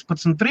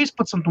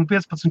 15.13 un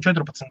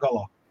 15.14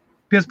 galā.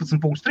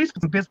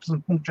 15.13,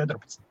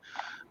 15.14.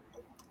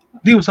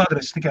 2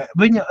 adreses tikai.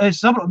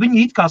 Viņi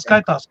it kā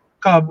skaitās,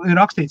 kā ir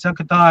rakstīts, ja,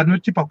 ka tā ir,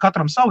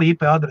 katram savu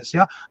IP adresi,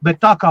 ja,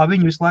 bet tā kā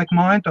viņi visu laiku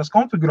maina tās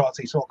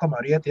konfigurācijas vēl,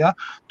 kamēr iet, ja,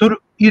 tur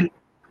ir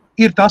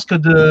tas, kad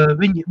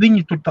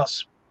viņi tur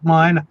tās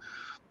maina.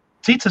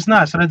 Cits es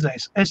neesmu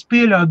redzējis. Es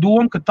pieļauju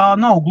domu, ka tā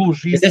nav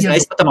gluži.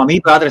 Es par tām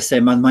IP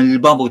adresēm, man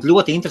būtu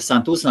ļoti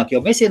interesanti uzzināt,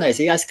 jo mēs vienreiz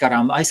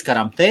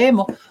aizkarām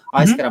tēmu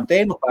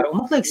par,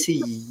 un man liekas,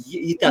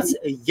 tāds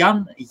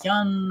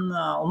un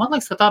man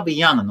liekas, ka tā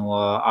bija Jana no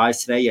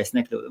ASV, ja es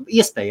nekļūdu,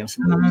 iespējams,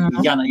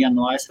 Jana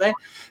no ASV,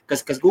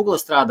 kas Google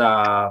strādā,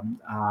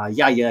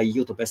 ja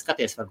YouTube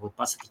skaties, varbūt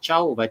pasaki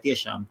čau, vai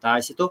tiešām tā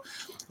esi tu.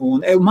 Un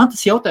man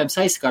tas jautājums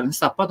aizskar, un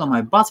es tā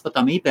padomāju, bāc par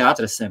tām IP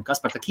adresēm,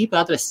 kas par tā IP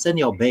adreses sen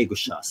jau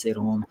beigušās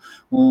ir,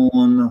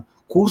 un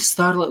kur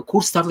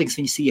Starlinks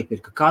viņas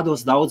iepirka,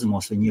 kādos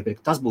daudzumos viņi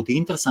iepirka. Tas būtu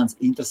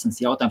interesants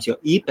jautājums, jo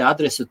IP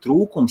adresu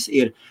trūkums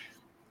ir...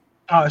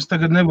 Es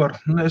tagad nevaru.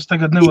 Man ir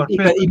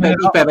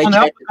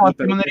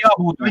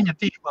jābūt viņa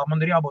tīklā, man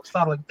ir jābūt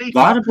Starlink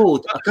tīklā.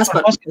 Varbūt.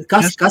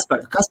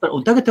 Kaspar,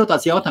 un tagad tev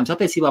tāds jautājums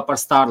attiecībā par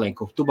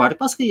Starlinku. Tu vari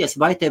paskatīties,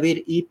 vai tev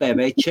ir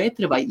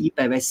IPv4 vai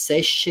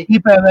IPv6?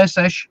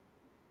 IPv6.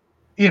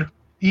 Ir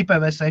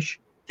IPv6.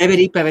 Tev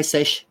ir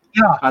IPv6?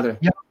 Jā.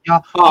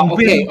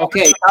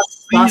 Okay.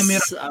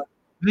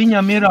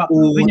 Viņam ir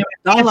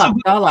tālāk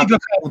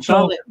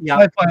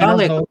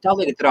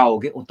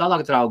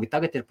draugi,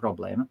 tagad ir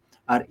problēma.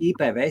 Ar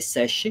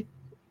IPv6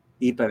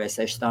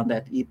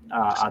 standarta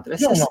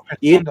adreses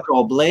ir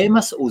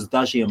problēmas uz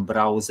dažiem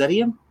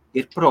browseriem,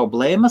 ir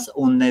problēmas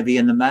un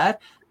nevienmēr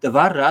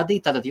var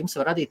radīt, tātad jums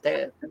var radīt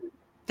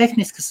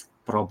tehniskas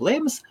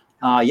problēmas,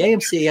 ja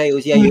jūs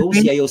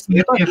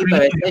lietot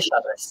IPv6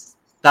 adreses.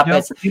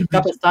 Tāpēc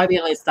tā ir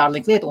viena lieta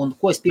Starlink lieta, un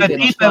ko es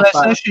pievienošu? Bet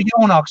IPv6 ir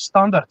jaunāks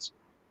standarts.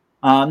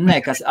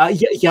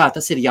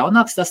 Tas ir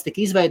jaunāks, tas tika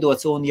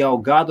izveidots un jau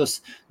gadus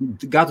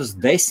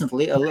 10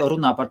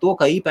 runā par to,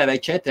 ka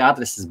IPv4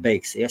 adreses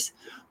beigsies.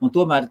 Un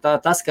tomēr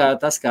tas,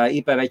 ka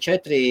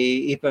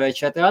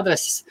IPv4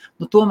 adreses,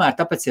 tomēr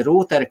tāpēc ir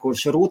rūteri,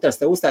 kurš rūters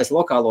te uztais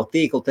lokālo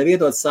tīklu, tev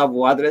iedod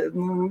savu adresi.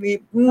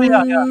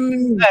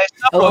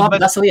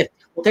 Tas lieta.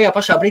 tajā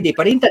pašā brīdī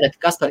par internetu,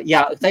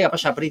 tajā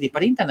pašā brīdī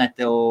par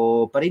internetu,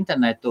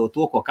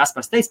 to, ko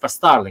Kaspars teica par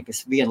Starlink, es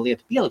vienu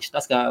lietu pielikšu,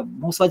 tas, ka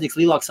mums vajadzīgs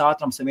lielāks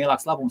ātrums un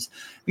lielāks labums.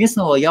 Viens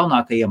no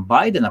jaunākajiem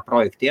Baidena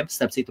projektiem,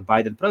 starp citu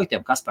Baidena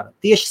projektiem, Kaspara,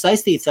 tieši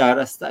saistīts ar,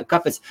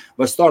 kāpēc,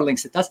 vai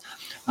Starlinks ir tas,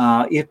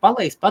 ir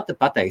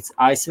pateikts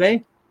ASV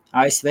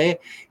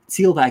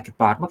cilvēki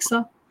pārmaksā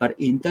par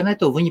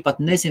internetu, viņi pat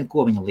nezin,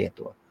 ko viņi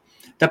lieto.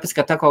 Tāpēc,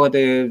 ka tā kaut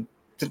kādi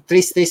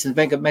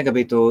 300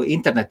 megabitu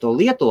internetu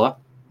lieto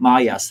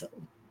mājās,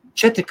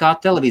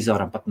 4K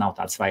televizoram pat nav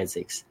tāds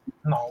vajadzīgs.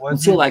 Un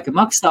cilvēki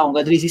maksā un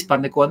gandrīz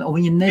vispār neko, un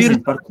viņi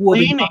nezin, par ko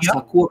viņi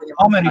maksā, ko viņi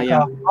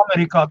maksā.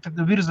 Amerikā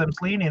virzemes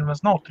līnija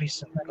nemaz nav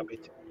 300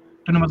 megabiti.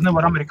 Tu nemaz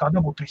nevar Amerikā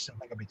dabūt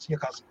 300 megabits.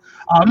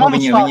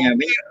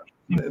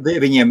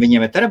 Viņiem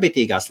ir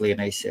terabitīgās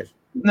līnijas ir.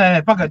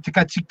 Nē, pagaid,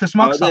 tikai cik tas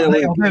maksā,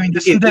 $99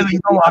 mēnesi.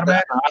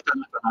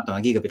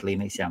 Gigabit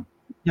līnijas, jā.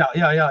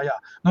 Jā.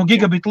 No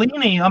gigabit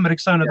līnija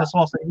Amerikas Savienotās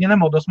valstī, ja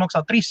nemaldos,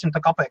 maksā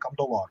 300 kapēkam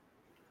dolāru.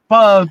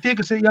 Tie,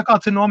 kas, ja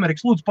kāds ir no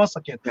Amerikas, lūdzu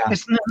pasakiet.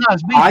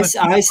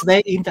 ASV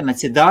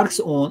internets ir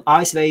dārgs un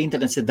ASV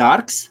internets ir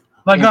dārgs.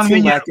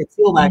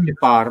 Cilvēki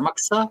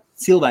pārmaksā,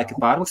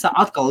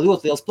 atkal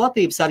ļoti liels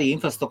platības, arī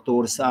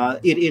infrastruktūras,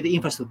 ir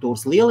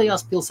infrastruktūras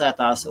lielajās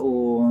pilsētās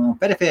un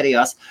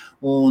perifērijās,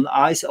 un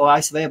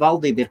ASV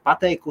valdība ir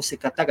pateikusi,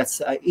 ka tagad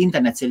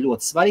internets ir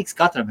ļoti svarīgs,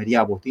 katram ir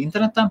jābūt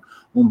internetam,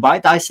 un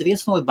ASV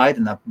viens no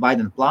Baidena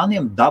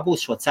plāniem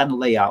dabūs šo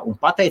cenu lejā, un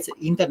pateica,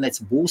 internets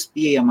būs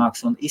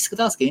pieejamāks, un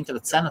izskatās, ka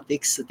interneta cena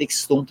tiks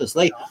stumtas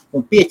lej,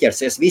 un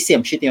pieķersies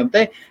visiem šitiem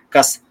te,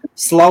 kas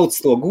slauc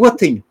to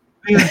gotiņu.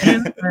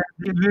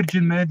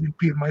 Virgin Media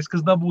pirmais, kas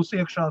dabūs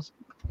iekšās.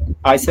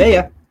 ASV,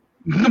 ja?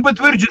 Bet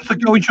Virgin,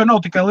 jo viņš jau nav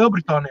tikai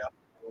Lielbritānijā.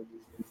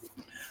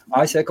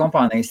 ASV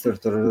kompānijas,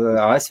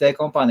 ASV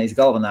kompānijas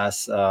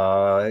galvenās,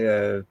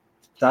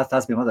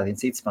 tās bija mazliet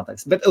citas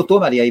pateiks. Bet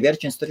tomēr, ja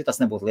Virgins tur ir, tas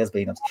nebūtu liels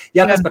brīnums.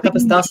 Jā,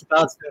 kāpēc tās ir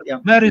tāds?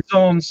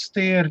 Verizons,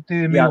 tie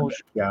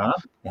milži. Jā,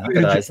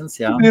 Verizons,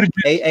 jā.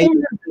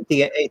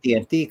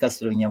 AT&T, kas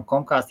tur viņiem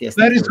komkāsties.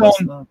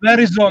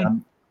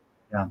 Verizon.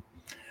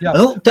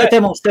 Nu, te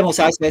mums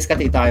ASV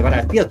skatītāji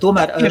varētu piedot.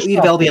 Tomēr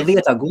ir vēl viena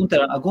lieta,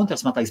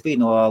 Gunters, man teiks,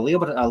 bija no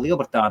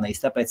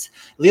Lielbritānijas, tāpēc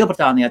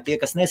Lielbritānijā, tie,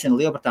 kas nezina,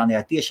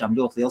 Lielbritānijā tiešām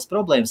ļoti liels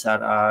problēmas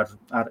ar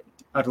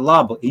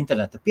labu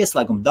interneta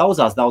pieslēgumu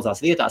daudzās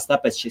vietās,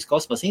 tāpēc šis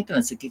kosmosa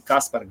internets,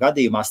 kas par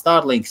gadījumā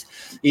Starlinks,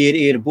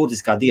 ir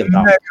būtiskā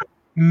dievdāva.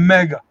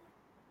 Mega.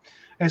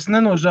 Es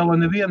nenožēloju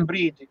nevienu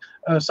brīdi.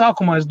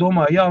 Sākumā es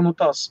domāju,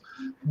 tās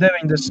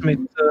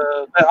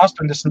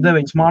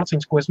 89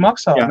 mārciņas, ko es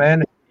maksāju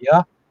mēnesi,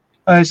 jā.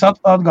 Es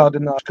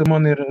atgādināšu, ka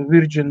man ir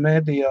Virgin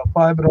Media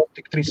Fiber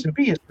Optic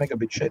 350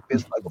 megabit šeit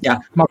pieslēgums.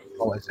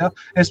 Maksimālais, jā.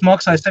 Es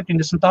maksāju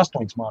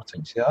 78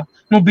 mārciņas, jā.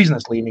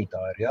 Biznesa līnija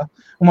tā ir, jā.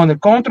 Un man ir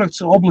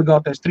kontrakts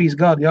obligātais 3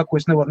 gadi, jā, ko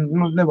es nevaru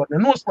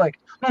nenoslēgt,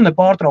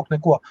 nepārtraukt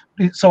neko.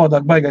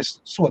 Savādāk baigais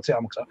sots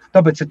jāmaksā.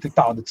 Tāpēc ir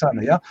tāda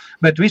cena, jā.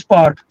 Bet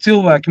vispār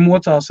cilvēki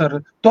mocās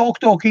ar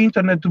Talk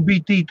internetu,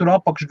 BT, tur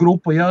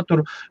apakšgrupa, jā,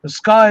 tur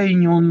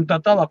skaiņu un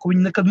tā tālāk,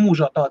 viņi nekad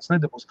mūžā tāds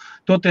nedabūs.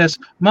 Toties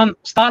man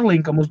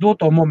Starlinkam uz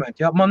doto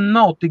momentu, jā, man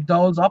nav tik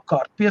daudz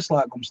apkārt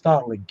pieslēgumu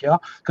Starlink, jā,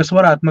 kas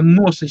varētu man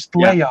nosist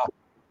lejā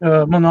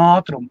man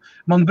ātrumu.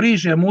 Man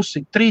brīžiem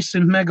uzsit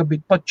 300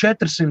 megabit, pat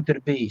 400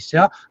 ir bijis,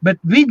 jā, bet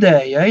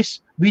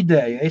vidējais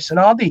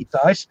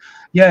rādītājs,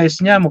 ja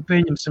es ņemu,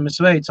 pieņemsim, es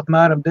veicu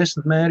apmēram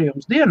 10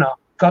 mērījumus dienā,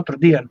 katru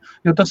dienu,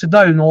 jo tas ir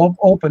daļa no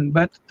Open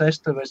Beta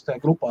testa VST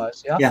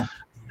grupājas, jā.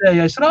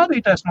 Vidējais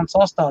rādītājs man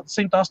sastāda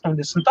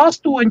 188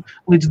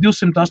 līdz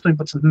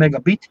 218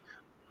 megabiti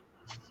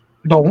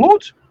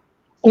downloads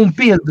un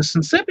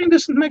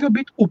 50-70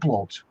 megabit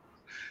uploads.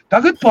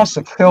 Tagad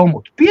pasaka,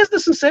 Helmutu,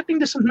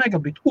 50-70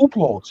 megabit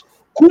uploads,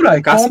 kurai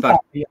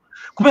kompānijai,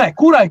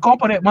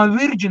 man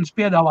Virgins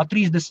piedāvā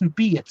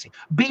 35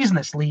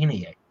 biznesa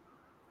līnijai.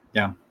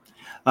 Jā.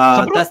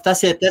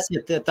 Tas ir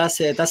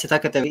tā,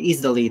 ka tev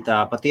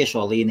izdalītā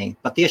patiešo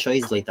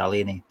izdalītā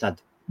līnija. Tad.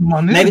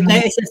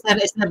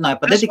 Es nerunāju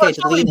par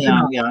dedicated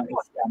līnijām.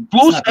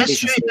 Plus es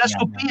šeit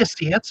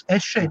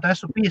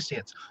esmu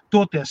piesiets.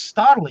 Toties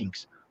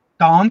Starlinks,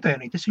 tā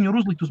antēnīt, es viņu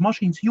uzlikt uz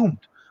mašīnas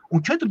jumtu un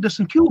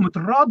 40 km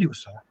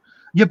radiusā.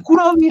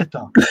 Jebkurā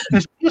vietā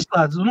es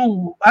pieslēdzu,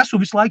 esmu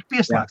visu laiku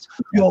pieslēgts,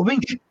 jo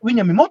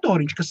viņam ir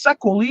motoriņš, kas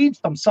seko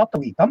līdz tam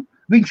satelītam,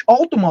 viņš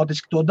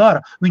automātiski to dara,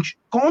 viņš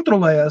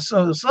kontrolējas,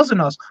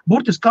 sazinās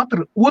burtiski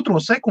katru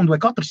otro sekundu vai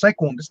katru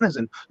sekundi, es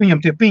nezinu,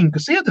 viņam tie piņi,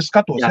 kas iet, es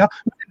skatos,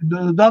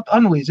 datu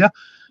analīzi,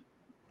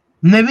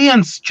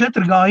 Neviens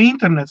 4G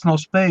internets nav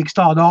spējīgs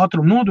tādu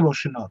ātrumu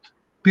nodrošināt.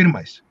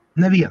 Pirmais,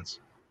 neviens.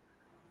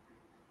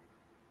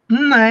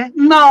 Nē,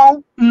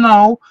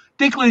 nav.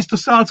 Tiklīdz tu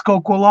sāc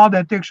kaut ko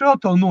lādēt iekšā,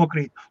 tev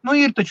nokrīt.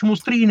 Ir taču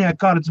mūsu trīnieku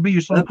kārtas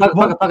bijusi.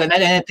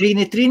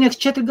 Trīnieks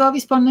 4G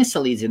vispār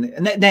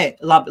nesalīdzina. Nē,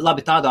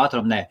 labi, tādu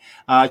ātrumu nē.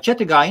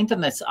 4G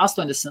internets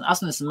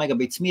 80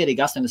 megabits mierīgi,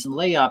 80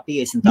 lejā,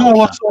 50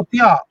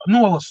 augšā.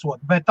 Nolasot,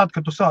 bet tad,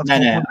 kad tu sāc...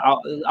 Nē,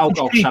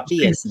 augšā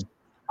 50.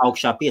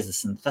 augšā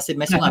 50. Tas ir,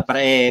 mēs runājam par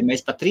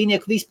mēs par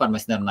trīnieku vispār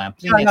mēs nerunājam.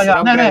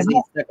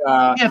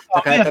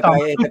 Tā kā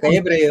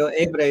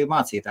ebreju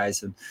mācītājs.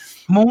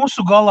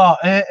 Mūsu galā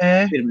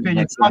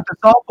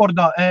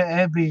Alpordā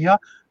bija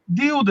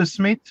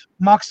 20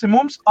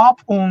 maksimums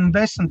up un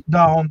 10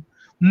 down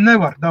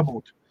nevar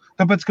dabūt.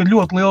 Tāpēc, ka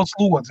ļoti liels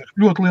lodzi ir,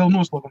 ļoti liela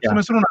noslogums. Ja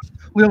mēs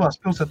runājam lielās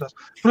pilsētās.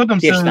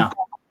 Protams,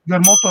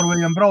 gar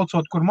motorvejiem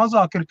braucot, kur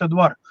mazāk ir, tad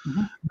var.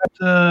 Bet,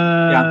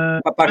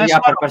 par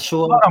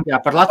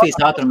Latvijas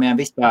ātrumiem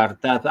vispār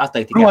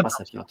atteikti tikai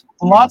pasarķot.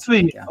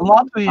 Latvija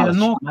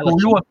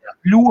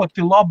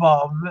ļoti labā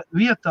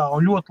vietā un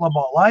ļoti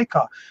labā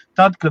laikā,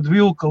 tad, kad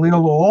vilka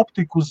lielo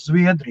optiku uz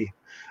Zviedriju.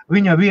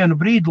 Viņa vienu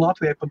brīdi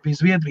Latvijai pat bija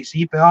Zviedrijas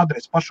IP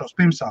adrese pašos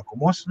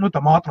pirmsākumos,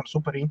 tam ātrum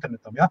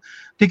superinternetam, ja?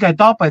 Tikai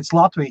tāpēc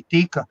Latvija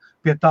tika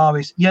pie tā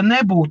viss. Ja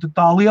nebūtu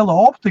tā liela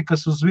optika,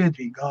 kas uz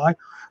Zviedriju gāja,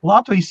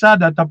 Latvija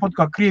sēdētu tāpat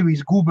kā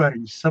Krievijas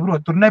guberņas,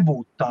 saprot, tur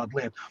nebūtu tāda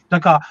lieta. Tā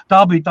kā tā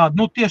bija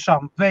tāda,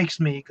 tiešām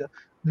veiksmīga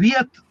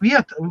vieta,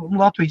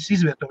 Latvijas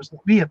izvietojums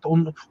vieta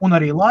un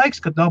arī laiks,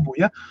 kad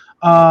dabūja.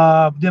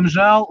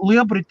 Diemžēl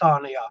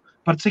Lielbritānijā,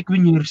 par cik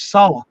viņi ir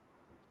sala,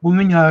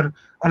 un viņa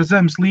ar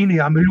zemes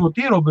līnijām ir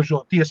ļoti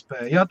ierobežota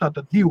iespēja, ja,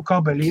 tātad 2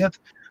 kabeļi iet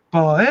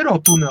pa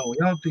Eirotunelu,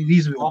 ja,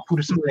 izvilkt,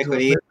 kuris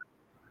ir.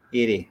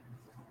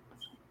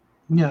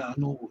 Jā,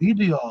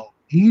 ideāli.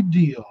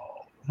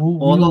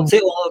 Un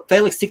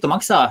Felix, cik tu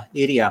maksā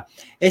Irijā?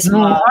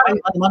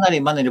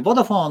 Man ir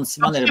Vodafons.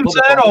 100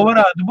 eiro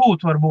varētu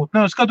būt, varbūt.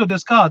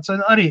 Skatoties kāds,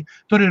 arī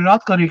tur ir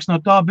atkarīgs no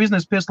tā,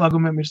 biznesa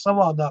pieslēgumiem ir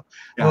savādāk,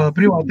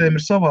 privātiem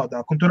ir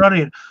savādāk. Un tur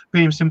arī ir,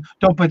 pieņemsim,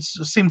 tev pēc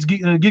 100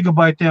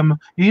 gigabaitiem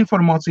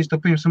informācijas,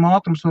 tev, pieņemsim,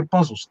 ātrums var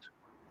pazust.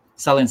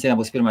 Saliencijā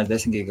būs pirmais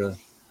 10 giga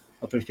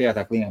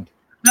privātā klienta.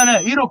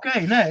 Nē, ir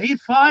ok, ir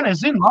fine,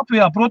 es zinu,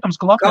 Latvijā, protams,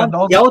 ka Latvijā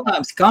daudz...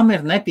 Jautājums, kam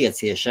ir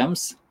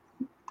nepieciešams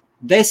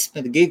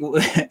 10 gigu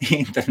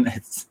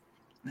internets.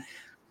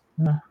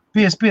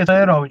 55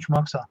 eiro viņš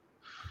maksā.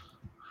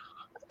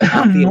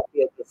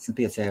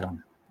 55 eiro.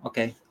 Ok,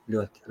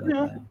 ļoti.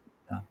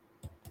 Jā.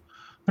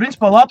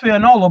 Principā Latvijā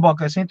nav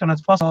labākais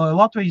internets pasaulē.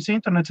 Latvijas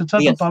internets ir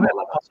 4. vietā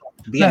pasaulē.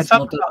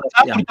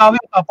 4.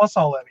 vietā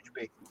pasaulē viņš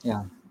bija.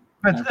 Jā.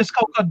 Bet es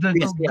kaut kad...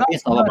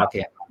 Viens no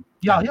labākajiem.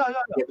 Jā.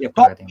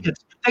 Top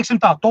 5.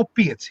 Teiksim tā, top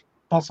 5.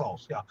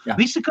 Pasaules, jā.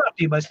 Visi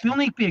kārtībā, es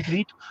pilnīgi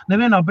piekrītu.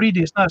 Nevienā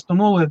brīdī es neesmu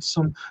noliecis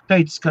un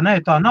teicis, ka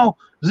nē, tā nav.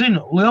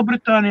 Zinu,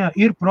 Lielbritānijā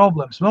ir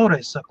problēmas.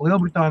 Vēlreiz saku,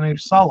 Lielbritānija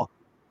ir sala.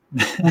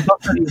 Un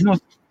tas arī es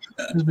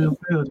biju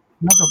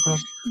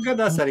motocross.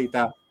 Gadās arī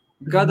tā.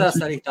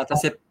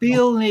 Tas ir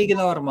pilnīgi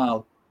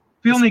normāli.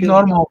 Pilnīgi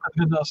normāli, kad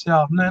gadās,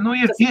 jā. Nē,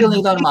 ir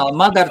pilnīgi normāli.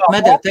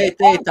 Medar, te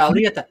tā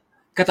lieta,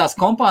 ka tās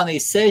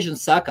kompānijas sēž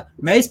un saka,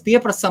 mēs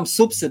pieprasām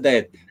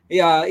subsidēt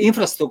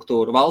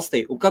infrastruktūru valstī,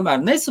 un kamēr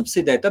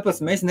nesubsidē,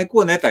 tāpēc mēs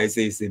neko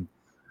netaisīsim.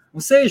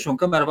 Un sēž, un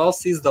kamēr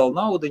valsts izdala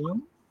naudiņu,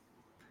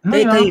 te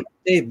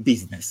ir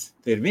biznes.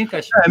 Te ir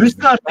vienkārši biznes. Viss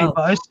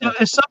kārtībā.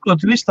 Es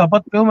saprotu, viss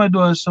tāpat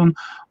pilnveidojas, un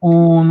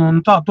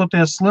tā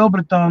toties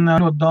Lielbritānijā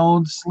ļoti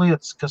daudz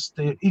lietas, kas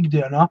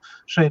ikdienā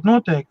šeit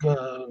notiek,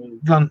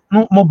 gan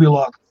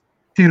mobilā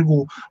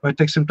tirgu vai,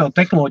 teiksim, tā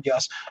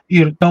tehnoloģijās,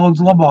 ir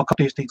daudz labāk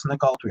attīstīts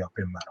nekā Latvijā,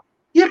 piemēram.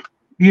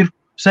 Ir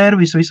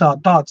servisi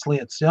visādi tādas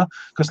lietas, ja,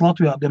 kas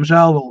Latvijā,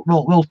 diemžēl,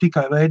 vēl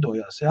tikai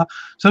veidojās. Ja.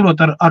 Saprot,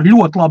 ar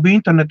ļoti labu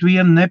internetu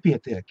vienu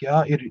nepietiek.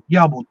 Ja. Ir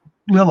jābūt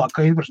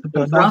lielākai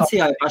infrastruktūrai.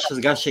 Francijā ir pašas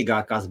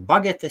garšīgākās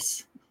bagetes,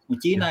 un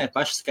Ķīnā ir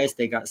pašas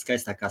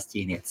skaistākās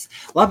ķīnietes.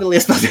 Labi,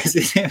 liels paldies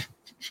visiem!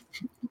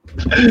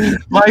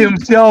 Lai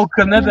jums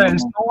jauka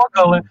nedēļas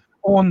nogale,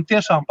 un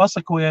tiešām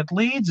pasakojiet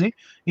līdzi.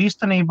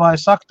 Īstenībā,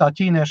 es saku, tā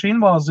ķīniešu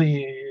invāzija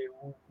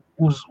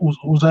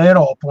uz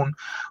Eiropu un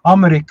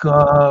Amerika,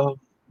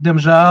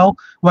 diemžēl,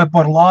 vai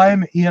par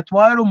laimi iet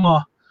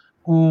vairumā,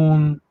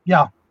 un,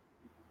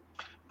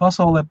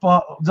 pasaulē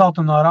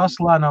dzeltenā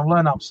rasa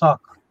lēnām sāk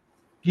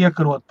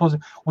iekarot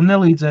un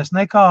nelīdzēs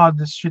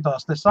nekādas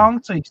šitās te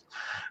sankcijas.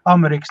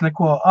 Amerika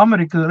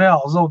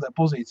reāli zaudē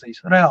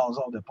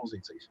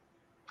pozīcijas.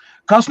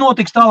 Kas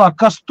notiks tālāk,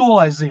 kas to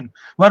lai zina?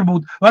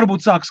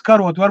 Varbūt sāks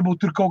karot,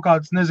 varbūt tur kaut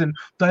kāds,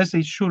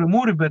 taisīs šuri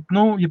muri, bet,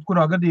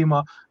 jebkurā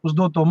gadījumā uz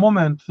doto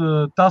momentu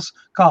tas,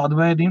 kāda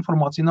veida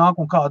informācija nāk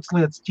un kādas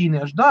lietas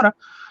ķīnieši dara,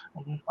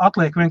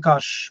 atliek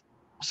vienkārši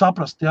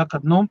saprast,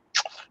 kad,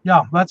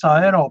 vecā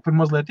Eiropa ir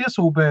mazliet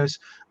iesūbējusi,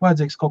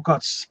 vajadzīgs kaut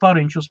kāds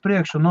spariņš uz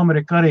priekšu, un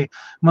Amerika arī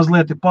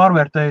mazliet ir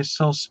pārvērtējusi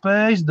savus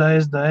spējas,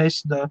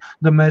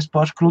 da mēs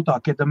paši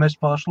krūtākie, da mēs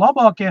paši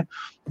labākie,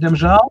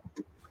 diemžēl,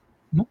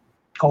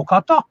 kaut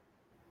kā tā.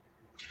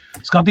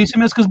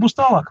 Skatīsimies, kas būs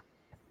tālāk.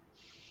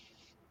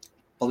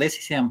 Paldies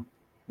visiem,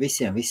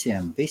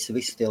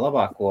 visu tie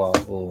labāko,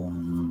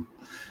 un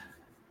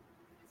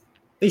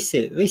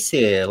visi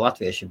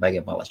latvieši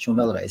beigiem malači, un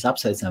vēlreiz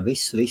apsveicam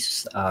visus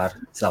ar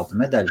zelta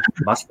medaļu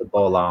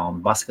basketbolā, un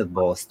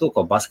basketbols,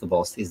 ko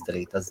basketbols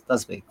izdarīja,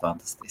 tas bija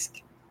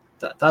fantastiski.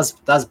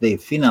 Tas bija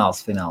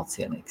fināls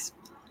cienīgs.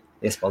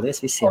 Paldies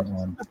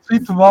visiem.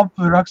 Citu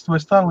vapu rakstu vai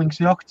Starlings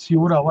jahtas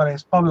jūrā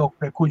varēs pavilkt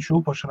pie kuģu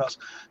upašanās.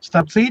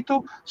 Starp citu,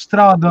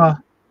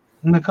 strādā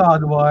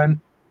nekādu vainu.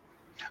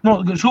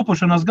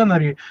 Šupošanās gan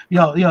arī,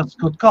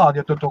 kaut kādi,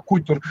 ja tu to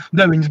kuģi tur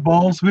 9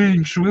 balvas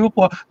viņš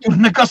švilpo, tur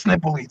nekas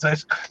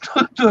nepalīdzēs.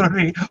 Tur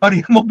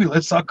arī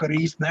mobilē sakari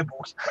īsti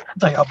nebūs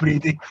tajā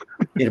brīdī.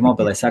 Ir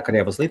mobilē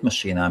sakari jau uz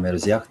lidmašīnām, ir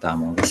uz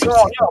jahtām.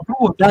 Jā,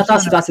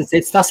 protams.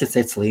 Tas ir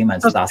cits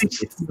līmenis, tās ir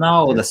citas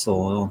naudas,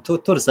 un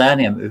tur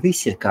zēniem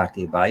viss ir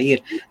kārtībā.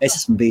 Es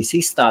esmu bijis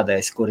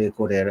izstādēs, kur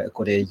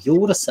ir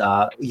jūras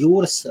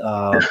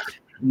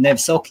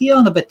nevis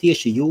okeāna, bet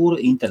tieši jūru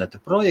interneta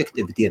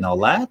projekti, bet tie nav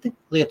lēti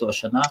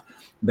lietošanā,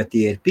 bet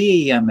tie ir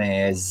pieejami.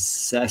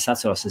 Es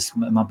atceros,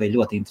 man bija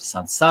ļoti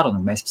interesanta saruna,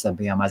 mēs pēc tam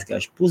bijām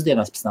aizgājuši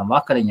pusdienās, pēc tam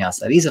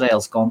vakariņās ar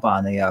Izraēlas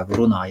kompānijā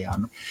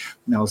runājām.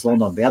 Uz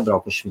Londonu bija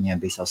atbraukuši, viņiem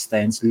bija savs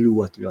stends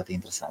ļoti, ļoti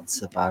interesants.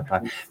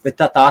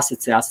 Bet tās ir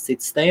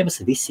citas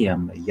tēmas,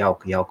 visiem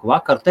jauku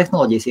vakaru.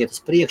 Tehnoloģijas iet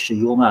uz priekšu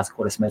jomās,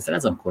 kuras mēs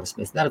redzam, kuras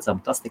mēs neredzam.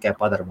 Tas tikai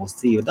padara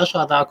mūsu dzīvi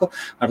dažādāku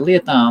ar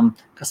lietām,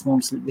 kas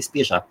mums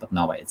visbiežāk pat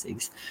nav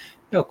vajadzīgas.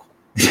 Jauku.